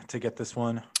 9 to get this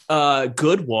one?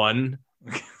 Good one.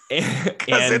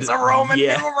 Because it's a Roman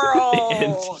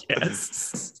numeral.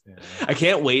 Yes. Yeah. I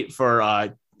can't wait for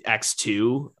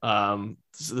X2,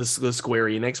 the Square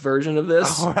Enix version of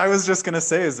this. Oh, I was just gonna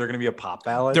say, is there gonna be a pop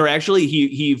ballad? They're actually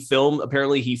he filmed a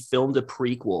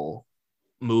prequel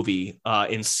movie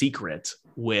in secret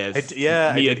with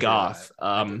Mia Goth.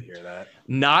 I did hear that.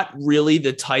 Not really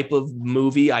the type of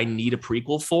movie I need a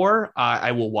prequel for.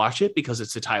 I will watch it because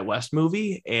it's a Ty West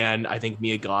movie, and I think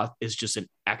Mia Goth is just an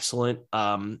excellent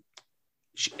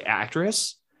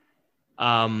actress.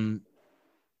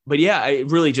 But yeah, I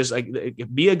really just like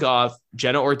Mia Goth,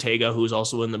 Jenna Ortega, who's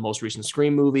also in the most recent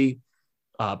Scream movie,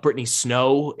 Brittany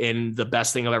Snow in the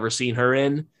best thing I've ever seen her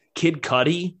in. Kid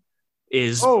Cudi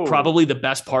is probably the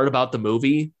best part about the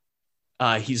movie.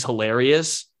 He's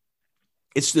hilarious.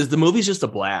 The movie's just a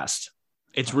blast.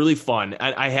 It's really fun.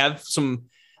 I have some,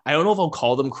 I don't know if I'll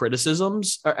call them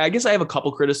criticisms. I guess I have a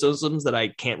couple criticisms that I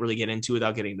can't really get into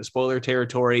without getting into spoiler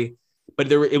territory. But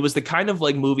it was the kind of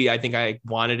like movie I think I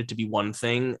wanted it to be one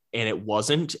thing and it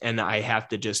wasn't. And I have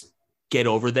to just get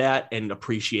over that and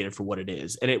appreciate it for what it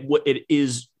is. And it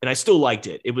is, and I still liked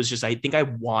it. It was just, I think I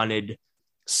wanted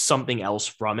something else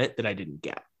from it that I didn't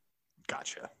get.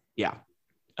 Gotcha. Yeah.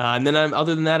 And then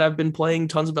other than that, I've been playing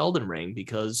tons of Elden Ring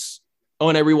because,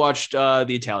 and I rewatched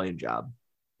The Italian Job.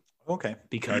 Okay.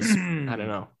 Because I don't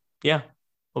know. Yeah.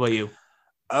 What about you?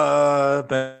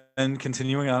 Been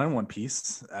continuing on in One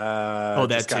Piece. That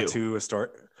just got too. to a story.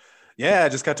 Yeah, I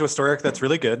just got to a story arc that's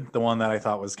really good. The one that I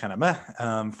thought was kind of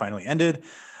meh, finally ended.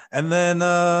 And then,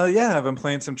 I've been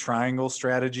playing some Triangle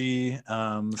Strategy.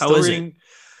 How is it?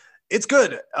 It's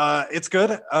good. It's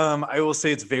good. I will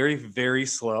say it's very, very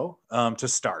slow to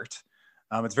start.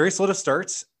 It's very slow to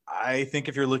start. I think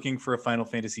if you're looking for a Final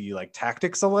Fantasy like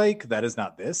tactics alike, that is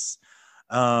not this.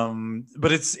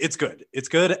 But it's good. It's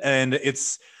good, and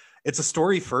it's a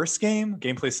story first game,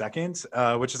 gameplay second,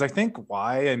 which is I think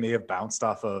why I may have bounced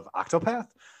off of Octopath.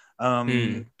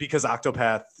 Because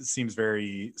Octopath seems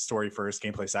very story first,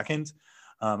 gameplay second.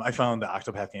 I found the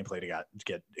Octopath gameplay to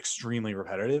get extremely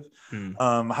repetitive.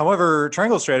 However,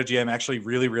 Triangle Strategy, I'm actually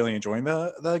really, really enjoying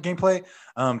the gameplay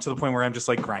to the point where I'm just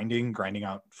like grinding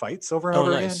out fights over and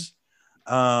over again.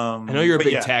 I know you're a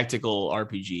big tactical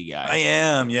RPG guy. I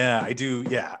am. Yeah, I do.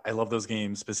 Yeah, I love those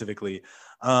games specifically.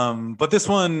 But this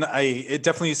one, it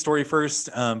definitely is story first,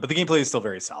 but the gameplay is still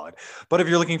very solid. But if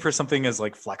you're looking for something as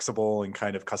like flexible and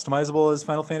kind of customizable as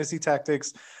Final Fantasy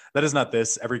Tactics, that is not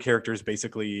this. Every character is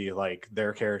basically like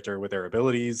their character with their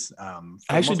abilities. I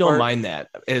actually don't mind that.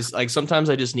 It's like sometimes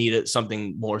I just need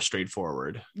something more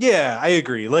straightforward. Yeah, I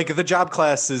agree. Like the job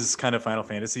class is kind of Final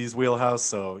Fantasy's wheelhouse,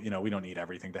 so we don't need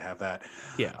everything to have that.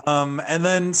 Yeah. And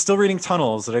then still reading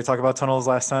Tunnels. Did I talk about Tunnels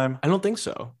last time? I don't think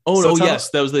so. Yes,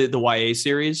 that was the YA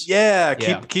series. Yeah,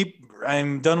 keep.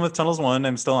 I'm done with Tunnels 1.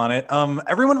 I'm still on it.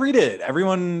 Everyone read it.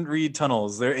 Everyone read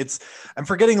Tunnels. I'm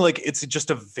forgetting, like, it's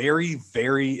just a very,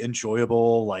 very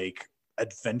enjoyable, like,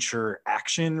 adventure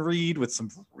action read with some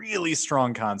really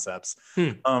strong concepts.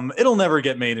 It'll never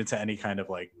get made into any kind of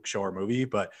like show or movie,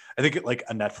 but I think like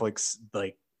a Netflix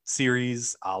like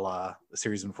series, a la a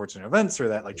series of unfortunate events, or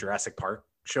that like Jurassic Park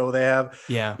show they have,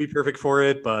 would be perfect for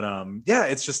it. But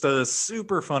it's just a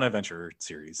super fun adventure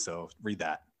series. So read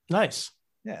that. Nice.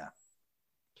 Yeah.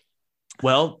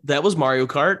 Well, that was Mario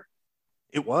Kart.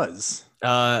 It was.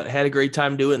 Had a great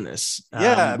time doing this.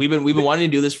 Yeah, we've been wanting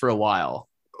to do this for a while.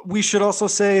 We should also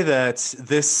say that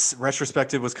this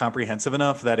retrospective was comprehensive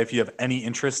enough that if you have any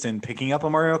interest in picking up a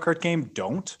Mario Kart game,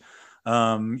 don't.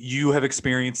 You have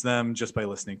experienced them just by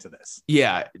listening to this.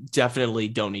 Yeah, definitely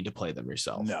don't need to play them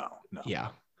yourself. No. Yeah.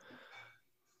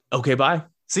 Okay, bye.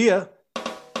 See ya.